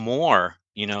much more,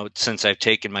 since I've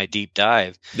taken my deep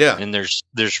dive. Yeah. And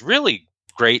there's really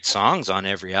great songs on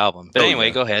every album. But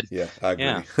anyway, go ahead. Yeah, I agree.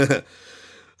 Yeah.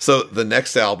 So the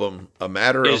next album,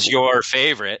 is your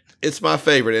favorite. It's my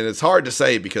favorite, and it's hard to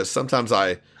say because sometimes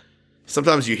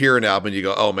you hear an album and you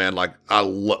go, "Oh man,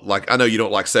 I know you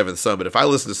don't like Seventh Son, but if I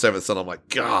listen to Seventh Son, I'm like,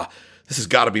 God, this has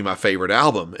got to be my favorite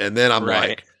album." And then I'm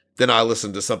like, then I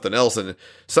listen to something else, and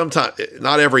sometimes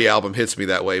not every album hits me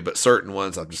that way, but certain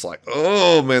ones I'm just like,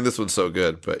 "Oh man, this one's so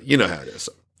good." But you know how it is.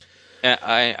 So.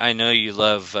 I know you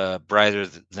love Brighter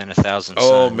Than a Thousand Suns.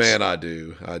 Oh man, I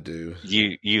do.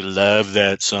 You love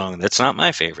that song. That's not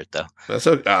my favorite though. That's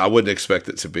okay. I wouldn't expect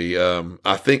it to be. I'm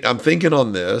thinking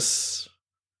on this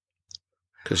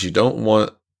because you don't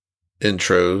want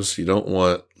intros. You don't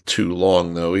want too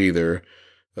long though either.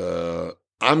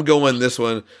 I'm going this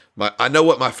one. I know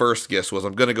what my first guess was.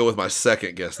 I'm going to go with my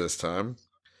second guess this time.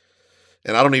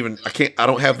 And I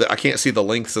can't see the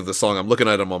lengths of the song. I'm looking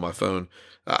at them on my phone.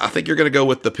 I think you're going to go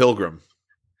with The Pilgrim.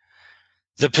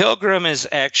 The Pilgrim is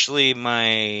actually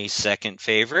my second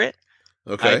favorite.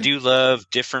 Okay. I do love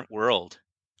Different World.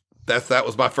 That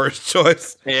was my first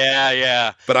choice.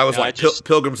 Yeah. But I was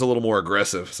Pilgrim's a little more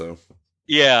aggressive, so.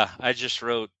 Yeah, I just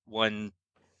wrote one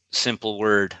simple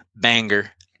word: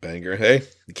 banger. Banger. Hey,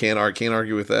 you can't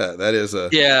argue with that. That is a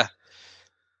Yeah.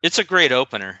 It's a great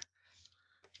opener.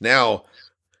 Now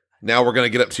we're going to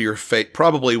get up to your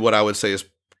probably what I would say is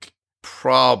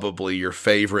probably your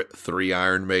favorite 3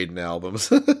 Iron Maiden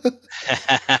albums.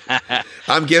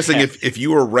 I'm guessing if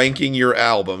you were ranking your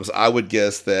albums, I would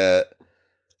guess that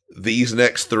these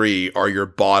next 3 are your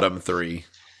bottom 3.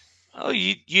 Oh,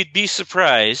 you'd be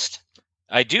surprised.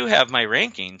 I do have my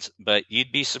rankings, but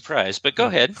you'd be surprised. But go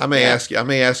ahead. I may ask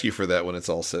you for that when it's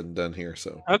all said and done here.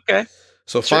 So okay.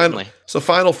 So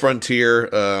Final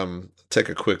Frontier. Take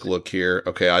a quick look here.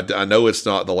 Okay, I know it's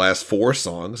not the last 4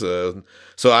 songs, so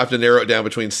I have to narrow it down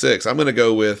between 6. I'm gonna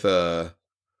go with El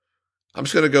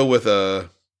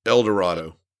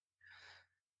Dorado.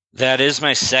 That is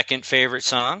my second favorite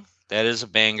song. That is a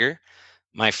banger.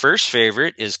 My first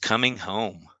favorite is Coming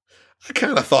Home. I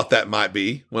kind of thought that might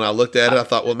be when I looked at it. I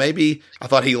thought, well, maybe I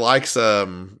thought he likes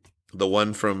the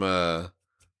one from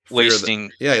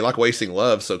Wasting. He liked Wasting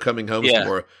Love. So Coming Home is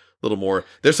a little more.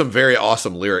 There's some very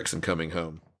awesome lyrics in Coming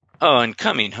Home. Oh, and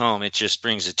Coming Home, it just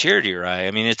brings a tear to your eye.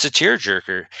 I mean, it's a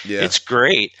tearjerker. Yeah. It's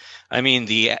great. I mean,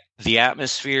 the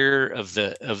atmosphere of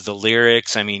the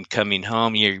lyrics. I mean, Coming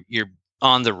Home, you're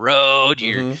on the road.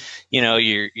 You're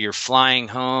you're flying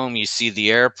home. You see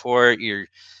the airport.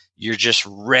 You're just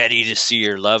ready to see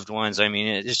your loved ones. I mean,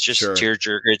 it's just a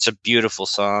tearjerker. It's a beautiful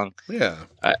song. Yeah.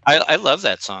 I love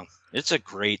that song. It's a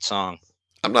great song.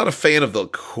 I'm not a fan of the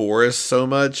chorus so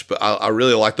much, but I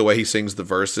really like the way he sings the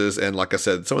verses. And like I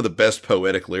said, some of the best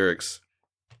poetic lyrics.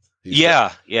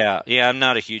 Yeah. I'm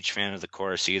not a huge fan of the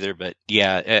chorus either, but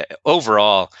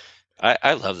overall,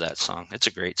 I love that song. It's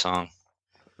a great song.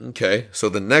 Okay. So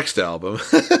the next album,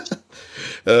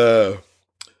 let's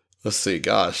see,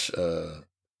 gosh,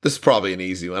 this is probably an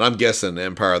easy one. I'm guessing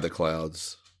Empire of the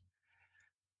Clouds.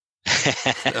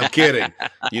 I'm kidding.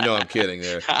 I'm kidding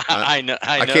there. I know.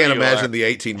 I can't imagine the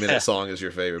 18-minute song is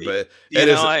your favorite, but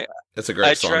it's a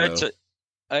great song.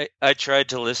 I tried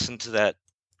to listen to that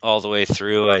all the way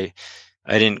through. I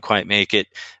didn't quite make it.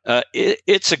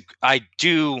 I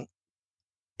do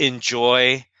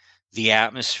enjoy the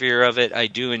atmosphere of it. I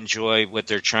do enjoy what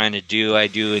they're trying to do. I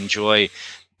do enjoy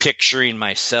picturing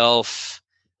myself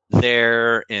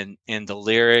there and the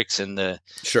lyrics and the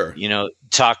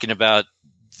talking about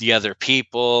the other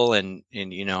people and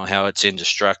how it's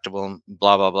indestructible and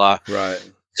blah blah blah.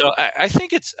 Right. So I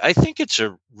think it's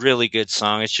a really good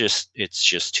song. It's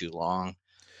just too long.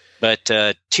 But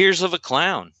Tears of a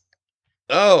Clown.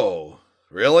 Oh,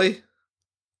 really?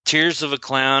 Tears of a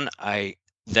Clown.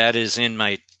 That is in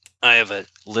my. I have a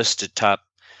listed top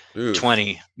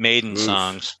 20 Maiden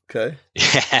songs. Okay.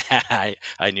 Yeah,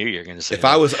 I knew you were going to say. If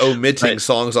I was omitting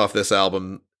songs off this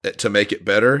album to make it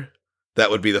better, that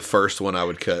would be the first one I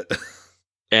would cut.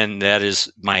 And that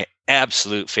is my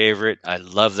absolute favorite. I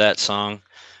love that song.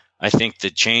 I think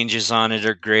the changes on it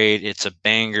are great. It's a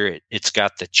banger. It's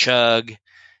got the chug.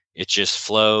 It just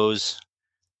flows.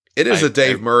 It is a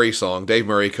Dave Murray song. Dave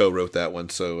Murray co-wrote that one.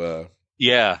 So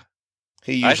yeah,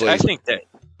 he usually. I think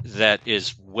that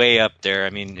is way up there. I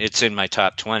mean, it's in my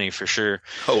top 20 for sure.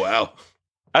 Oh wow!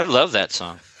 I love that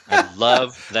song. I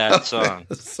love that song.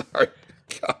 Sorry.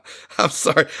 God, I'm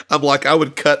sorry. I'm like, I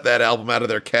would cut that album out of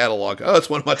their catalog. Oh, it's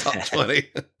one of my top 20.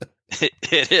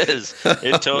 It is.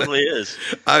 It totally is.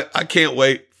 I can't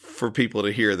wait for people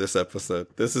to hear this episode.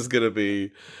 This is going to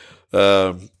be,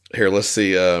 here, let's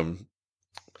see.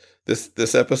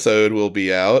 This episode will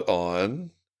be out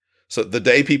on, so the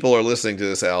day people are listening to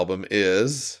this album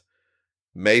is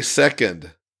May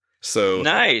 2nd. So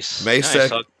nice. May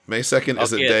 2nd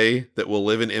is a day that will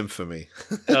live in infamy.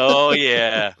 Oh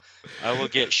yeah. I will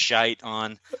get shite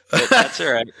on, but that's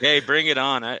all right. Hey, bring it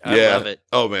on. I love it.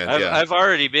 Oh man. I've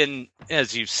already been,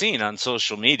 as you've seen on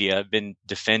social media, I've been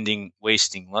defending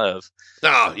Wasting Love.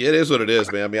 No, it is what it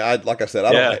is, man. I mean, like I said,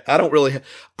 I don't really,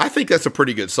 I think that's a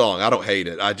pretty good song. I don't hate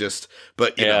it.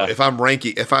 But you know, if I'm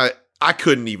ranking, I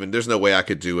couldn't even, there's no way I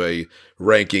could do a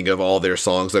ranking of all their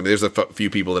songs. I mean, there's a few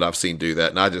people that I've seen do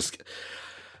that, and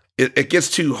it gets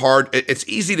too hard. It's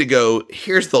easy to go,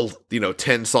 here's the,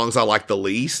 10 songs I like the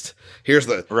least. Here's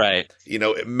the, right.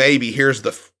 Maybe here's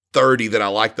the 30 that I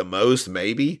like the most,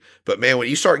 maybe. But man, when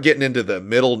you start getting into the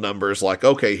middle numbers, like,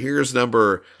 okay, here's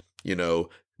number,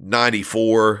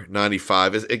 94,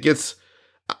 95, it gets,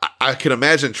 I can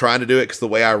imagine trying to do it because the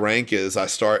way I rank is I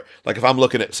start, like if I'm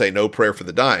looking at, say, No Prayer for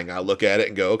the Dying, I look at it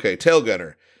and go, okay, Tail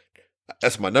Gunner,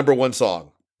 that's my number 1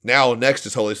 song. Now next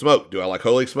is Holy Smoke. Do I like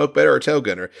Holy Smoke better or Tail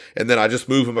Gunner? And then I just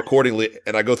move them accordingly,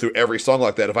 and I go through every song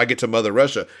like that. If I get to Mother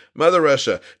Russia,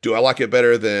 do I like it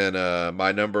better than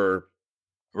my number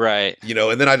Right. You know,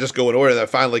 and then I just go in order, and I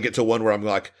finally get to one where I'm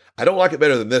like, I don't like it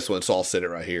better than this one, so I'll sit it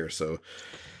right here. So,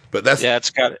 but that's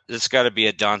it's got to be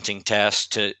a daunting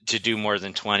task to do more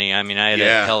than 20. I mean, I had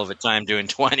a hell of a time doing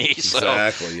 20. So.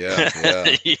 Exactly.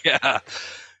 Yeah.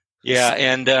 Yeah.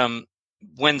 And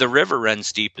When the River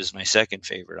Runs Deep is my second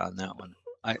favorite on that one.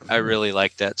 I really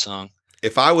like that song.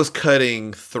 If I was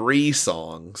cutting 3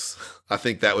 songs, I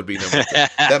think that would be number 3.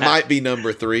 That might be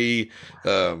number 3.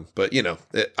 But you know,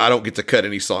 I don't get to cut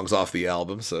any songs off the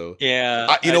album. So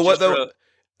yeah, you know what though?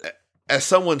 As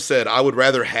someone said, I would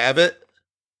rather have it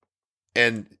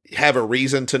and have a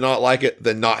reason to not like it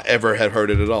than not ever have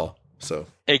heard it at all. So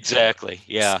exactly.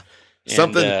 Yeah.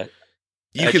 Something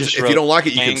you can, if you don't like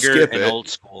it, you can skip it. Old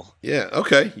School. Yeah.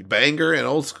 Okay. Banger and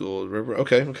Old School. Remember?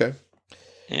 Okay.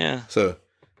 Yeah. So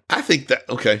I think that,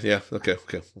 okay. Yeah. Okay.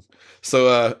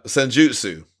 So,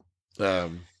 Senjutsu.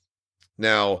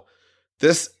 Now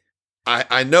this,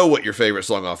 I know what your favorite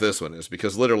song off this one is,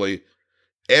 because literally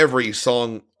every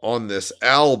song on this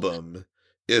album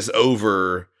is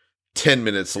over 10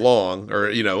 minutes long, or,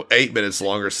 8 minutes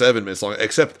long, or 7 minutes long,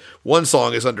 except one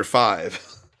song is under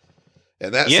 5.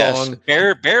 And that song,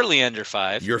 barely under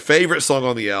 5. Your favorite song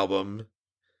on the album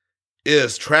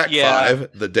is track 5,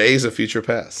 The Days of Future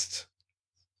Past.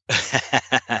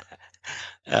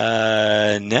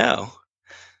 No.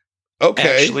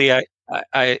 Okay. Actually,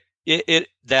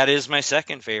 that is my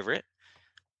second favorite.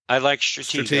 I like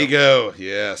Stratego.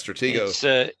 Yeah,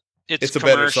 Stratego. It's a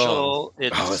better song.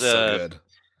 It's so good.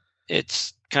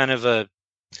 It's kind of a,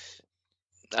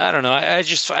 I don't know. I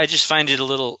just find it a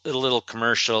little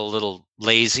commercial, a little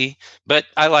lazy, but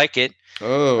I like it.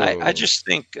 Oh, I just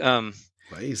think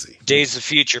lazy. Days of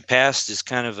Future Past is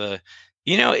kind of a,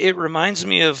 it reminds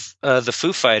me of the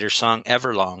Foo Fighters song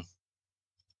Everlong.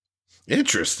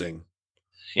 Interesting.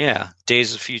 Yeah,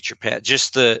 Days of Future Past.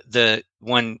 Just the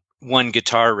one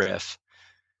guitar riff.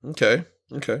 Okay.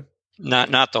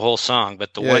 Not the whole song,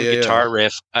 but the one guitar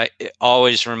riff. It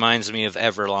always reminds me of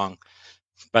Everlong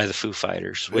by the Foo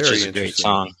Fighters, which is a great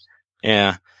song.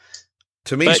 Yeah.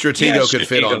 To me, Stratego could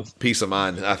fit on Peace of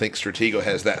Mind. I think Stratego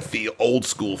has that old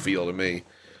school feel to me.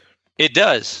 It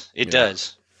does. It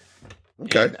does.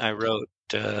 Okay. And I wrote,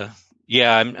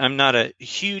 I'm not a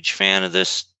huge fan of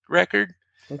this record.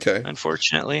 Okay.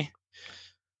 Unfortunately.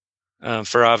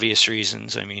 For obvious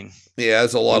reasons. I mean. Yeah,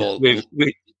 it's a lot of...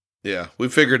 we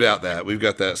figured out that. We've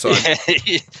got that. So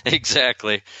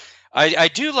exactly. I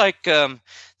do like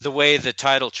the way the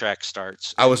title track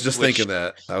starts. I was just thinking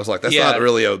that. I was like, that's not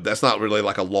really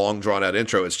like a long drawn out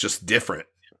intro. It's just different.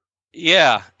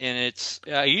 Yeah, and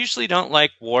I usually don't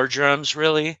like war drums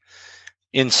really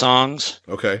in songs.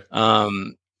 Okay.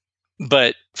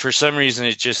 But for some reason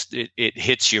it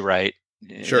hits you right.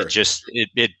 Sure.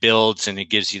 It builds and it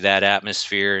gives you that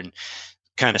atmosphere and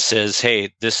kind of says,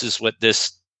 hey, this is what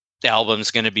this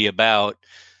album's going to be about.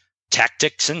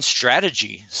 Tactics and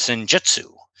strategy,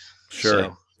 senjutsu. Sure.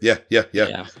 So,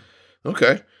 yeah.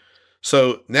 Okay.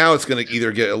 So now it's going to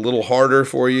either get a little harder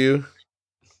for you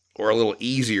or a little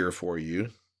easier for you.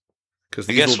 Because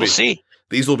we'll see.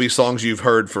 These will be songs you've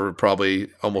heard for probably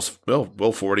almost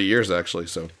 40 years actually.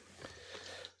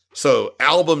 So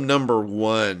album number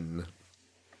 1,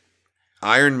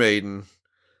 Iron Maiden.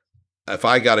 If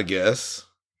I got to guess,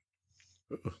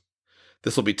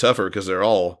 this will be tougher because they're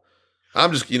all.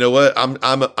 I'm just, you know what?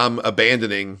 I'm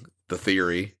abandoning the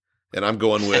theory, and I'm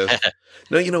going with.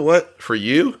 No, you know what? For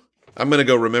you, I'm going to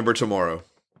go Remember Tomorrow.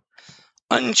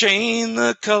 Unchain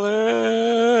the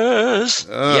colors.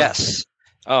 Yes.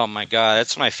 Oh my God,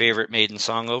 that's my favorite Maiden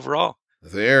song overall.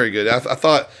 Very good. I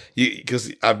thought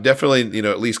because I've definitely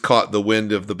at least caught the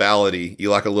wind of the ballady.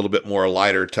 You like a little bit more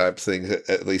lighter type things,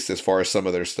 at least as far as some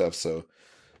of their stuff. So,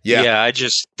 yeah. I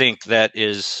just think that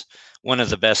is one of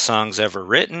the best songs ever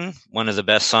written, one of the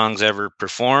best songs ever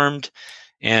performed,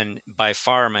 and by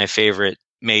far my favorite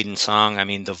Maiden song. I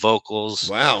mean, the vocals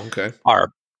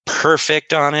are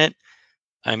perfect on it.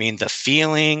 I mean, the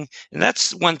feeling, and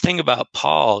that's one thing about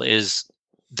Paul is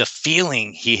the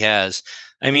feeling he has.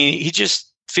 I mean, he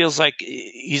just feels like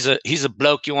he's a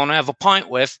bloke you want to have a pint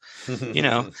with,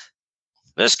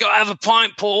 Let's go have a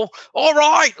pint, Paul. All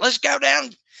right, let's go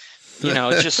down.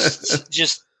 Just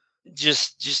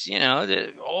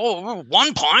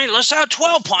 1 pint. Let's have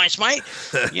 12 pints, mate.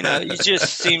 He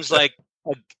just seems like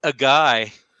a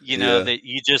guy, that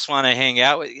you just want to hang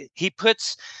out with. He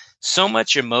puts so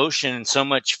much emotion and so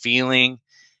much feeling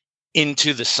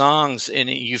into the songs, and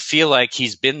you feel like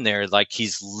he's been there, like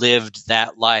he's lived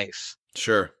that life.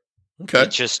 Sure. Okay. It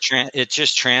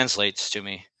just translates to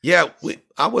me. Yeah,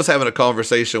 I was having a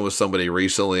conversation with somebody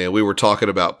recently, and we were talking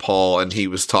about Paul, and he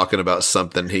was talking about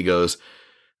something. He goes,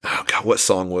 Oh God, what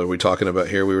song were we talking about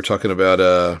here? We were talking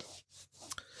about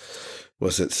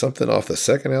was it something off the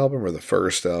second album or the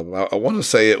first album? I want to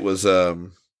say it was I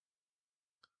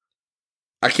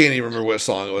can't even remember what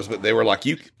song it was, but they were like,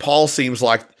 Paul seems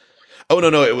like, oh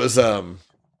no, it was oh,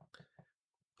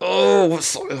 what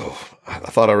song? Oh, I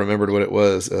thought I remembered what it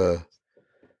was.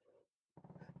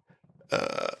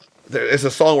 There's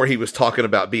a song where he was talking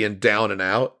about being down and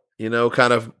out,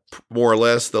 kind of more or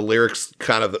less. The lyrics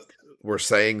kind of were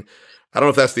saying, I don't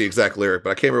know if that's the exact lyric, but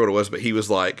I can't remember what it was. But he was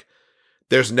like,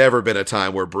 "There's never been a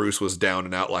time where Bruce was down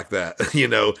and out like that."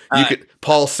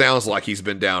 Paul sounds like he's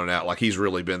been down and out, like he's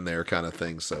really been there, kind of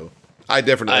thing. So I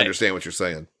definitely understand what you're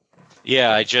saying.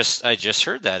 Yeah, I just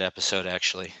heard that episode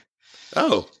actually.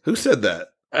 Oh, who said that?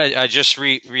 I just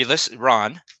re-listened.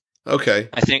 Ron. Okay.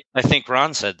 I think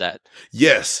Ron said that.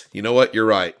 Yes. You know what? You're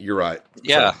right.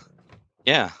 Yeah. So,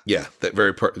 yeah. Yeah. That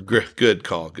very good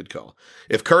call. Good call.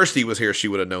 If Kirsty was here, she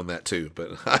would have known that too.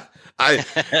 But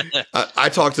I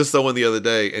talked to someone the other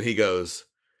day, and he goes,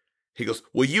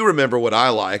 "Well, you remember what I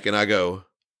like?" And I go,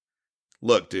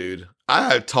 "Look, dude,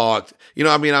 I have talked.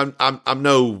 I'm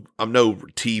no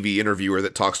TV interviewer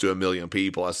that talks to a million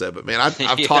people." I said, "But man, I've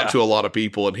talked to a lot of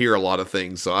people and hear a lot of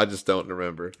things, so I just don't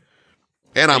remember."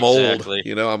 And I'm old,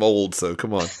 I'm old, so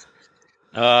come on.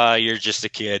 You're just a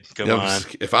kid. Come on.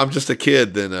 If I'm just a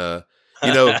kid, then,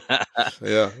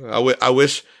 yeah, I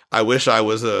wish I was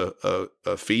a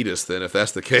fetus then, if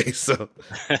that's the case. So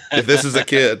if this is a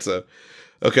kid, so,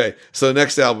 okay. So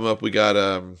next album up, we got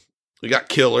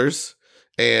Killers,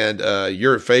 and,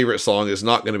 your favorite song is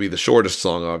not going to be the shortest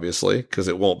song, obviously, because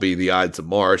it won't be The Ides of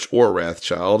March or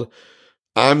Wrathchild.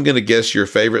 I'm going to guess your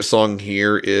favorite song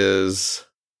here is...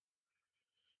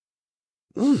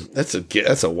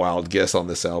 that's a wild guess on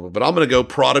this album, but I'm going to go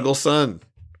Prodigal Son.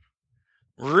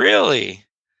 Really?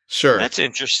 Sure. That's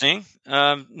interesting.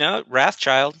 No,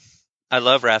 Wrathchild. I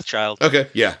love Wrathchild. Okay,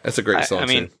 yeah, that's a great song. I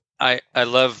mean, I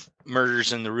love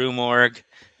Murders in the Rue Morgue,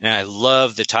 and I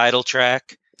love the title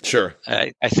track. Sure.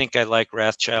 I think I like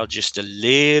Wrathchild just a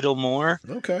little more.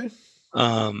 Okay.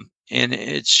 And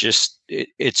it's just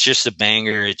a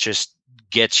banger. It just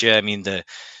gets you. I mean, the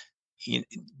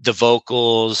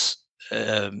vocals.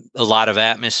 A lot of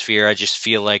atmosphere. I just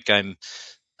feel like I'm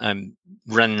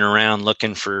running around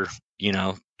looking for,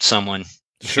 someone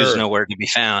who's nowhere to be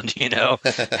found,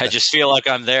 I just feel like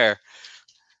I'm there.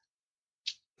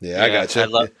 Yeah, I got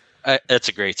you. That's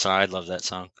a great song. I love that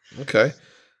song. Okay.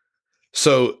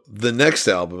 So the next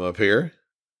album up here,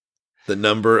 The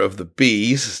Number of the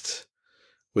Beast,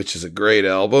 which is a great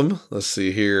album. Let's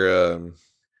see here.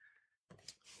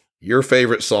 Your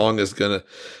favorite song is gonna...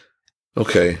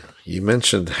 Okay, you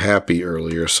mentioned Happy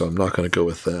earlier, so I'm not going to go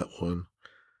with that one.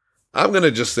 I'm going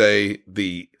to just say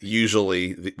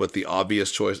with the obvious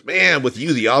choice. Man, with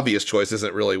you, the obvious choice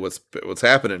isn't really what's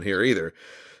happening here either.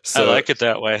 So, I like it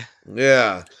that way.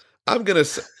 Yeah. I'm going to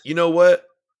say, you know what?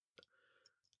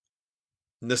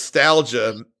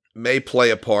 Nostalgia may play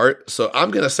a part, so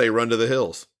I'm going to say Run to the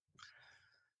Hills.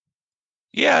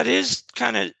 Yeah, it is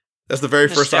kind of... That's the very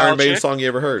first Iron Maiden song you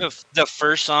ever heard. The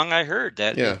first song I heard.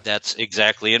 That's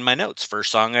exactly in my notes.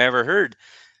 First song I ever heard.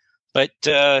 But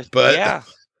yeah.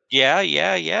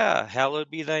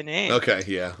 Hallowed be thy name. Okay,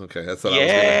 yeah, okay. That's what I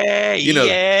was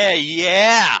gonna.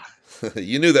 Yeah.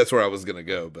 You knew that's where I was gonna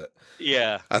go, but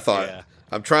yeah, I thought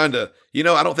I'm trying to.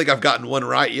 I don't think I've gotten one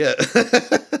right yet.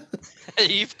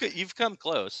 You've come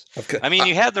close. I mean,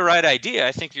 you had the right idea.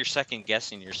 I think you're second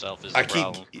guessing yourself is the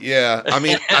problem. Yeah, I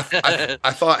mean,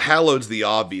 I thought Hallowed's the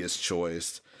obvious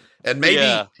choice, and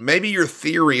maybe your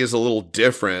theory is a little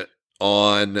different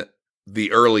on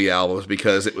the early albums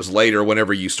because it was later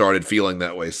whenever you started feeling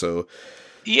that way. So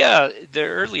yeah, the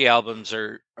early albums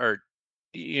are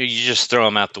you just throw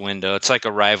them out the window. It's like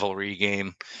a rivalry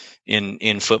game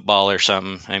in football or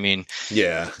something. I mean,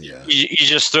 yeah. You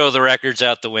just throw the records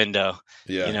out the window.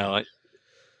 Yeah.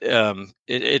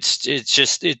 It's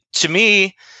just to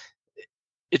me,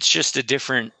 it's just a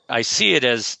different. I see it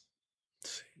as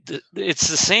it's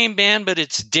the same band, but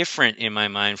it's different in my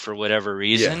mind for whatever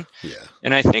reason. Yeah.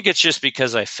 And I think it's just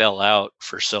because I fell out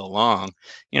for so long.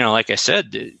 Like I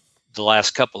said, the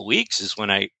last couple of weeks is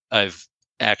when I've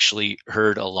actually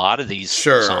heard a lot of these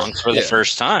songs for the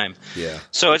first time. Yeah.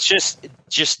 So it's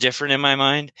just different in my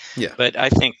mind. Yeah. But I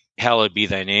think Hallowed Be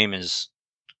Thy Name is,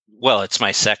 well, it's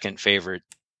my second favorite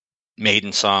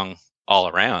Maiden song all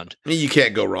around. I mean, you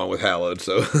can't go wrong with Hallowed.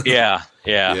 So yeah.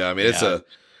 I mean,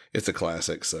 it's a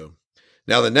classic. So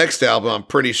now the next album, I'm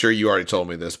pretty sure you already told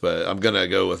me this, but I'm going to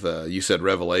go with, you said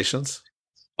Revelations.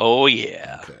 Oh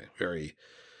yeah.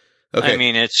 Okay. I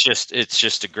mean, it's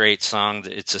just a great song.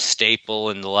 It's a staple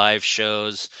in the live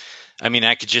shows. I mean,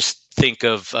 I could just think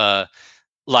of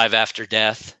Live After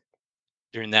Death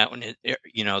during that one.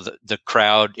 You know, the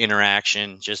crowd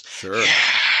interaction, just sure.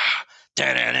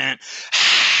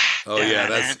 Oh yeah,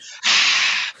 that's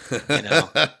you know.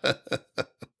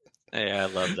 Yeah, I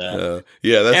love that.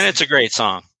 Yeah, and it's a great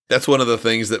song. That's one of the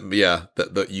things that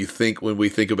that you think when we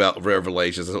think about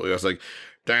Revelations. That's what we was like,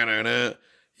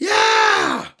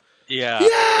 yeah,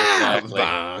 Exactly.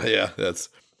 Yeah, that's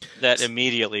that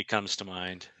immediately comes to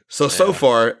mind. So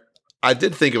far, I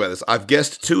did think about this. I've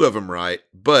guessed 2 of them right,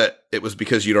 but it was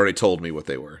because you'd already told me what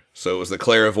they were. So it was the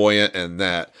clairvoyant and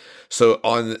that. So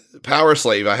on Power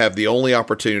Slave, I have the only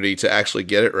opportunity to actually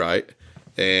get it right,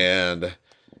 and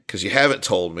because you haven't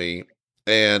told me,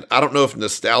 and I don't know if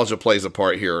nostalgia plays a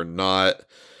part here or not.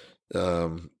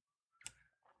 Man,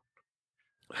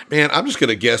 I'm just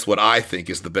gonna guess what I think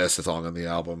is the best song on the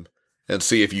album, and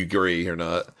see if you agree or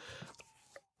not.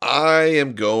 I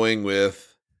am going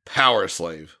with Power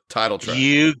Slave, title track.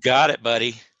 You got it,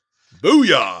 buddy.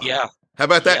 Booyah! Yeah. How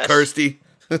about that, Kirsty?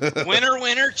 Winner,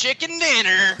 winner, chicken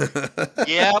dinner.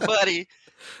 Yeah, buddy.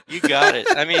 You got it.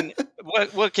 I mean,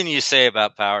 what can you say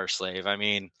about Power Slave? I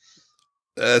mean,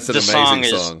 that's an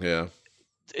amazing song. Yeah.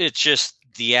 It's just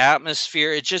the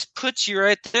atmosphere. It just puts you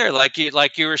right there, like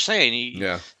you were saying.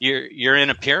 You're in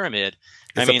a pyramid.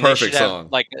 It's a perfect song.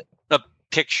 Like a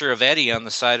picture of Eddie on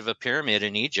the side of a pyramid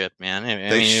in Egypt, man. I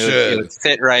mean, it would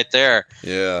fit right there.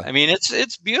 Yeah. I mean,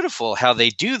 it's beautiful how they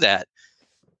do that,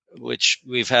 which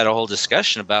we've had a whole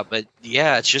discussion about. But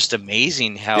yeah, it's just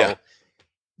amazing how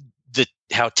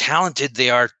how talented they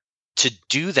are to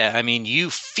do that. I mean, you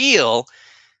feel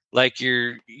like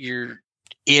you're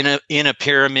in a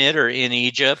pyramid or in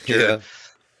Egypt. You're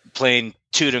playing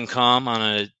Tutankhamun on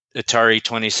a Atari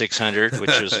 2600,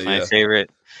 which was my favorite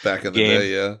back in the game.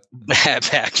 day.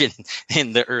 Back in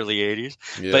the early 80s.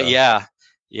 But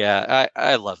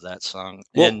I love that song.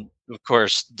 Well, and of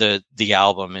course the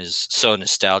album is so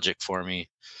nostalgic for me.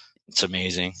 It's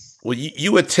amazing. Well,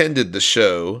 you attended the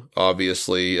show,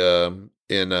 obviously,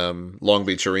 in Long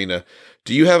Beach Arena.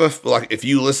 Do you have if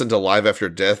you listen to Live After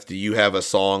Death, do you have a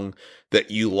song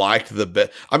that you liked the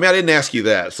best? I mean, I didn't ask you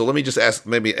that, so let me just ask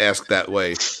that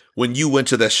way. When you went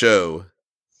to that show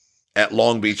at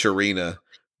Long Beach Arena,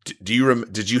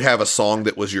 did you have a song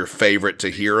that was your favorite to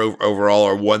hear overall,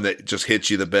 or one that just hit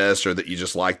you the best, or that you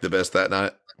just liked the best that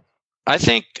night? I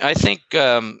think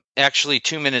actually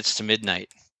 2 Minutes to Midnight.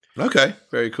 Okay,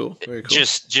 very cool. Very cool.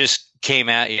 Just came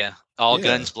at you, all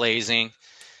guns blazing.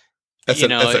 That's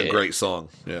a great song.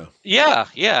 Yeah.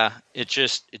 Yeah. It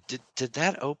did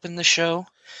that open the show?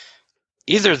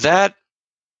 Either that.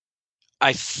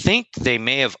 I think they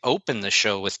may have opened the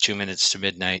show with 2 Minutes to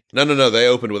Midnight. No. They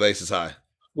opened with Aces High.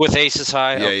 With Aces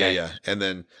High? Yeah. And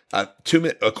then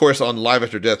of course, on Live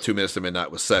After Death, 2 Minutes to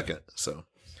Midnight was second. So.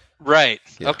 Right.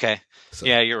 Yeah. Okay. So.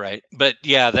 Yeah, you're right. But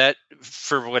yeah, that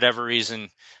for whatever reason,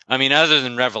 I mean, other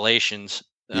than Revelations,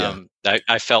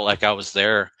 I felt like I was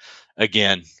there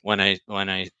again when I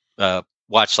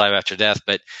watched Live After Death.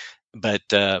 But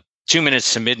 2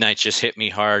 Minutes to Midnight just hit me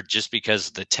hard, just because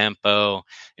of the tempo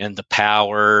and the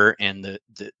power and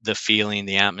the feeling,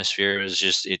 the atmosphere. It was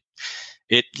just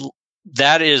it.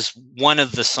 That is one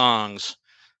of the songs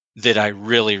that I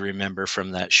really remember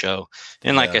from that show.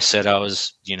 And like I said, I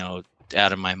was,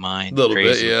 out of my mind. A little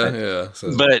crazy, bit, yeah.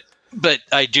 So. But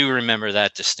I do remember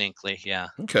that distinctly, yeah.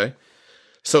 Okay.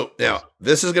 So now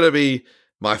this is going to be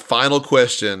my final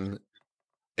question,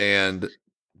 and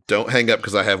don't hang up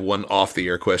because I have one off the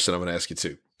air question I'm going to ask you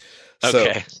too.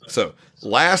 Okay. So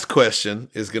last question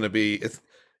is going to be,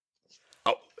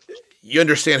 you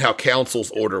understand how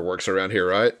council's order works around here,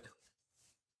 right?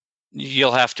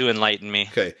 You'll have to enlighten me.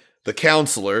 Okay. The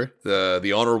counselor,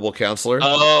 the honorable counselor.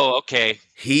 Oh, okay.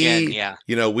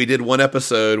 We did one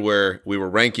episode where we were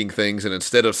ranking things, and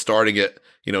instead of starting at,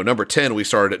 number 10, we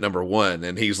started at number 1.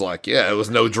 And he's like, it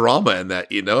was no drama in that,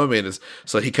 I mean,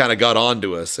 so he kind of got on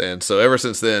to us. And so ever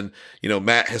since then,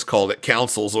 Matt has called it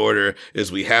council's order,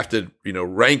 is we have to,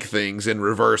 rank things in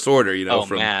reverse order,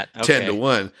 from Matt. Okay. 10 to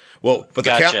 1. Well, but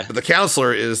the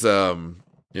counselor is, the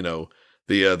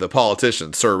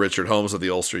politician, Sir Richard Holmes of the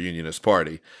Ulster Unionist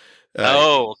Party.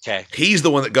 Okay. He's the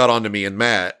one that got on to me and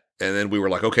Matt, and then we were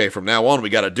like, okay, from now on we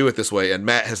got to do it this way, and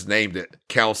Matt has named it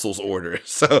Council's Order.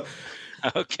 So,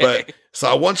 okay. So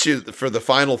I want you, for the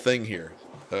final thing here,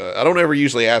 I don't ever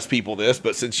usually ask people this,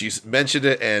 but since you mentioned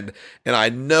it, and I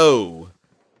know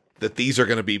that these are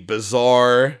going to be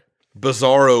bizarro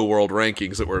world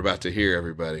rankings that we're about to hear,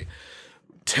 everybody.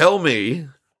 Tell me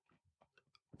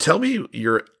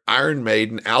your Iron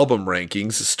Maiden album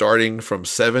rankings starting from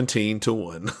 17 to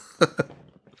 1.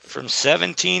 From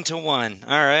 17 to 1.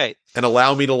 All right. And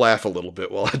allow me to laugh a little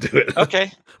bit while I do it.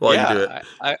 Okay. While you do it.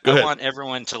 I want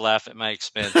everyone to laugh at my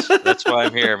expense. That's why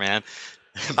I'm here, man.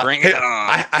 Bring it on.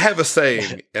 I have a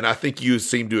saying, and I think you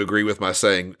seem to agree with my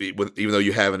saying, even though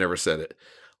you haven't ever said it.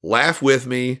 Laugh with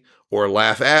me or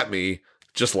laugh at me,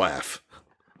 just laugh.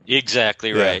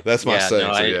 Exactly right. Yeah, that's my saying.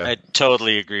 No, so I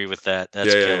totally agree with that.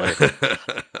 That's killer.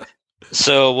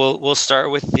 So we'll start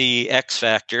with the X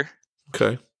Factor.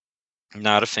 Okay.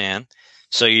 Not a fan.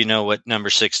 So you know what number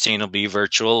 16 will be,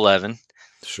 Virtual 11.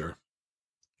 Sure.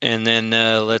 And then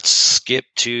let's skip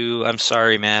to, I'm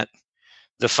sorry, Matt,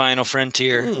 The Final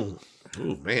Frontier. Oh,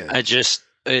 man.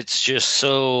 It's just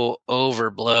so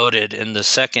overbloated. In the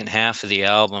second half of the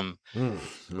album,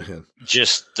 man.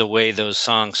 Just the way those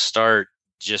songs start,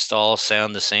 just all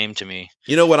sound the same to me.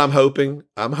 You know what I'm hoping?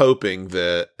 I'm hoping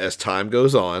that as time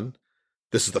goes on,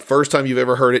 this is the first time you've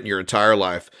ever heard it in your entire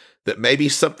life, that maybe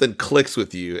something clicks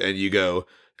with you and you go,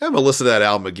 I'm going to listen to that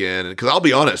album again. Because I'll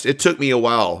be honest, it took me a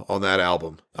while on that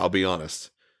album. I'll be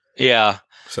honest. Yeah.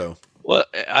 So. Well,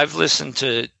 I've listened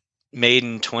to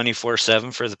Maiden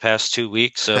 24/7 for the past 2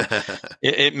 weeks, so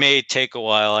it may take a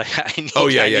while.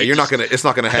 You're not gonna. It's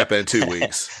not gonna happen in 2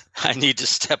 weeks. I need to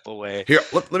step away. Here,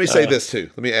 let me say this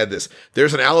too. Let me add this.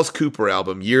 There's an Alice Cooper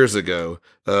album years ago.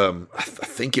 I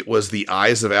think it was The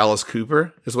Eyes of Alice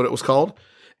Cooper is what it was called,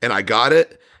 and I got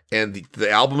it. And the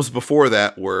albums before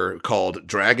that were called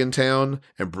Dragontown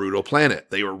and Brutal Planet.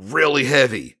 They were really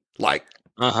heavy, like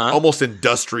almost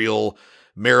industrial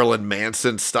Marilyn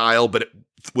Manson style, but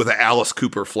with an Alice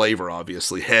Cooper flavor,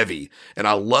 obviously heavy. And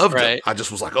I loved it. I just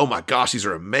was like, oh my gosh, these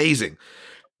are amazing.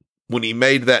 When he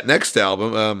made that next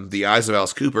album, The Eyes of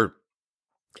Alice Cooper,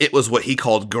 it was what he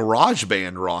called garage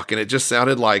band rock. And it just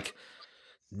sounded like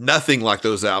nothing like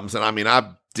those albums. And I mean,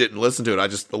 I didn't listen to it. I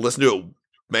just listened to it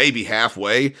maybe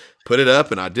halfway, put it up,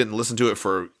 and I didn't listen to it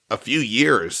for a few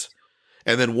years.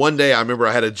 And then one day I remember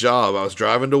I had a job. I was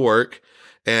driving to work,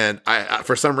 and I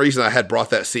for some reason I had brought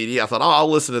that CD. I thought, I'll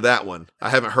listen to that one.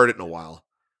 I haven't heard it in a while.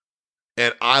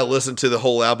 And I listened to the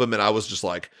whole album, and I was just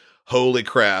like, holy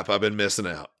crap, I've been missing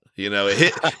out. You know,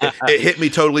 it hit me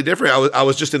totally different. I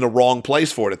was just in the wrong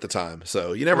place for it at the time.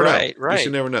 So you never know. Right.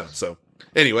 You never know. So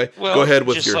anyway, go ahead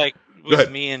with just like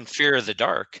with me in Fear of the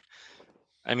Dark.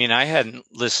 I mean, I hadn't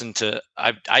listened to.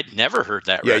 I'd never heard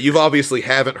that. Yeah, you obviously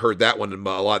haven't heard that one in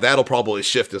a lot. That'll probably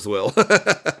shift as well. Well,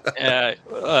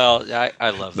 I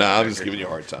love that. I'm just giving you a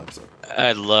hard time. So.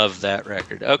 I love that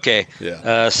record. Okay.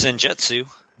 Yeah. Senjutsu,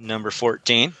 number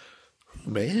 14.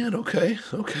 Man, okay.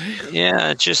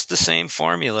 Yeah, just the same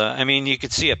formula. I mean, you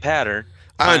could see a pattern.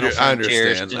 I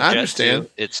understand.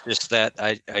 It's just that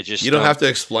I just. You don't have to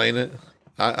explain it.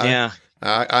 I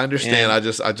understand.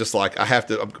 Yeah. I just like I have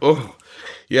to.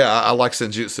 I like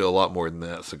Senjutsu a lot more than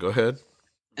that. So go ahead.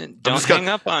 And don't hang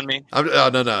up on me. No.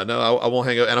 I won't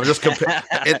hang up. And I'm just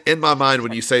in my mind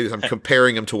when you say this, I'm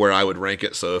comparing them to where I would rank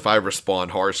it. So if I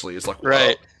respond harshly, it's like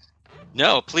right.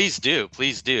 No, please do.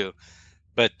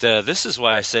 But this is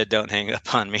why I said don't hang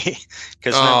up on me.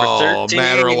 Because number 13,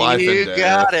 matter of life and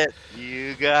death.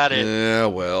 You got it. Yeah,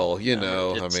 well,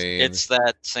 it's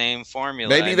that same formula.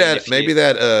 Maybe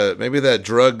that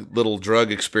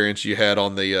drug experience you had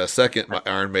on the second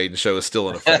Iron Maiden show is still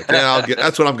in effect.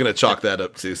 That's what I'm going to chalk that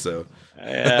up to. So.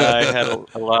 Yeah, I had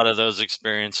a lot of those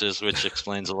experiences, which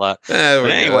explains a lot.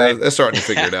 Anyway, they're starting to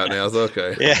figure it out now. It's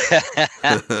okay.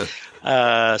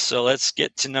 Yeah. So let's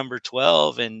get to number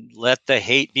 12 and let the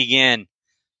hate begin.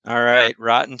 All right,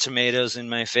 Rotten Tomatoes in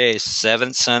my face.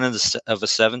 Seventh son of a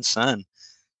seventh son.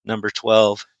 Number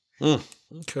 12.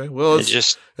 Okay, well,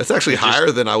 it's actually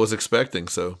higher than I was expecting.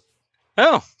 So.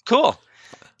 Oh, cool.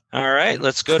 All right,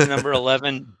 let's go to number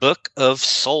 11. Book of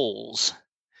Souls.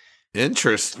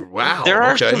 Interesting. Wow. There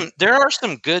are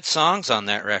some good songs on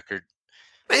that record.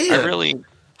 Man,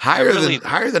 higher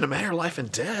than A Matter of Life and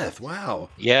Death. Wow.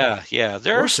 Yeah.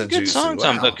 There are some good songs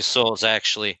on Book of Souls,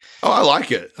 actually. Oh, I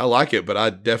like it, but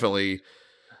I definitely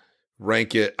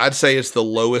rank it. I'd say it's the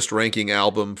lowest ranking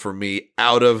album for me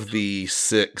out of the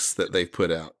 6 that they've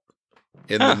put out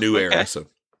in the new era. So.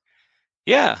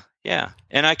 Yeah.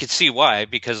 And I could see why,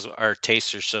 because our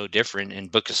tastes are so different,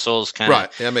 and Book of Souls kind of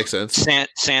right. That makes sense.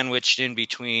 Sandwiched in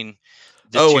between.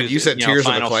 And you said Tears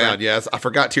of a Clown. Yes, I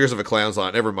forgot Tears of a Clown's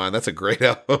on. Never mind. That's a great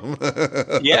album.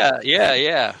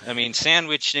 Yeah. I mean,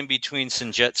 sandwiched in between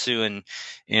Senjutsu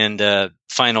and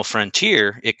Final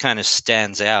Frontier, it kind of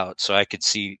stands out. So I could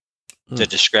see the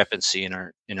discrepancy in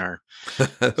our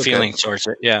okay. feeling towards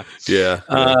it. Yeah.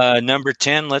 Number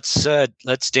 10. Let's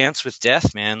dance with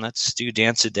death, man. Let's do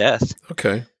Dance of Death.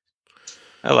 Okay.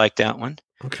 I like that one.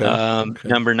 Okay.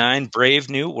 Number 9. Brave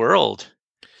New World.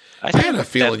 I had a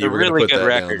feeling you were going to really put that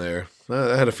record down there.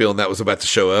 I had a feeling that was about to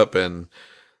show up, and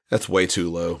that's way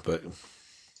too low. But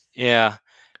yeah,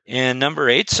 and number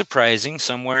 8, Surprising,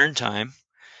 Somewhere in Time.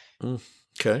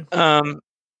 Okay.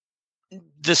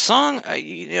 The song,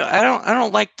 I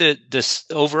don't like this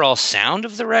overall sound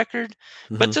of the record,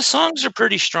 but the songs are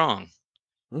pretty strong.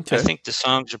 Okay. I think the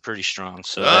songs are pretty strong.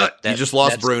 So you just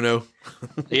lost Bruno.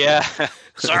 Yeah.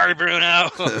 Sorry, Bruno.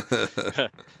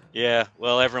 Yeah.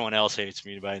 Well, everyone else hates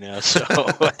me by now, so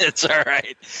it's all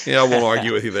right. Yeah, I won't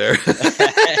argue with you there.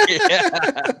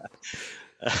 Yeah.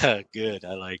 Good.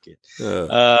 I like it.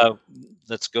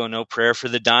 Let's go No Prayer for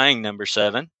the Dying, number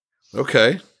 7.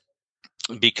 Okay.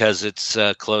 Because it's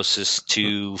closest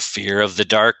to Fear of the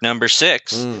Dark, number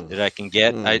 6 that I can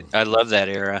get. I love that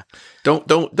era.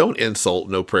 Don't insult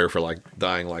No Prayer for like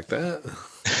Dying like that.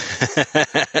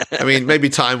 I mean, maybe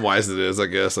time wise it is, I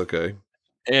guess. Okay.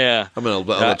 Yeah. I'm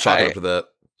gonna chalk it up to that.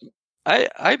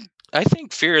 I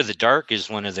think Fear of the Dark is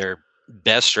one of their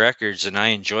best records, and I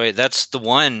enjoy it. That's the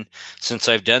one, since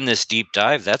I've done this deep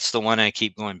dive, that's the one I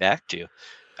keep going back to.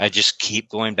 I just keep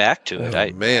going back to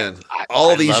it.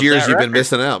 All these years you've been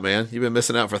missing out, man. You've been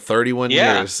missing out for 31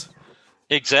 years.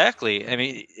 Exactly. I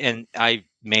mean, and I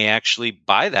may actually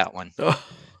buy that one. Oh,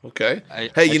 okay.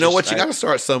 Hey, you know what? You got to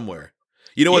start somewhere.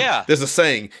 You know what? Yeah. There's a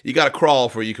saying, you got to crawl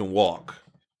before you can walk.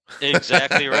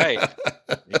 Exactly right.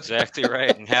 Exactly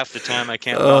right. And half the time I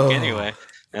can't walk anyway,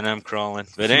 and I'm crawling.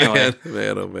 But anyway.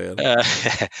 Man, oh man.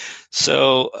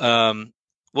 So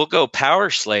we'll go Power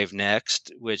Slave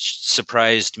next, which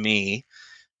surprised me.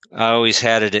 I always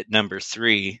had it at number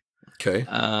 3. Okay.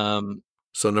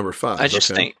 So number 5. I just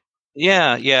think,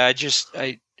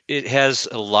 it has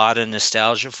a lot of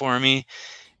nostalgia for me,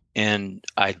 and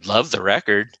I love the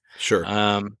record. Sure.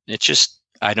 It's just,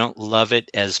 I don't love it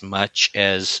as much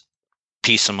as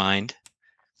Peace of Mind.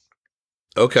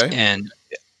 Okay. And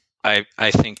I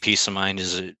think Peace of Mind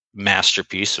is a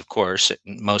masterpiece, of course.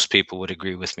 Most people would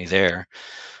agree with me there.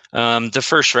 The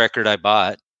first record I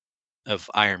bought of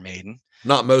Iron Maiden.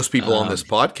 Not most people on this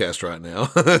podcast right now.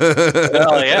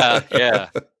 Well, yeah.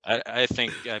 I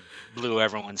think I blew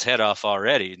everyone's head off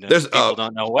already. People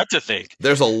don't know what to think.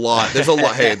 There's a lot.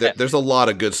 Hey, there's a lot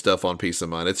of good stuff on Peace of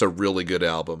Mind. It's a really good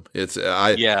album. We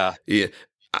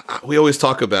always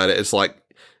talk about it. It's like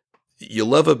you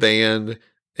love a band,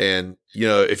 and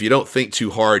if you don't think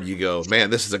too hard, you go, man,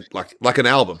 this is like an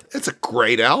album. It's a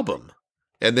great album.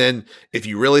 And then if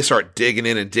you really start digging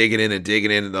in, and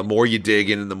the more you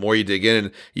dig in, and the more you dig in,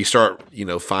 and you start,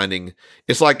 finding,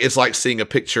 it's like seeing a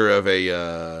picture of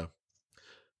a,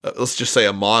 let's just say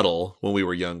a model when we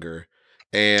were younger.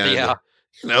 And,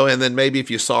 and then maybe if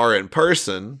you saw her in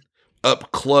person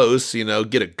up close,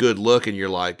 get a good look, and you're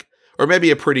like, or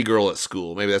maybe a pretty girl at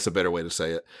school. Maybe that's a better way to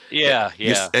say it. Yeah.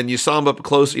 And you saw them up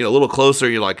close, a little closer,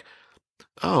 you're like,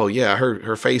 oh yeah,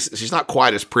 her face, she's not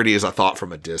quite as pretty as I thought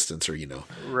from a distance, or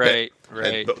Right.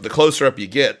 But the closer up you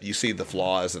get, you see the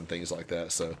flaws and things like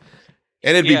that. So,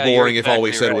 and it'd be boring if all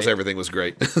we said was everything was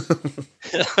great. This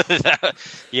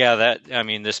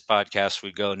podcast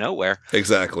would go nowhere.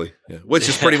 Exactly. Yeah. Which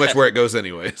is pretty much where it goes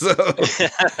anyway. So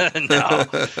no,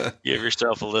 give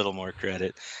yourself a little more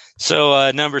credit. So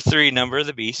number 3, Number of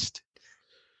the Beast.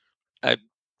 I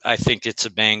think it's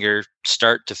a banger,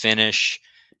 start to finish.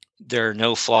 There are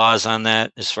no flaws on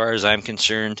that as far as I'm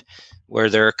concerned,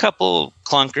 where there are a couple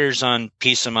clunkers on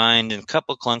Peace of Mind and a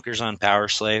couple clunkers on Power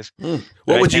Slave.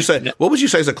 What would you say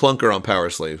is a clunker on Power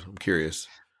Slave? I'm curious.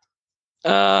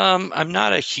 I'm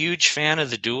not a huge fan of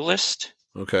The Duelist.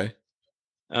 Okay.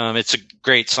 It's a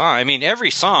great song. I mean, every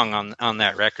song on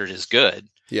that record is good.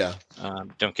 Yeah.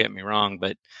 Don't get me wrong,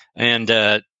 and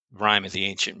Rime of the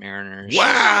Ancient Mariners.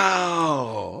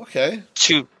 Wow. Okay.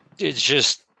 It's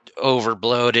just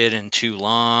overbloated and too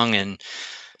long, and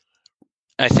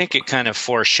I think it kind of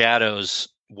foreshadows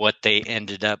what they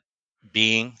ended up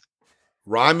being.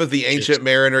 Rime of the Ancient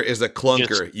Mariner is a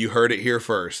clunker. You heard it here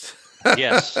first.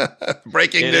 Yes.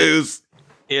 Breaking news.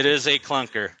 It is a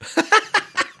clunker.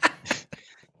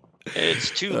 It's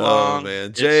too long. Oh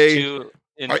man, Jay, it's too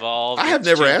involved. I have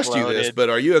never asked you this, but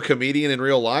are you a comedian in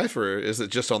real life, or is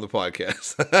it just on the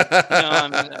podcast?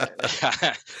 No,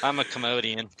 I'm a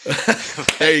commodian.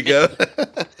 There you go.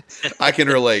 I can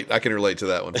relate to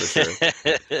that one for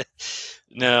sure.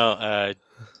 No,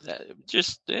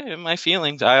 just my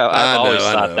feelings. I've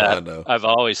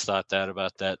always thought that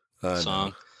about that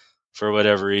song for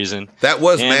whatever reason. That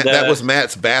was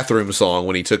Matt's bathroom song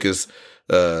when he took his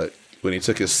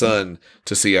son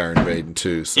to see Iron Maiden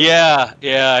too. So. Yeah.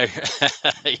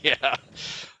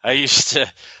 I used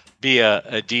to be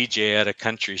a DJ at a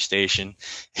country station,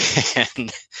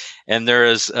 and there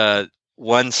is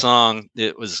one song.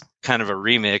 It was kind of a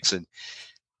remix, and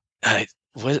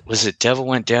was it Devil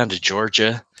Went Down to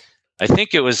Georgia? I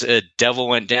think it was a Devil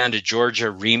Went Down to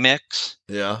Georgia remix.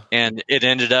 Yeah. And it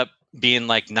ended up being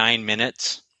like 9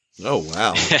 minutes. Oh,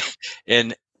 wow.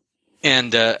 and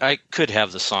I could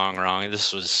have the song wrong.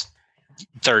 This was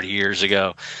 30 years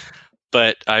ago.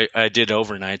 But I did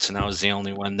overnights, and I was the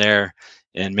only one there.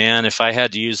 And, man, if I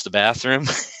had to use the bathroom,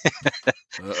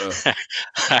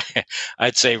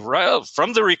 I'd say,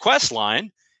 from the request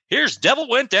line, here's Devil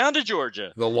Went Down to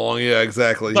Georgia. Yeah,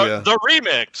 exactly. The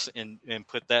remix, and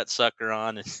put that sucker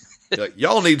on. Like,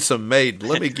 y'all need some Maiden.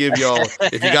 Let me give y'all,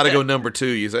 if you got to go number 2,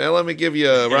 you say, hey, let me give you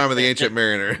a Rhyme of the Ancient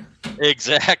Mariner.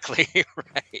 Exactly,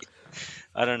 right.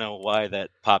 I don't know why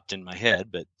that popped in my head,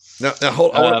 but... Now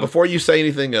hold on. Before you say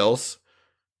anything else,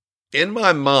 in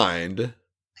my mind,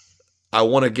 I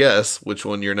want to guess which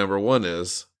one your number 1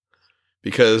 is,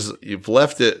 because you've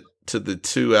left it to the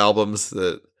 2 albums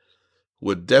that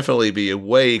would definitely be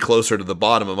way closer to the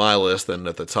bottom of my list than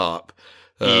at the top.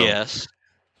 Yes.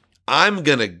 I'm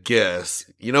going to guess,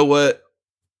 you know what?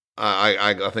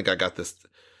 I think I got this.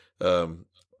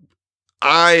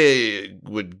 I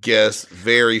would guess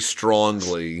very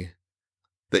strongly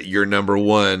that your number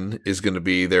 1 is going to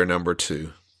be their number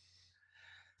 2.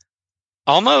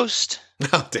 Almost.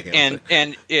 Oh, damn.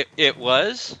 And it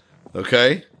was.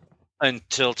 Okay.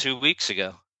 Until 2 weeks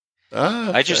ago.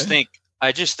 Okay. I just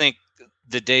think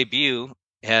the debut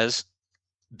has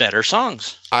better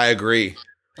songs. I agree.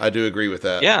 I do agree with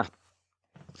that. Yeah.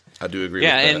 I do agree with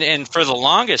that. Yeah, and for the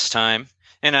longest time,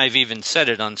 and I've even said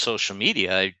it on social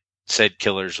media, I said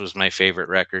Killers was my favorite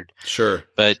record. Sure.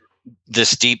 But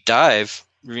this deep dive,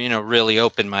 really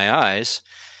opened my eyes.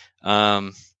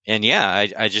 And yeah,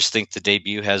 I just think the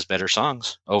debut has better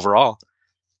songs overall.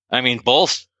 I mean,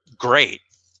 both great,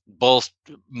 both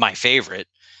my favorite.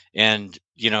 And,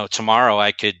 tomorrow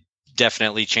I could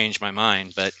definitely change my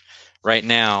mind. But right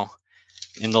now,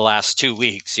 in the last 2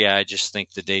 weeks, yeah, I just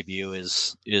think the debut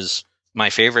is my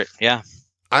favorite. Yeah.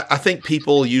 I think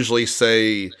people usually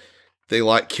say they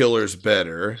like Killers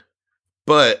better,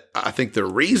 but I think the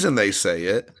reason they say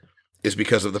it is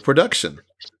because of the production.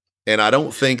 And I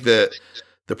don't think that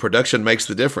the production makes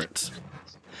the difference.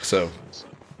 So,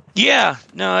 yeah,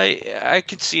 no, I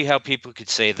could see how people could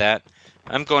say that.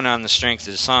 I'm going on the strength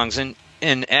of the songs, and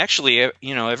actually,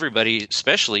 everybody,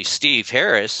 especially Steve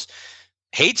Harris,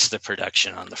 hates the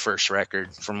production on the first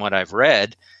record. From what I've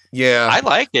read, yeah, I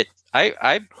like it.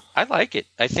 I like it.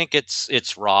 I think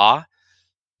it's raw.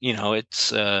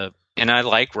 It's and I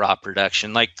like raw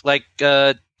production, like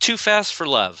Too Fast for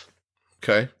Love.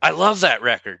 Okay, I love that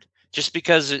record. Just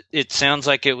because it sounds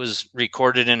like it was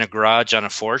recorded in a garage on a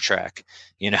 4-track,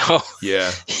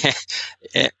 Yeah.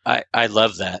 I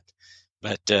love that.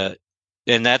 But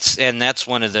and that's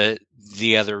one of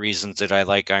the other reasons that I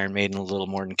like Iron Maiden a little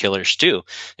more than Killers too.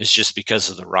 It's just because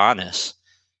of the rawness.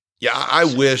 Yeah, I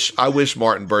wish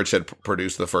Martin Birch had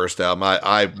produced the first album.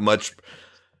 I much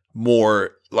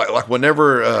more like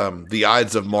whenever the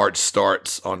Ides of March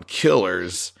starts on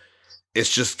Killers,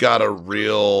 it's just got a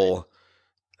real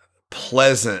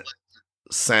pleasant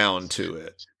sound to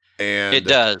it. And it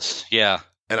does, yeah.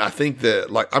 And I think that,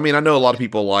 I know a lot of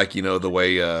people like, the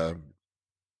way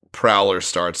Prowler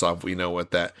starts off, with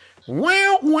that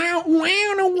wow, wow,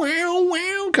 wow, wow,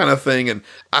 wow kind of thing. And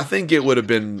I think it would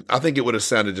have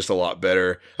sounded just a lot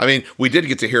better. I mean, we did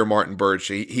get to hear Martin Birch.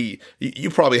 You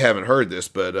probably haven't heard this,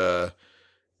 but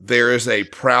there is a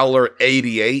Prowler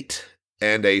 88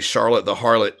 and a Charlotte the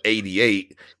Harlot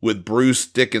 88 with Bruce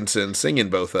Dickinson singing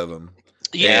both of them.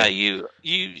 Yeah, and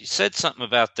you said something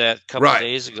about that a couple of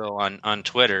days ago on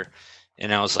Twitter,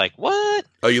 and I was like, what?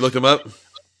 Oh, you looked them up?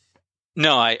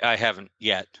 No, I haven't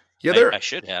yet. Yeah, I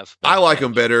should have. I like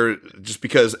them better just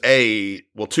because, 2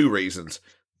 reasons.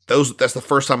 That's the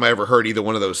first time I ever heard either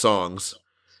one of those songs,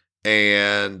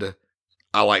 and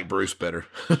I like Bruce better.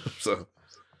 So.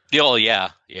 Oh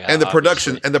yeah. And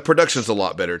the production's a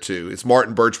lot better too. It's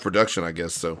Martin Birch production, I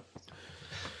guess. So.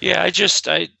 Yeah,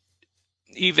 I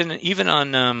even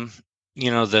on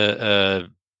the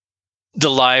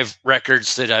live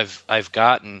records that I've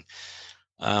gotten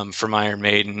from Iron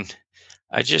Maiden,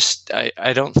 I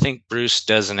don't think Bruce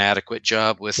does an adequate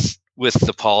job with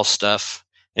the Paul stuff.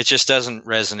 It just doesn't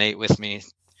resonate with me.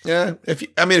 Yeah,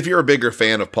 if you're a bigger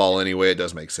fan of Paul anyway, it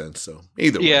does make sense. So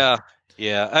either way.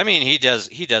 Yeah. I mean, he does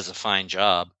a fine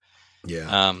job.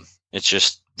 Yeah. It's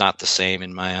just not the same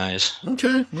in my eyes.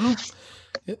 Okay. Well,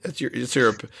 it's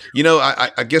your.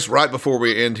 I guess right before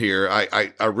we end here,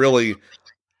 I really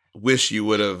wish you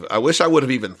would have. I wish I would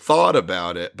have even thought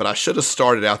about it, but I should have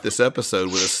started out this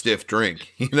episode with a stiff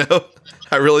drink.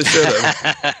 I really should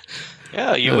have.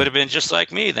 Yeah, you would have been just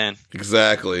like me then.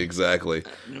 Exactly.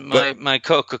 My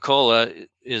Coca-Cola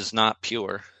is not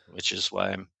pure, which is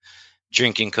why I'm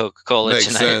drinking Coca-Cola makes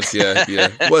tonight. sense.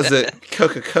 Yeah. Was it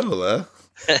Coca-Cola?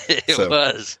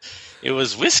 It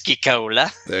was whiskey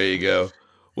cola. There you go.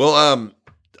 Well,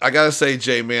 I gotta say,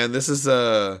 Jay, man, this is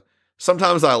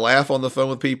sometimes I laugh on the phone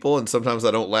with people, and sometimes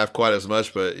I don't laugh quite as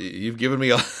much. But you've given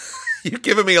me you've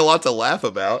given me a lot to laugh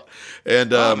about,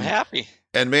 and I'm happy.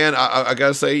 And man, I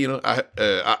gotta say, you know,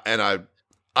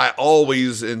 I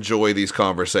always enjoy these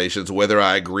conversations, whether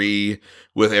I agree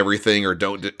with everything or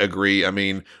don't agree. I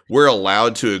mean, we're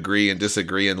allowed to agree and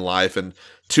disagree in life, and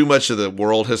too much of the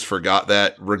world has forgot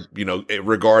that,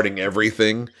 regarding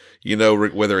everything,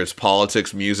 whether it's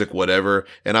politics, music, whatever.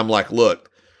 And I'm like, look,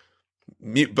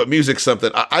 but music's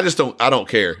something I just don't. I don't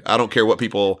care. I don't care what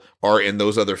people are in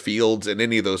those other fields, in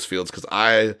any of those fields, because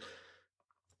I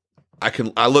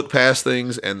look past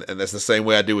things, and that's the same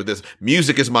way I do with this.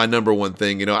 Music is my number one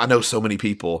thing. I know so many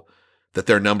people that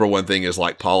their number one thing is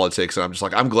like politics, and I'm just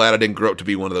like, I'm glad I didn't grow up to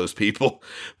be one of those people.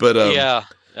 But yeah,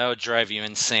 that would drive you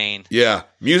insane. Yeah,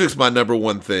 music's my number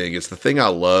one thing. It's the thing I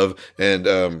love,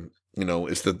 and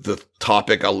it's the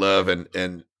topic I love,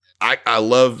 and I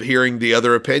love hearing the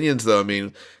other opinions, though. I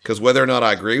mean, because whether or not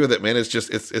I agree with it, man, it's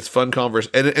just it's fun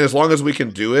conversation, and as long as we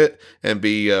can do it and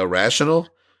be rational.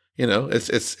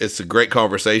 It's a great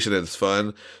conversation and it's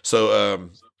fun. So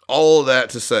all of that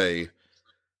to say,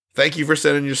 thank you for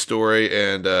sending your story,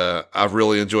 and I've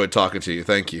really enjoyed talking to you.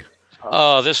 Thank you.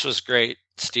 Oh, this was great,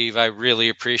 Steve. I really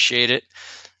appreciate it.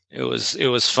 It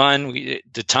was fun.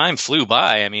 The time flew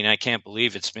by. I mean, I can't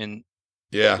believe it's been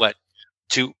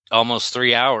almost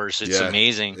 3 hours. It's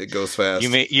amazing. It goes fast.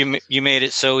 You made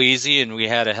it so easy, and we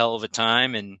had a hell of a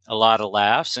time and a lot of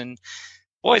laughs. And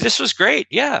boy, this was great.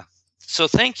 Yeah. So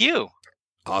thank you.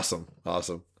 Awesome.